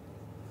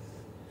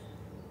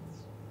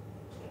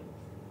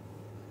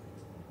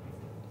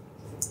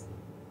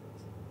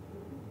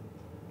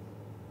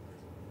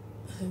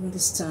 I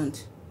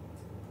understand.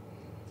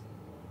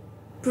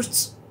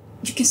 But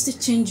you can still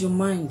change your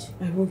mind.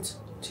 I won't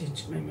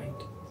change my mind.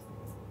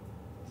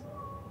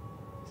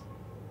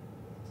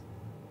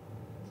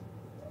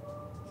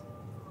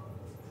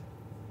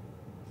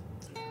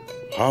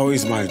 How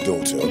is my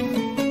daughter?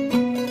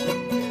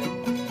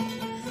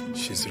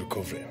 She's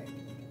recovering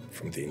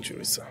from the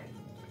injuries, sir.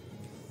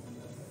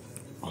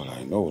 Well,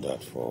 I know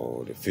that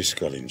for the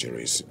physical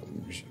injuries,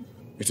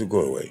 it will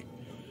go away.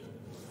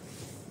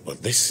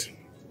 But this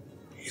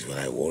is what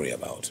I worry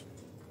about.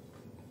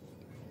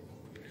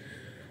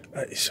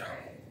 Aisha,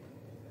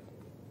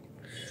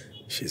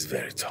 she's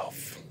very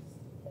tough.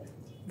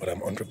 But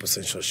I'm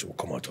 100% sure she will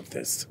come out of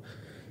this.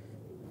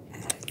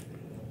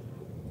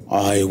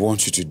 I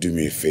want you to do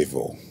me a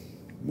favor,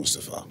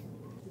 Mustafa.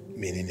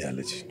 Meaning the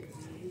allergy?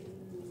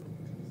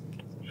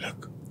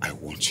 Look, I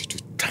want you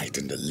to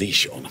tighten the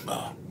leash on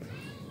her.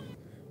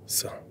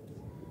 Sir,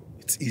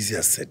 it's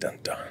easier said than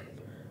done.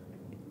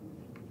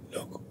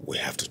 Look, we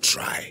have to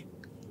try.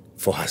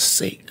 For her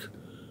sake.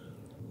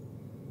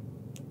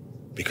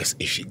 Because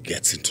if she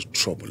gets into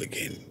trouble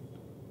again,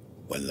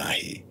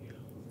 wallahi,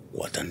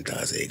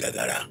 watantaze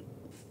gagara.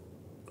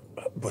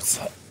 But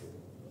sir,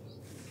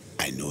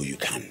 I know you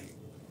can.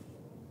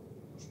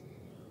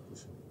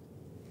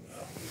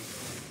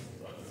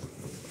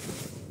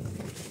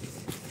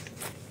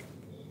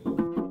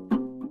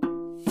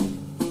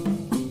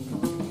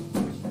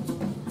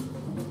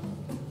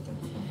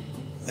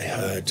 I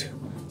heard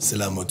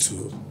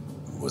Selamatu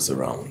was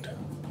around.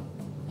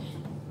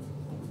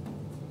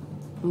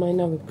 Am I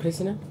now a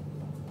prisoner?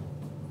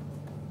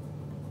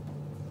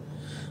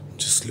 I'm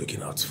just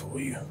looking out for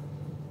you.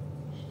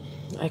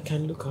 I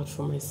can look out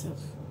for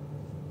myself.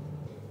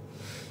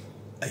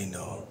 I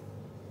know.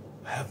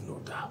 I have no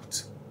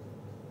doubt.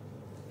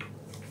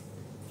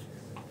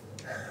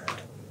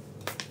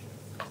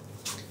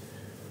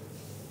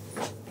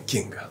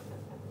 Kinga,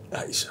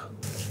 Aisha,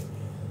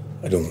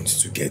 I don't want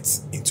you to get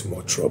into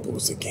more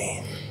troubles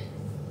again.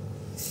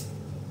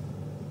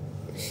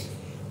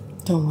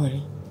 Don't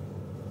worry.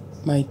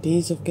 My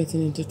days of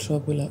getting into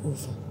trouble are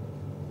over.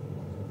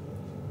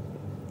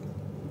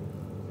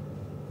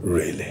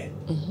 Really?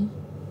 Mm-hmm.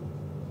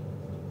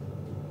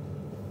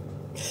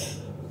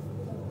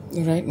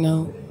 Right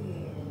now,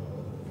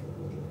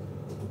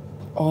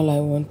 all I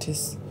want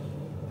is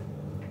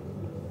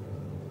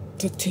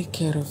to take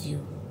care of you,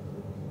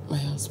 my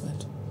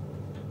husband,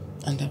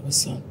 and our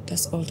son.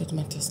 That's all that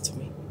matters to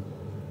me.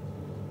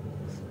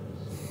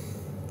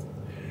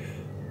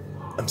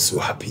 I'm so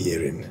happy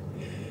hearing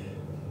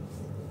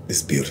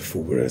these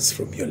beautiful words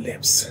from your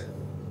lips.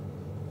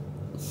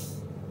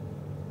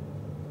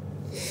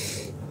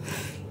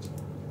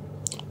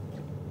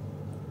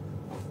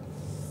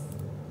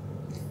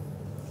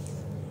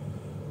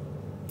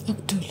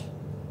 Abdul.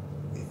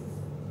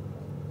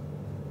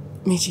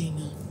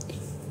 Mijina.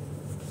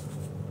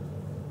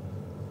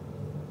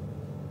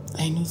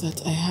 I know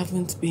that I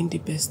haven't been the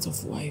best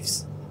of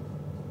wives.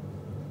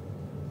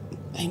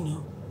 I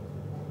know.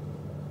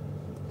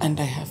 And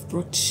I have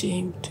brought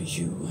shame to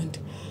you and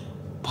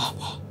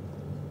Baba.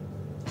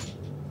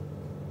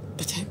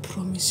 But I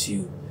promise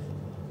you,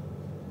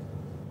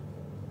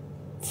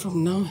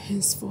 from now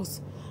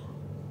henceforth,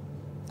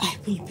 I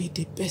will be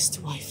the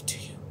best wife to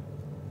you.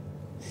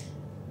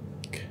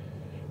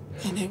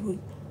 And I will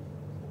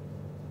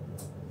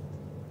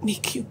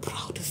make you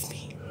proud of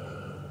me.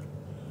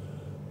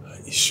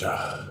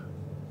 Aisha,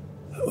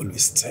 I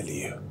always tell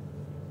you,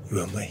 you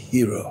are my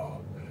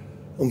hero.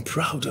 I'm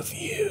proud of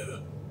you.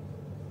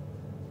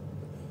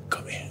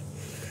 Come here.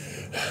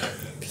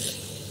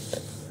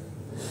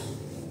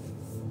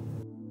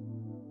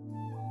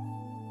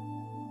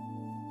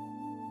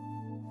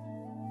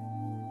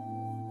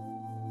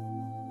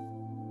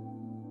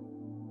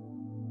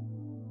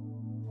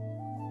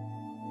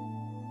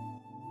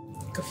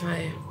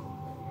 Kafaya,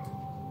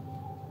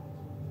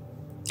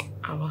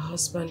 our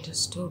husband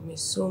has told me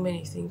so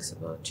many things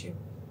about you.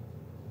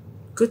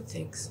 Good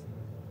things.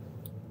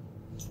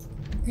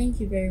 Thank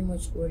you very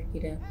much,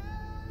 Orkida.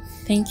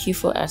 Thank you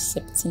for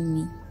accepting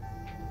me.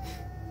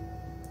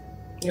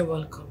 You're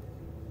welcome.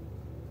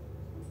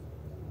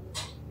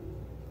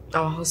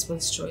 Our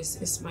husband's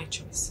choice is my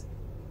choice.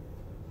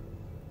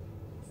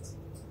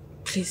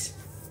 Please,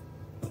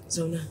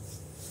 Zona,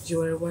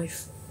 you are a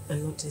wife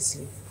and not a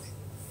slave.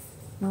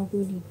 How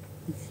good.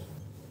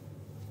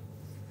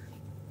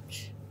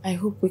 I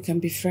hope we can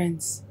be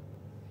friends.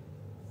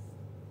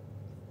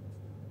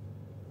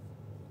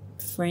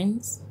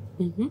 Friends?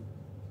 Mm-hmm.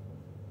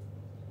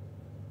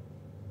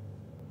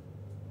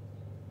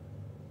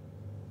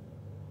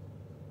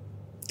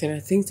 There are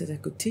things that I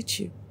could teach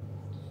you.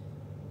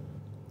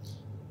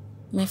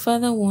 My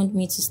father warned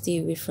me to stay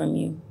away from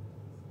you.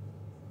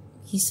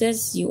 He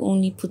says you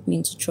only put me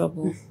into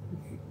trouble.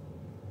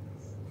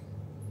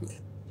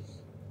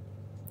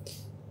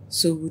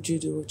 So would you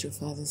do what your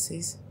father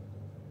says?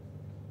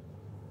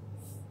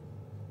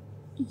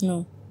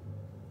 No.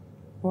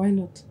 Why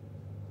not?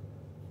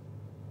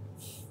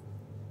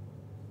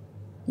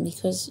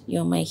 Because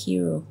you're my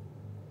hero.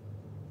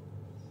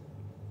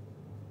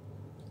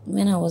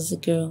 When I was a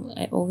girl,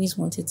 I always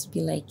wanted to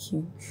be like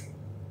you.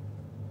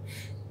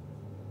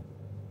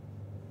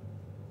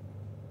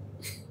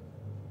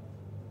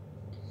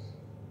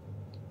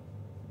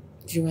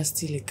 You are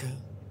still a girl.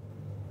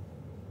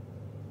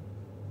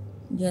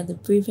 You are the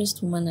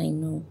bravest woman I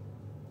know.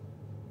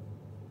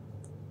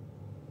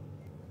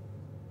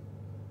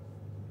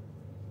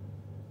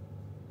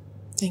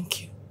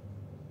 Thank you.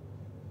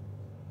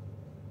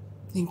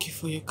 Thank you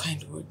for your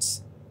kind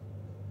words.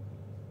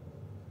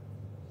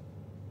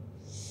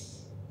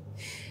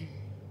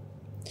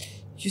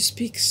 You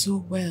speak so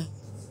well.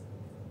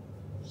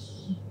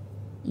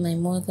 My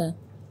mother,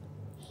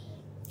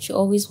 she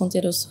always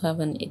wanted us to have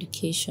an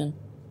education.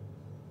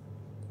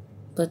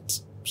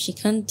 But she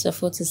can't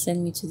afford to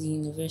send me to the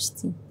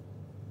university.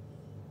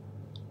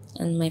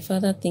 And my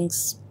father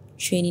thinks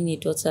training a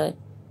daughter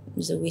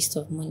is a waste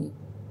of money.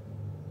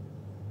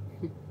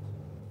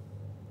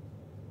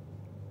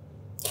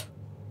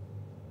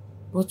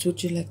 What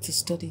would you like to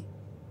study?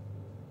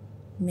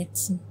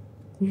 Medicine.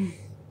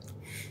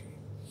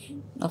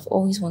 I've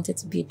always wanted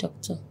to be a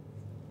doctor.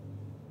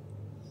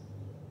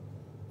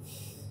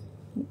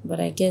 But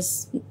I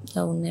guess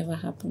that will never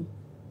happen.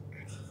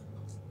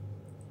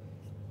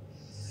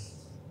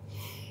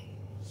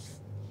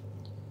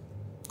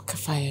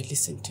 Kafaya,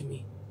 listen to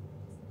me.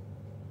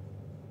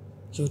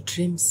 Your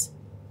dreams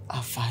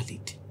are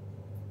valid.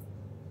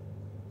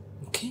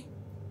 Okay?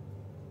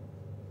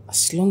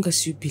 As long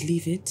as you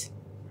believe it,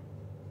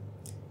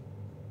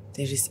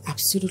 there is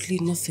absolutely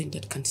nothing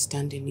that can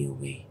stand in your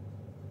way.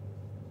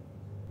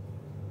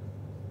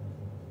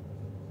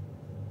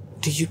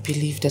 Do you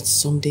believe that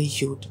someday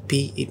you would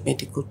be a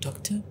medical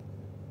doctor?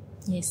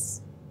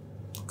 Yes.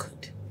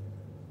 Good.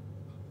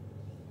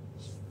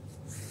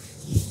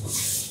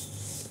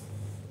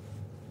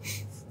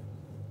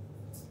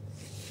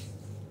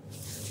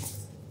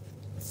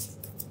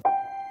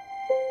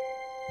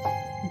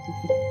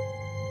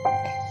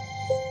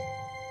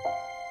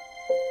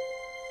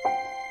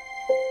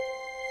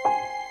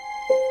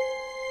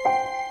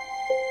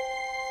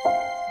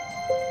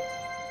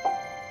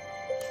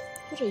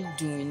 What are you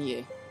doing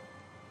here?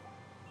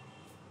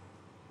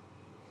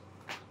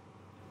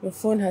 Your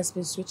phone has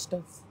been switched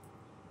off.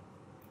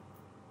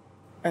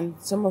 And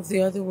some of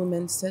the other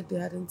women said they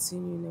hadn't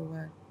seen you in a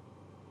while.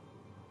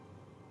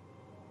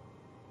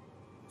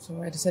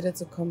 So I decided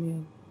to come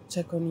here,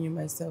 check on you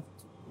myself,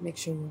 to make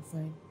sure you're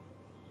fine.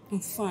 I'm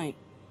fine.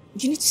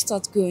 You need to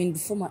start going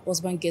before my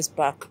husband gets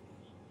back.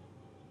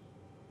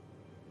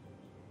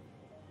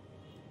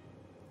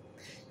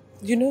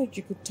 You know,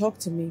 you could talk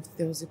to me if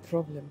there was a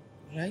problem,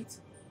 right?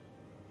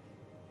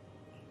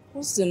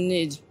 What's the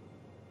need?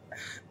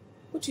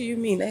 What do you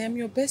mean? I am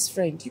your best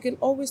friend. You can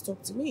always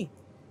talk to me.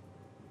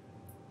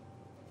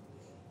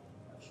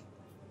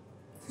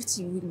 What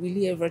will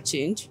really ever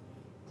change?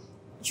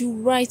 You're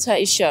right,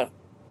 Aisha.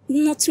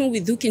 Nothing we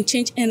do can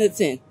change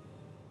anything.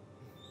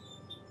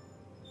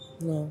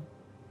 No.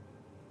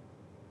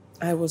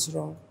 I was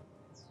wrong.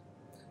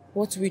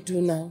 What we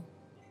do now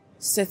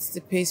sets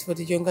the pace for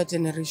the younger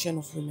generation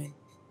of women.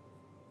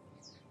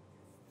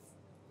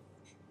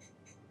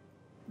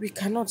 We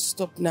cannot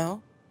stop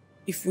now.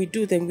 If we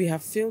do, then we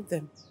have failed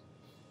them.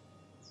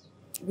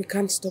 We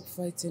can't stop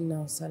fighting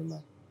now,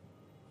 Salma.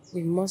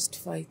 We must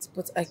fight,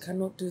 but I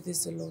cannot do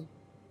this alone.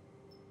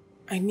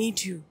 I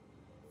need you.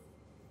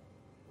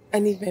 I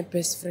need my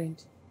best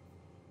friend.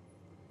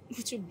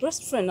 But your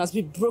best friend has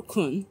been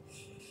broken.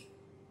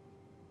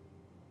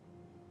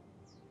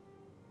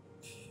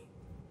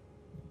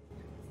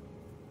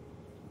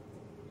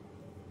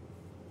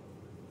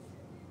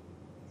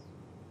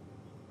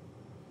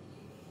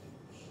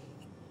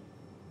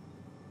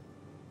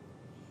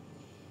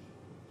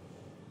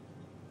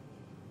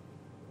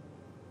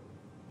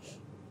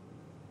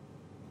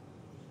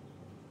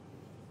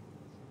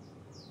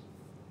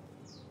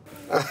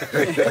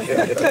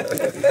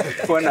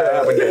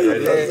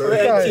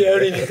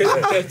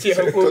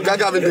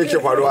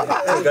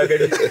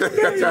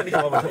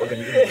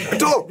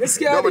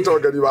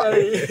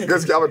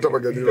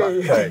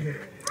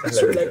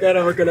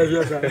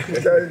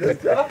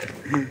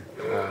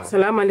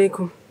 Salam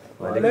alaikum.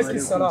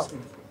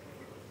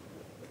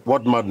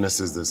 What madness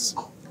is this?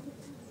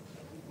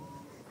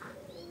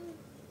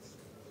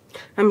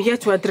 I'm here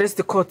to address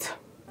the court.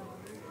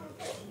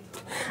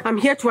 I'm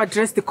here to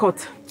address the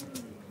court.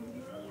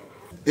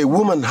 A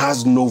woman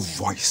has no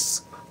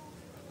voice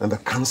in the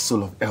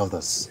council of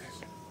elders.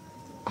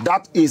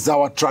 That is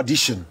our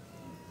tradition.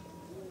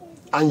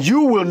 And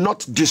you will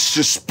not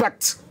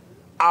disrespect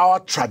our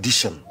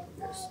tradition.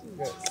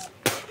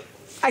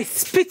 I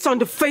spit on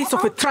the face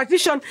of a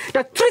tradition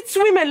that treats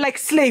women like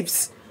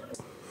slaves.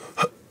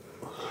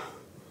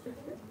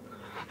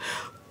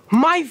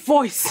 My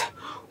voice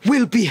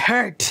will be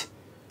heard.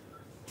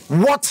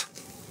 What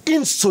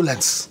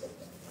insolence!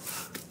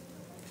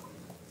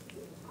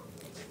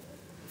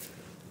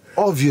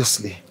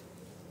 Obviously,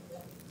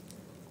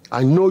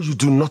 I know you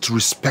do not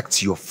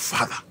respect your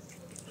father.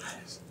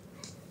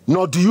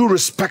 Nor do you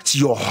respect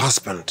your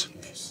husband.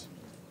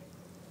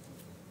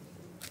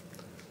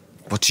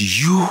 But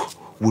you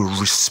will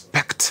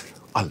respect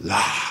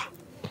Allah.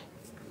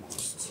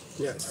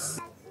 Yes.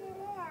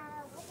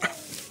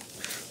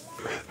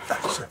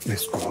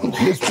 Let's go.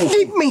 Let's go.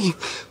 Leave me!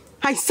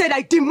 I said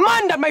I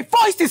demand that my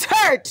voice is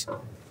heard!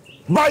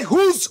 By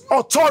whose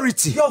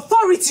authority? The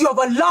authority of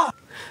Allah!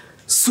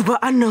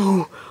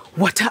 Subhanahu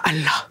wa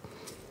ta'ala.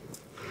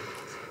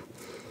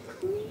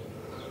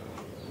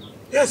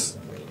 Yes.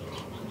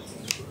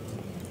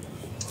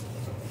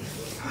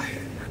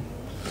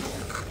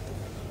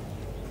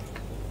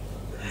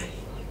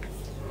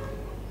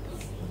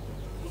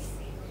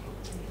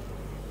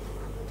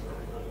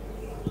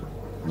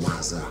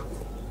 Maza.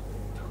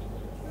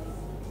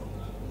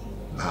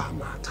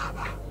 Bahma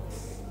Taba.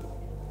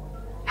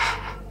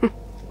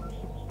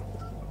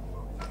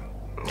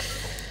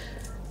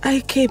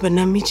 Aike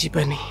banamiji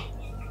bane.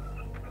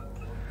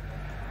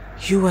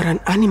 You are an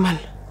animal.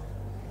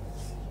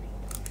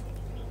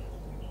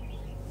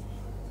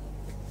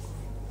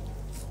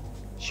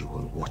 You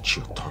will watch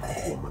your tongue,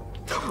 woman.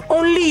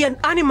 Only an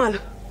animal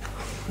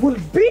will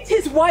beat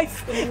his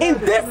wife in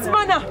this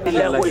manner.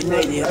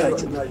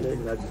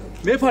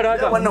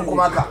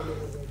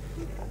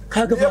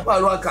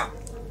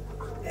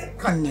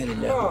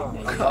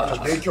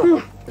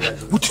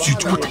 What did you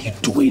do? What are you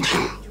doing?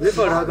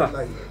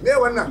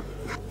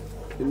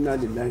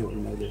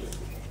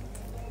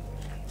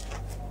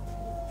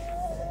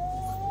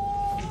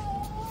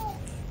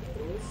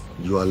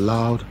 You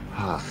allowed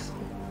her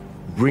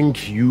bring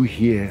you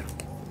here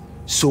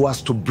so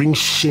as to bring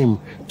shame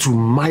to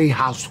my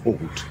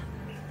household.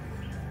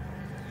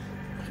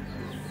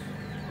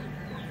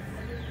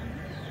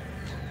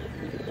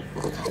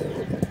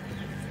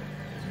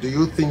 Do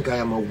you think I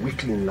am a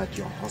weakling like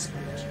your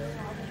husband?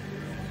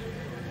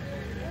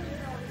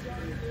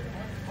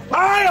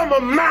 I am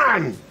a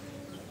man!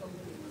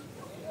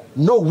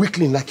 No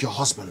weakling like your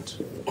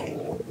husband.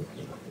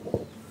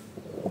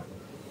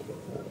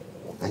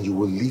 And you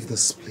will leave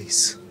this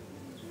place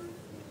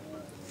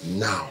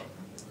now,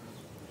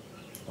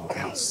 or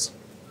else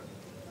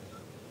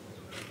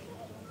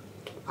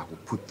I will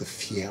put the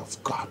fear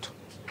of God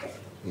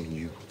in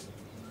you.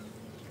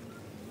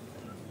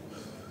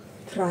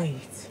 Try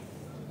it.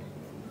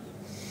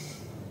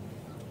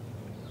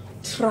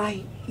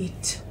 Try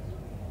it.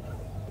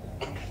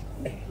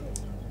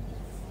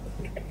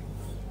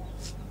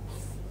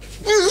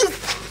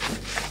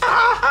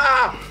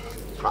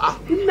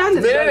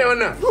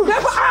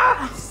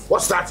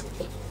 What's that?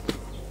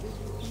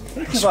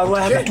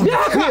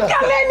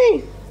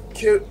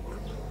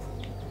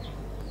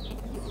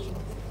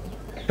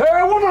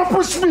 Hey, woman,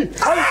 push me!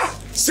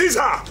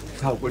 Caesar!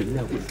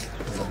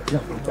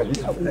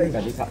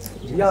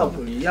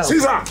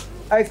 Caesar!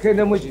 I can't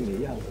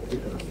imagine.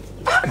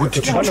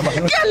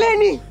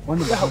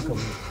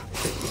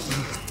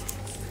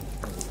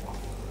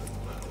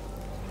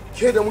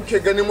 Ke da muke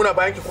ganin muna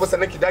bayan ki ko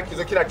sanan ki daki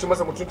zo kina ci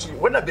masa mutunci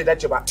wannan bai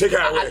dace ba.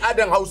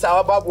 Al'adan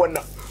Hausawa babu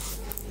wannan.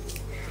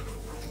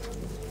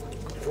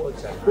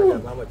 Kowace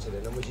al'ada ma mace da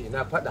namiji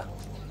ina fada.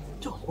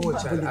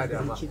 Kowace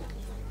al'ada ma.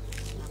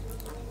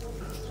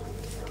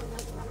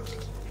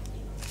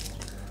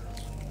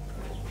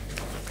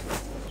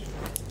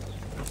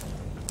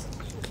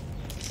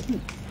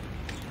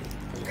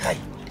 Kai.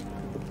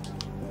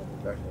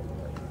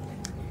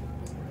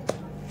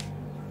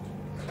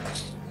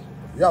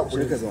 Ya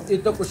kuri ka zo.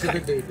 Ita ku shiga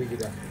da ita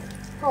gida.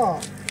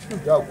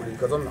 Ya kuri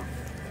ka zo na.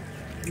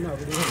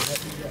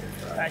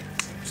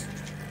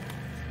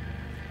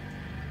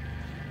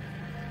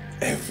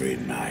 Every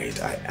night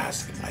I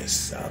ask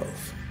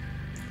myself,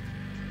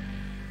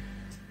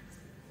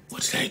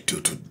 what did I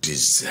do to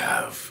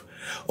deserve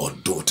a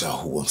daughter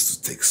who wants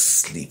to take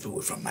sleep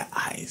away from my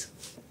eyes?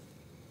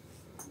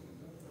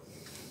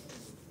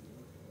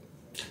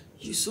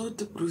 You saw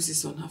the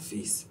bruises on her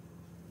face.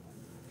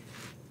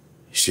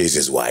 She's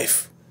his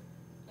wife.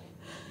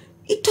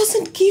 It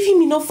doesn't give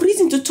him enough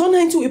reason to turn her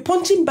into a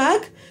punching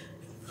bag.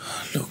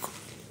 Look,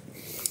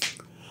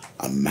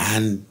 a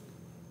man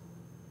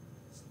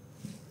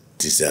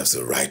deserves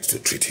the right to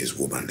treat his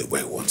woman the way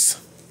he wants.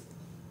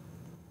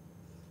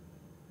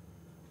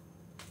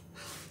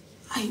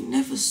 I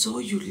never saw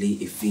you lay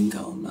a finger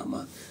on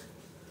Mama.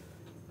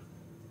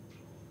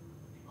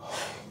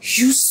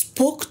 You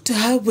spoke to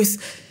her with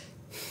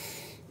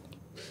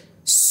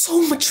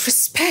so much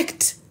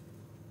respect.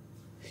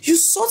 You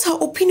sought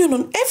her opinion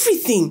on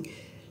everything.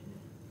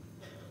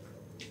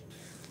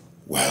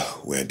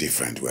 Well, we're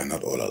different. We're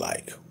not all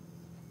alike.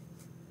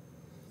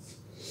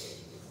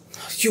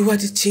 You are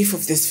the chief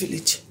of this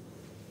village.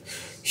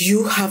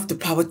 You have the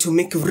power to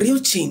make a real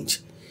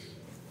change.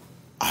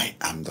 I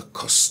am the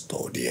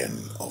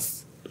custodian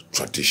of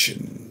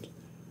tradition.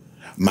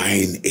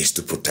 Mine is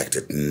to protect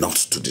it, not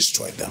to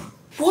destroy them.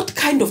 What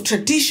kind of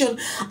tradition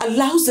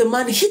allows a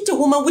man hit a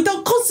woman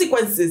without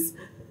consequences?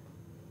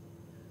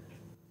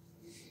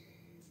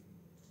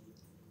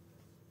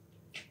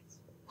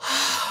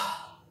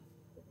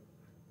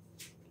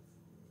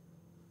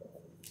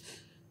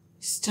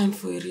 It's time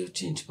for a real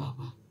change,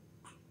 Baba.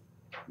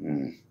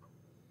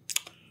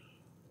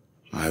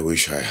 I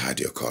wish I had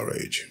your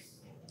courage.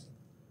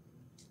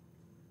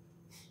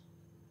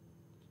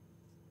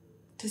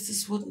 This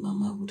is what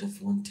Mama would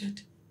have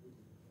wanted.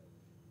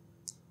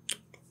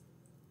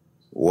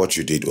 What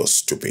you did was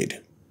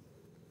stupid.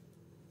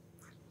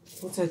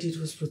 What I did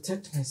was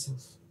protect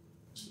myself.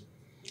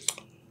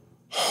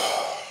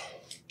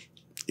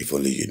 If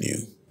only you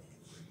knew.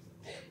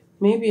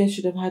 Maybe I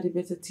should have had a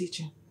better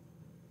teacher.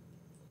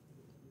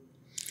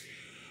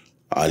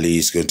 Ali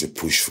is going to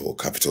push for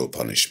capital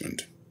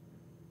punishment.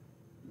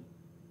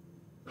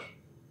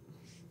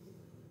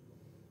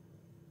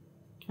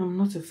 I'm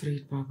not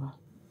afraid, Baba.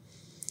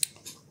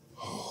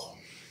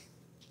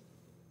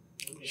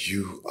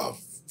 You are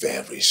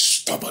very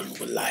stubborn,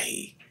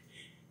 Wallahi,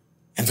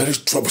 and very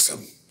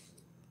troublesome.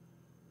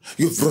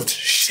 You've brought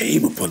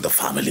shame upon the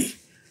family.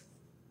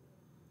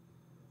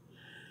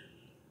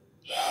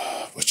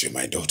 But you're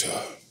my daughter.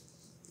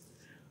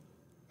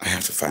 I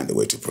have to find a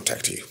way to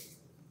protect you.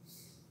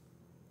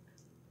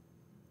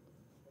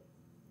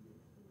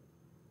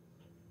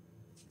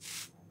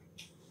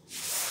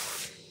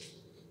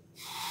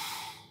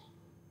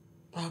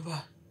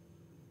 Baba,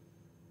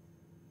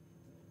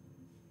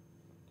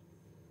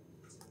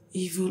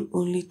 evil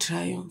only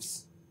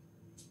triumphs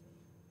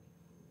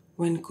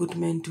when good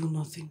men do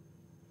nothing.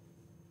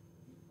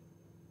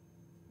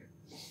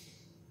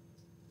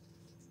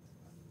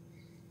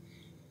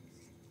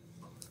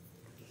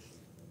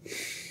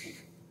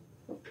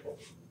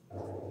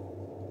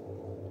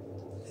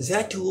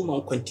 That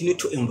woman continue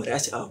to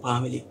embarrass our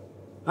family.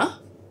 Huh?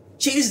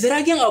 She is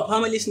dragging our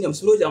family's names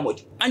through the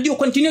mud, and you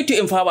continue to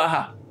empower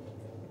her.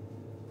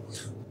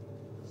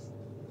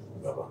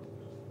 Baba,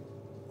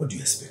 what do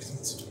you expect me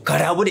to do?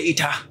 Karabu da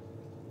ita.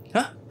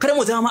 Huh? Kar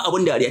mu zama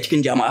abun dariya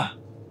cikin jama'a.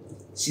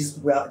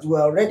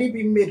 We're already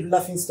being made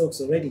laughing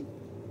stocks already.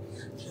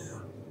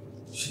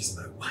 She's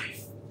my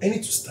wife. I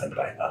need to stand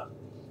by her.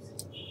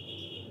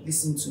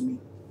 Listen to me.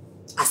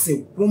 As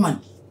a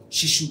woman,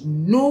 she should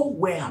know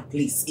where her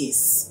place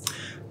is.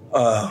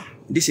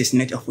 This is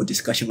not up for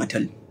discussion at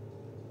all.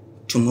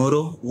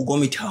 Tomorrow, we'll go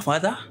meet her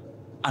father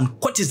and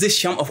what is this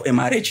sham of a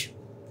marriage?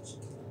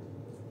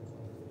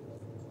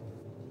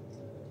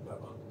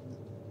 Baba,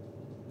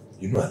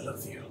 you know I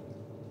love you.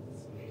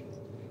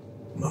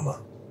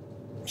 Mama,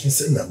 kin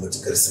san na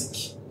matukar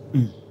sanki.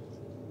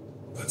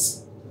 But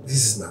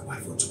this is my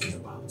wife we're talking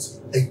about.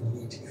 I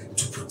need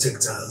to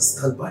protect her and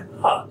stand by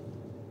her.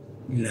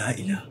 La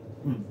ilaha.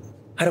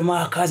 Har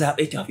ma ka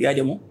zaɓe tafiya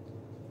da mu?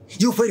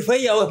 You prefer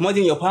your wife more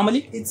than your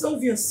family? It's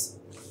obvious.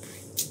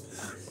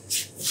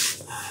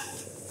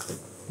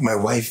 My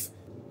wife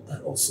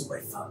and also my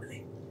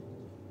family.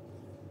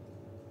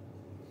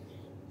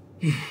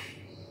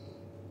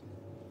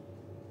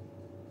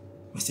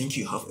 I think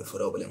you have a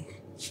problem.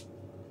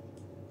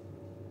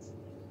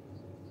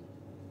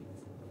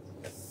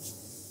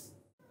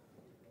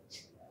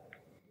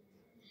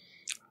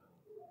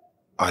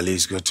 Ali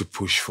is going to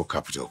push for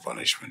capital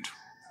punishment.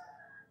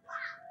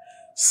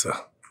 Sir,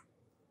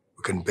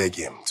 we can beg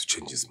him to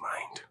change his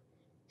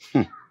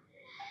mind.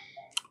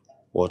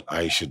 What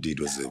Aisha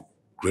did was a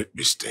great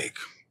mistake.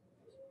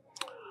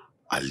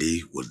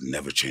 Ali would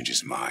never change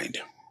his mind.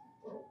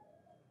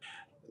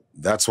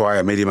 That's why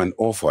I made him an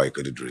offer I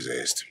couldn't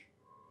resist.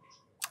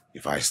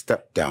 If I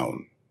step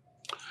down,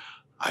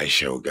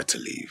 Aisha will get to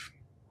leave.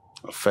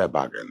 A fair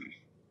bargain.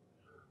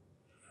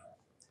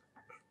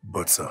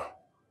 But sir,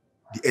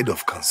 the head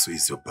of council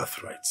is your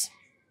birthright.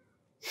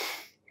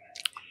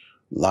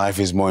 Life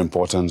is more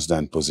important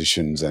than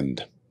positions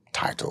and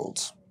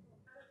titles.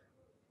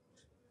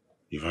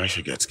 If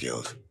Aisha gets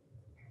killed,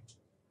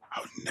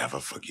 I would never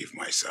forgive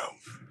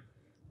myself.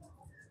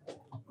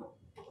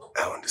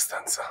 I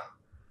understand, sir.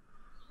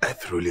 I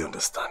truly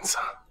understand, sir.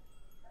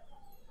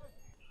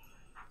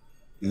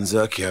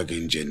 Nzaki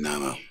agenje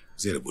nama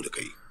zere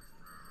budakai.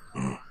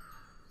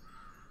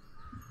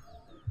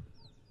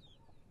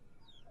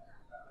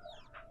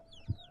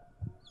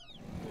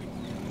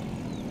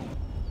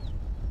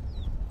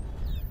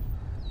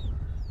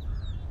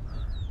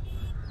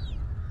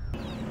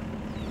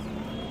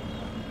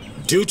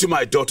 Due to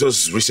my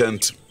daughter's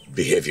recent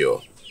behavior,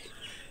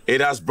 it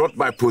has brought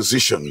my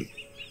position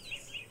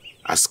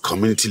as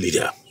community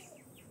leader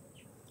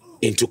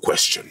into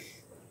question.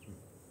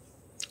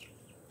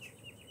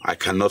 I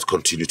cannot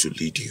continue to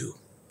lead you.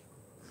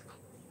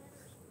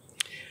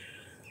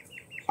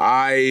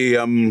 I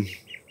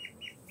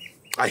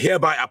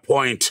hereby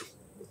appoint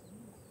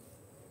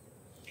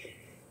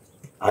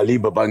Ali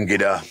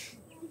Babangida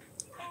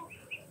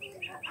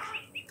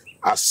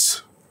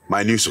as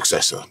my new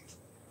successor.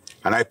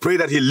 And I pray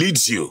that he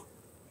leads you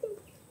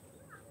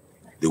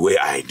the way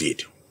I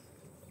did.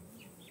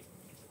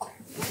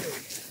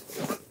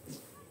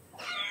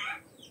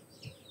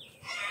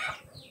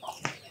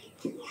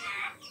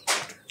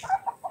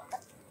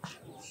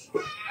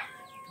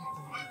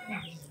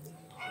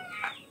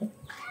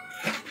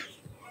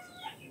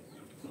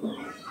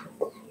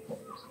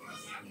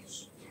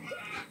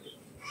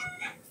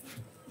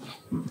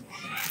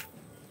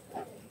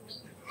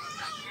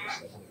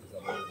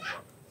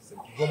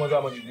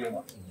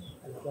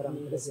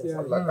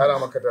 Allah kara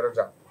maka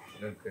daraja.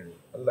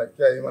 Allah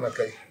kiyaye mana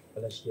kai.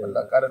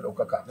 Allah kara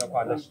daukaka.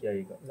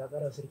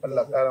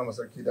 Allah kara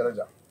masa sarki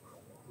daraja.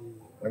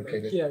 Dan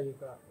kai kiyaye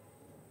ka.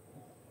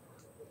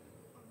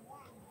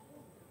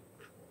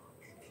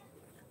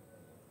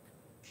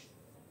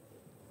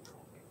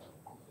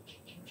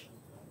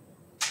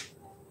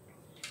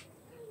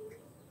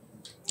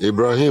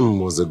 Ibrahim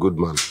was a good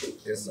man.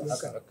 Yes, sir.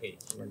 Okay.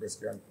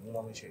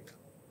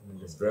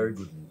 Very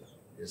good leader.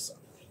 Yes, sir.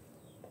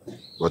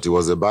 But he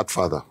was a bad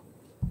father.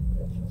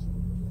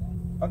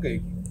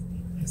 Okay.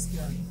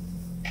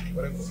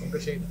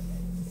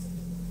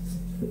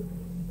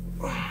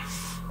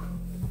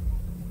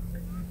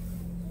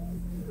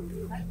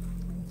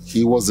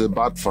 He was a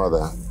bad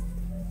father,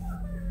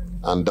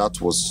 and that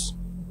was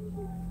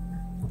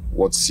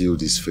what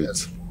sealed his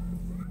fate.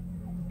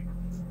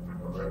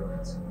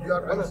 You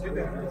are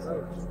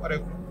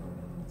right.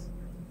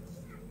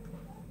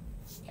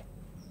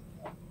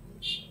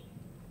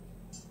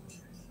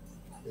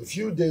 A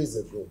few days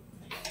ago,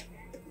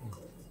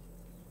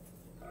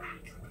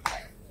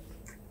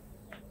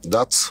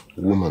 that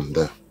woman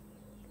there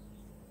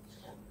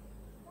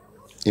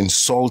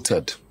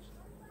insulted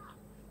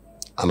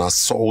and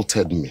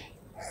assaulted me.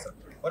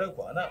 Am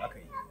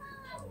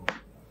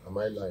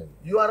I lying?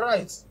 You are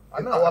right.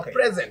 In our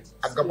present.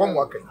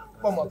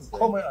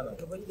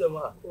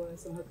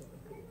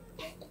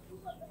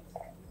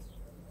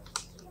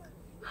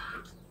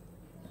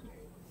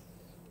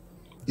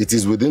 It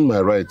is within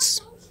my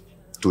rights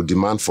to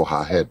demand for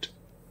her head.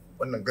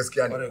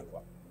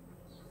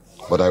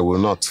 But I will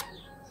not.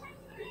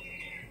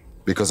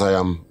 Because I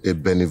am a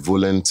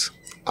benevolent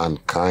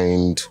and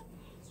kind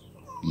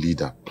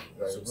leader.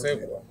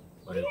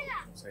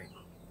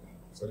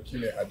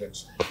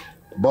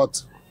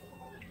 But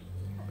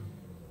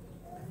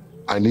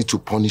I need to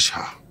punish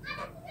her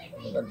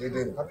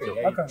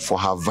for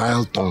her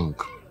vile tongue.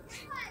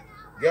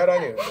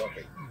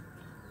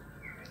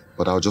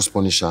 But I'll just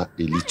punish her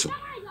a little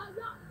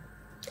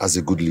as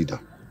a good leader.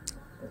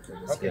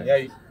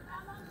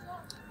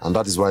 And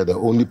that is why the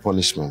only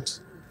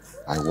punishment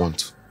I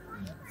want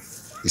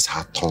is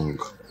her tongue.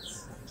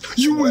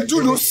 You will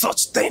do no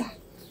such thing.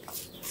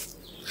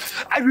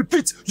 I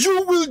repeat,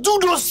 you will do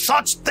no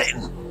such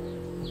thing.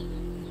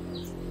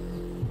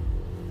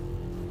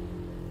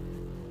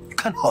 You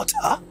can't hurt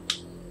her.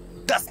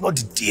 That's not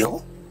the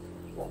deal.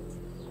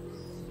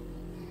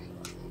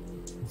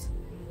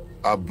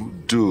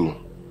 Abdul,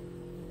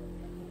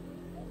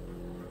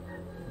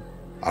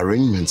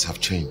 arrangements have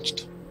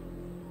changed.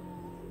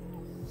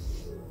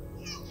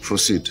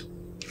 Proceed.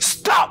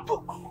 Stop!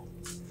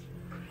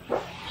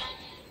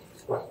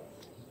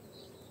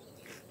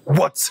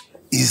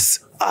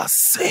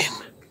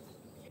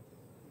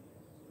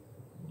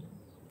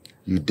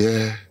 you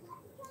dare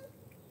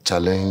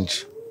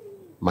challenge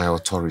my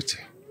authority.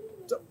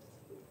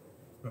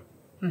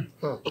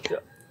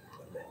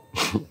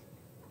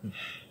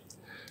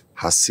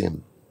 Her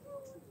sin.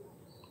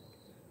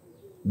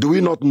 Do we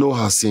not know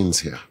her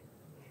sins here?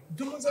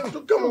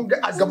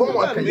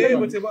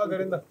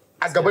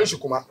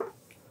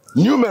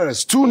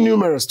 Numerous, too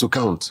numerous to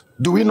count.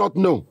 Do we not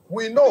know?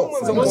 We know.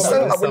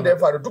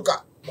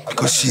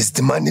 Because she's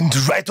demanding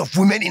the right of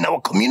women in our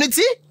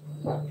community?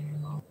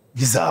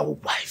 These are our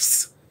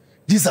wives.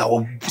 These are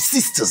our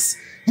sisters.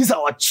 These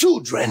are our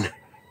children.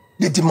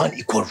 They demand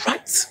equal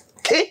rights.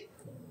 Okay?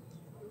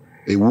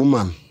 A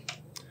woman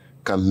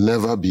can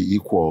never be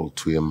equal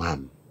to a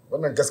man.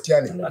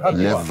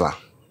 Never.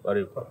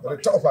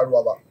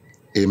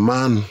 A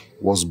man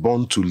was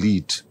born to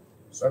lead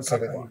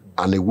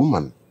and a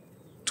woman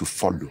to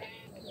follow.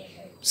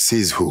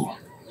 Says who?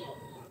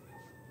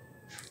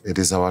 It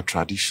is our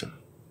tradition.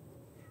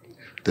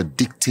 The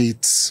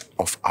dictates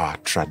of our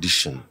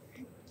tradition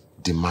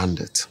demand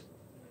it.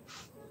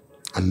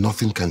 And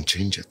nothing can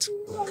change it.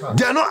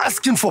 They are not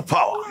asking for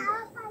power.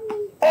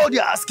 All they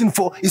are asking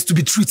for is to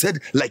be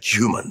treated like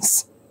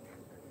humans.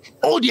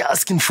 All they are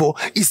asking for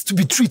is to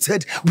be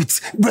treated with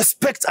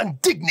respect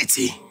and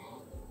dignity.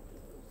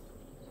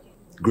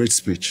 Great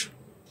speech.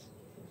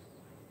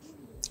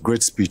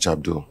 Great speech,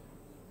 Abdul.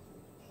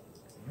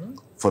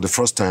 For the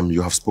first time,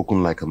 you have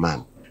spoken like a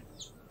man.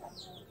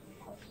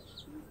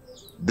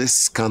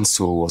 This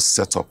council was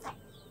set up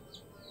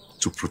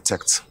to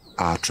protect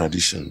our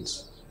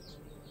traditions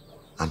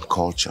and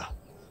culture.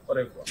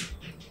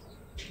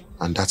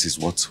 And that is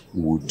what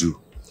we will do.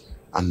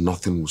 And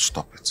nothing will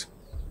stop it.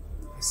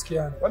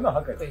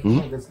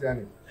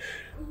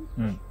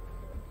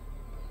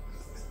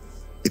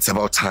 It's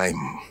about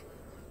time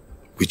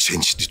we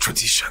change the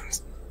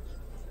traditions.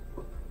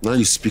 Now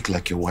you speak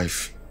like your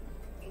wife.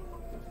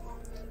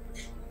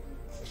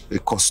 A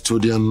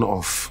custodian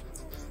of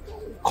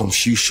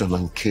confusion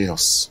and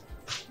chaos.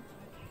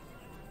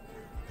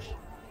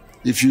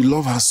 If you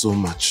love her so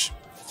much,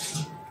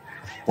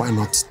 why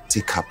not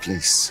take her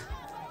place?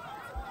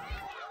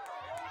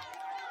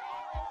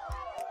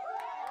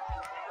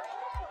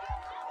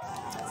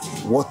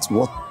 What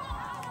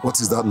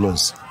is that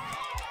noise?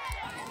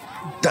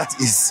 That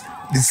is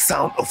the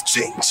sound of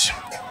change.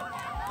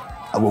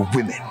 Our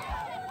women,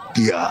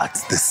 they are at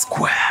the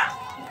square.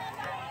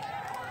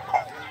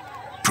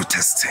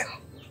 Protesting.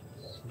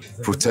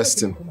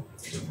 Protesting?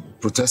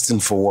 Protesting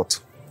for what?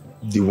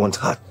 They want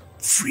her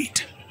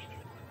freed.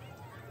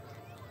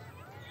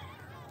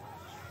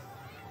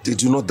 They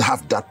do not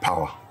have that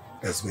power.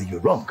 That's where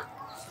you're wrong.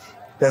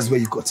 That's where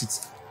you got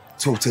it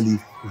totally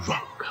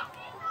wrong.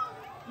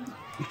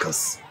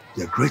 Because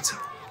they're greater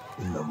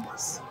in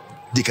numbers.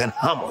 They can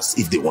harm us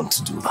if they want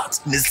to do that.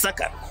 In a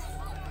second.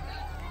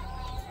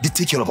 They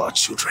take care of our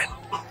children.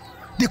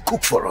 They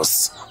cook for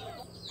us.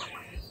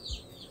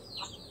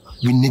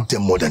 We need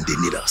them more than they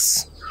need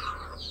us.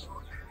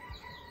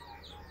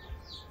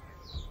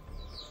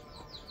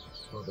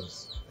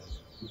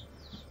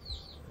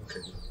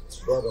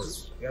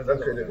 Brothers.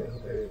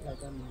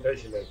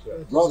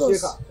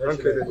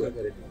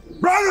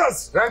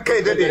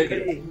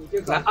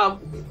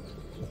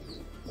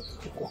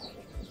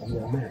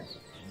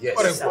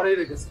 Yes.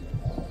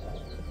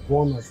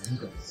 Born as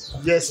leaders.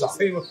 Yes, sir.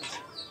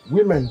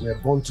 Women were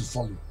born to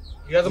follow.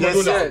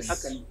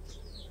 Yes.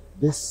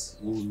 This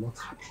will not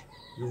happen.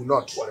 You will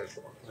not.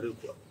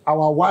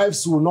 Our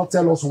wives will not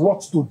tell us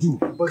what to do.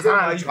 We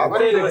are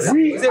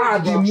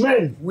the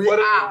men. We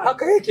are.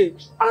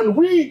 And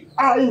we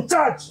are in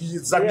charge.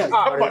 Exactly.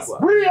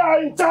 We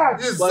are in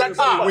charge.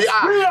 Exactly. We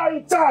are. We are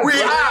in charge.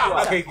 We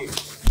are.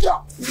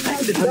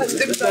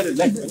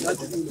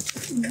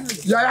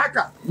 Ya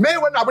haka me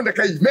wannan abin da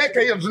kai me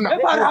kai yanzu nan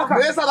me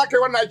yasa za ka yi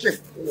wannan aikin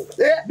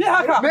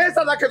me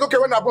yasa za ka zo kai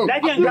wannan abin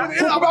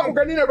ina ba ku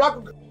gani ne ba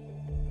ku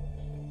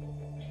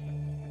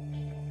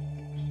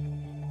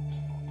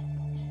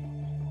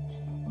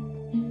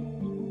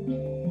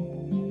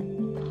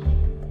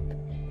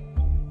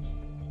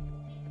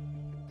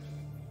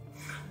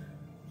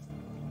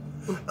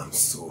I'm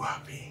so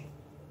happy.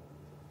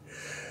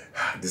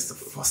 This is the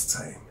first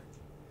time.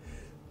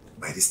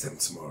 By this time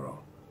tomorrow,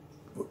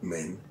 both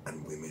men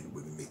and women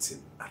will be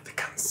meeting at the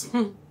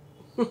council.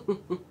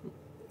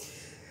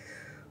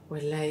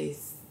 Well, it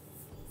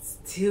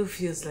still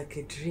feels like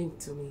a dream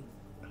to me.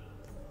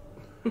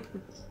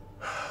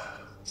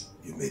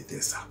 You made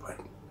this happen.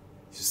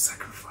 You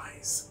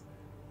sacrifice.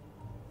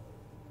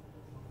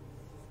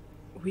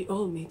 We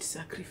all made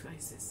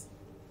sacrifices.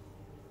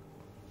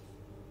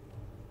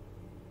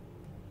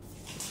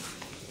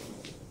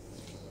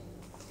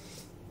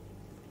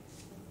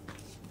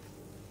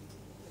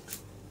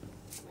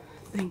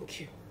 Thank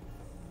you.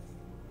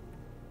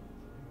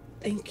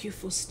 Thank you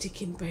for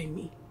sticking by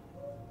me.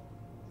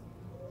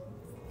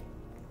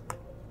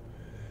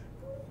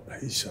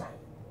 Aisha,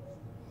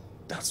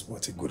 that's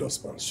what a good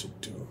husband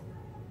should do.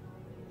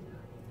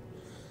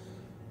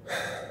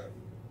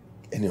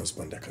 Any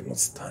husband that cannot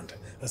stand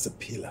as a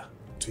pillar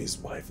to his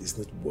wife is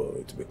not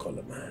worthy to be called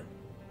a man.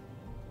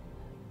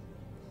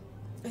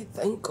 I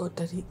thank God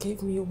that He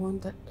gave me one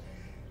that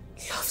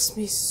loves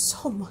me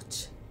so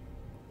much.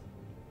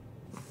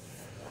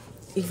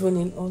 Even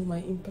in all my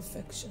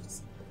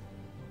imperfections.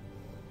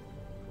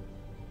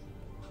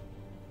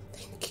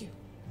 Thank you.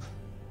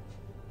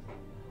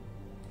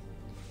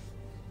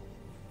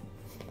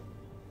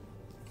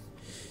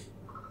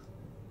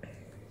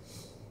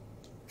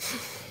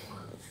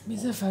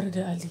 Mr.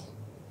 Farida Ali.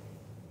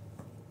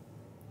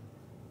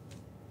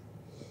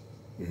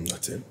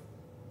 Nothing.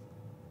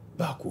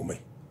 Back woman.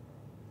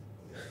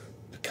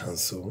 The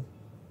council,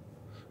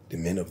 the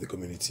men of the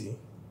community,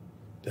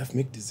 they have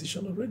made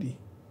decision already.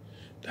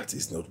 That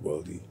is not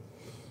worthy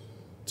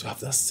to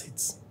have that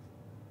seat.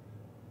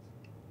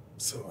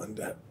 So, and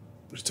that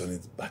return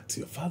it back to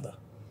your father.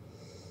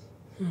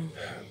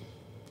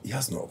 He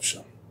has no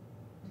option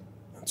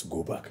and to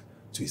go back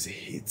to his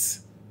hate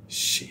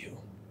shield.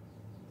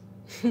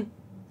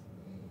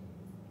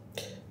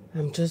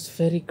 I'm just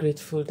very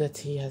grateful that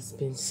he has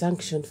been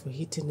sanctioned for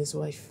hitting his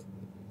wife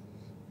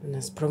and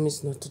has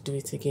promised not to do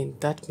it again.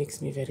 That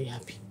makes me very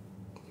happy.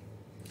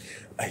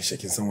 Are you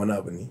shaking someone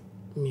up, Annie?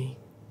 Me.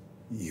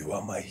 You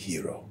are my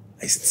hero.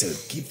 I still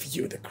give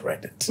you the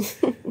credit.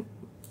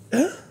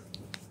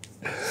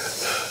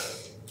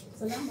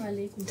 Assalamu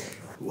alaikum.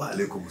 Wa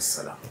alaikum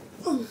assalam.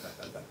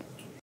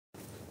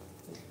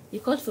 You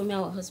called for me,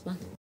 our husband.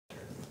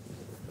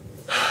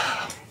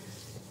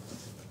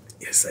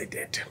 Yes, I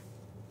did.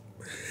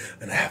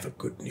 And I have a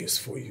good news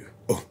for you.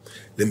 Oh,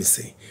 let me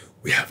say,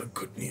 we have a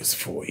good news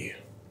for you.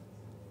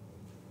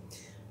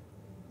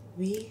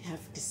 We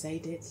have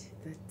decided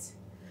that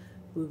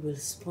we will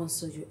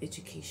sponsor your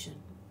education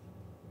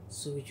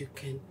so you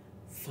can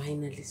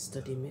finally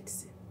study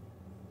medicine.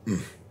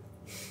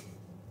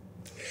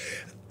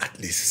 At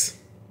least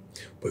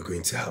we're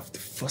going to have the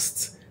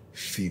first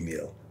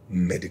female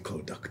medical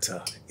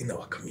doctor in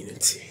our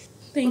community.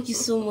 Thank you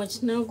so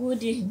much. Now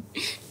good.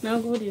 Now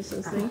good,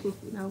 Sophie.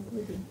 Now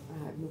good.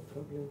 No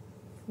problem.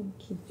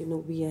 Thank you. You know,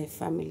 we are a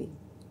family,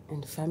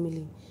 and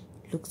family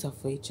looks out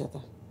for each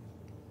other.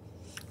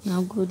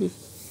 Now good.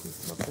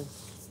 No problem.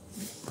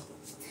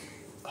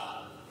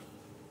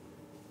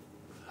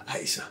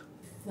 Aisha.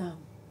 Now.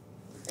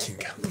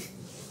 Kinga.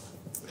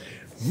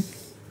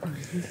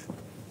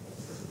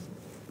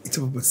 Ita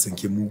babbar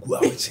sanke mugu a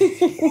waje.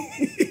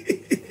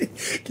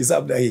 Ki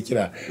sa abda ake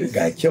kira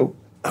ga kyau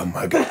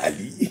amma ga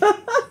Ali.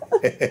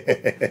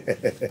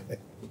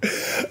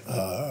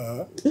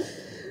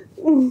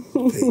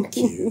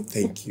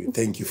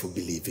 Thank you for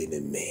believing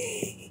in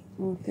me.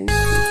 Oh, thank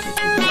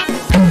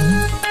you.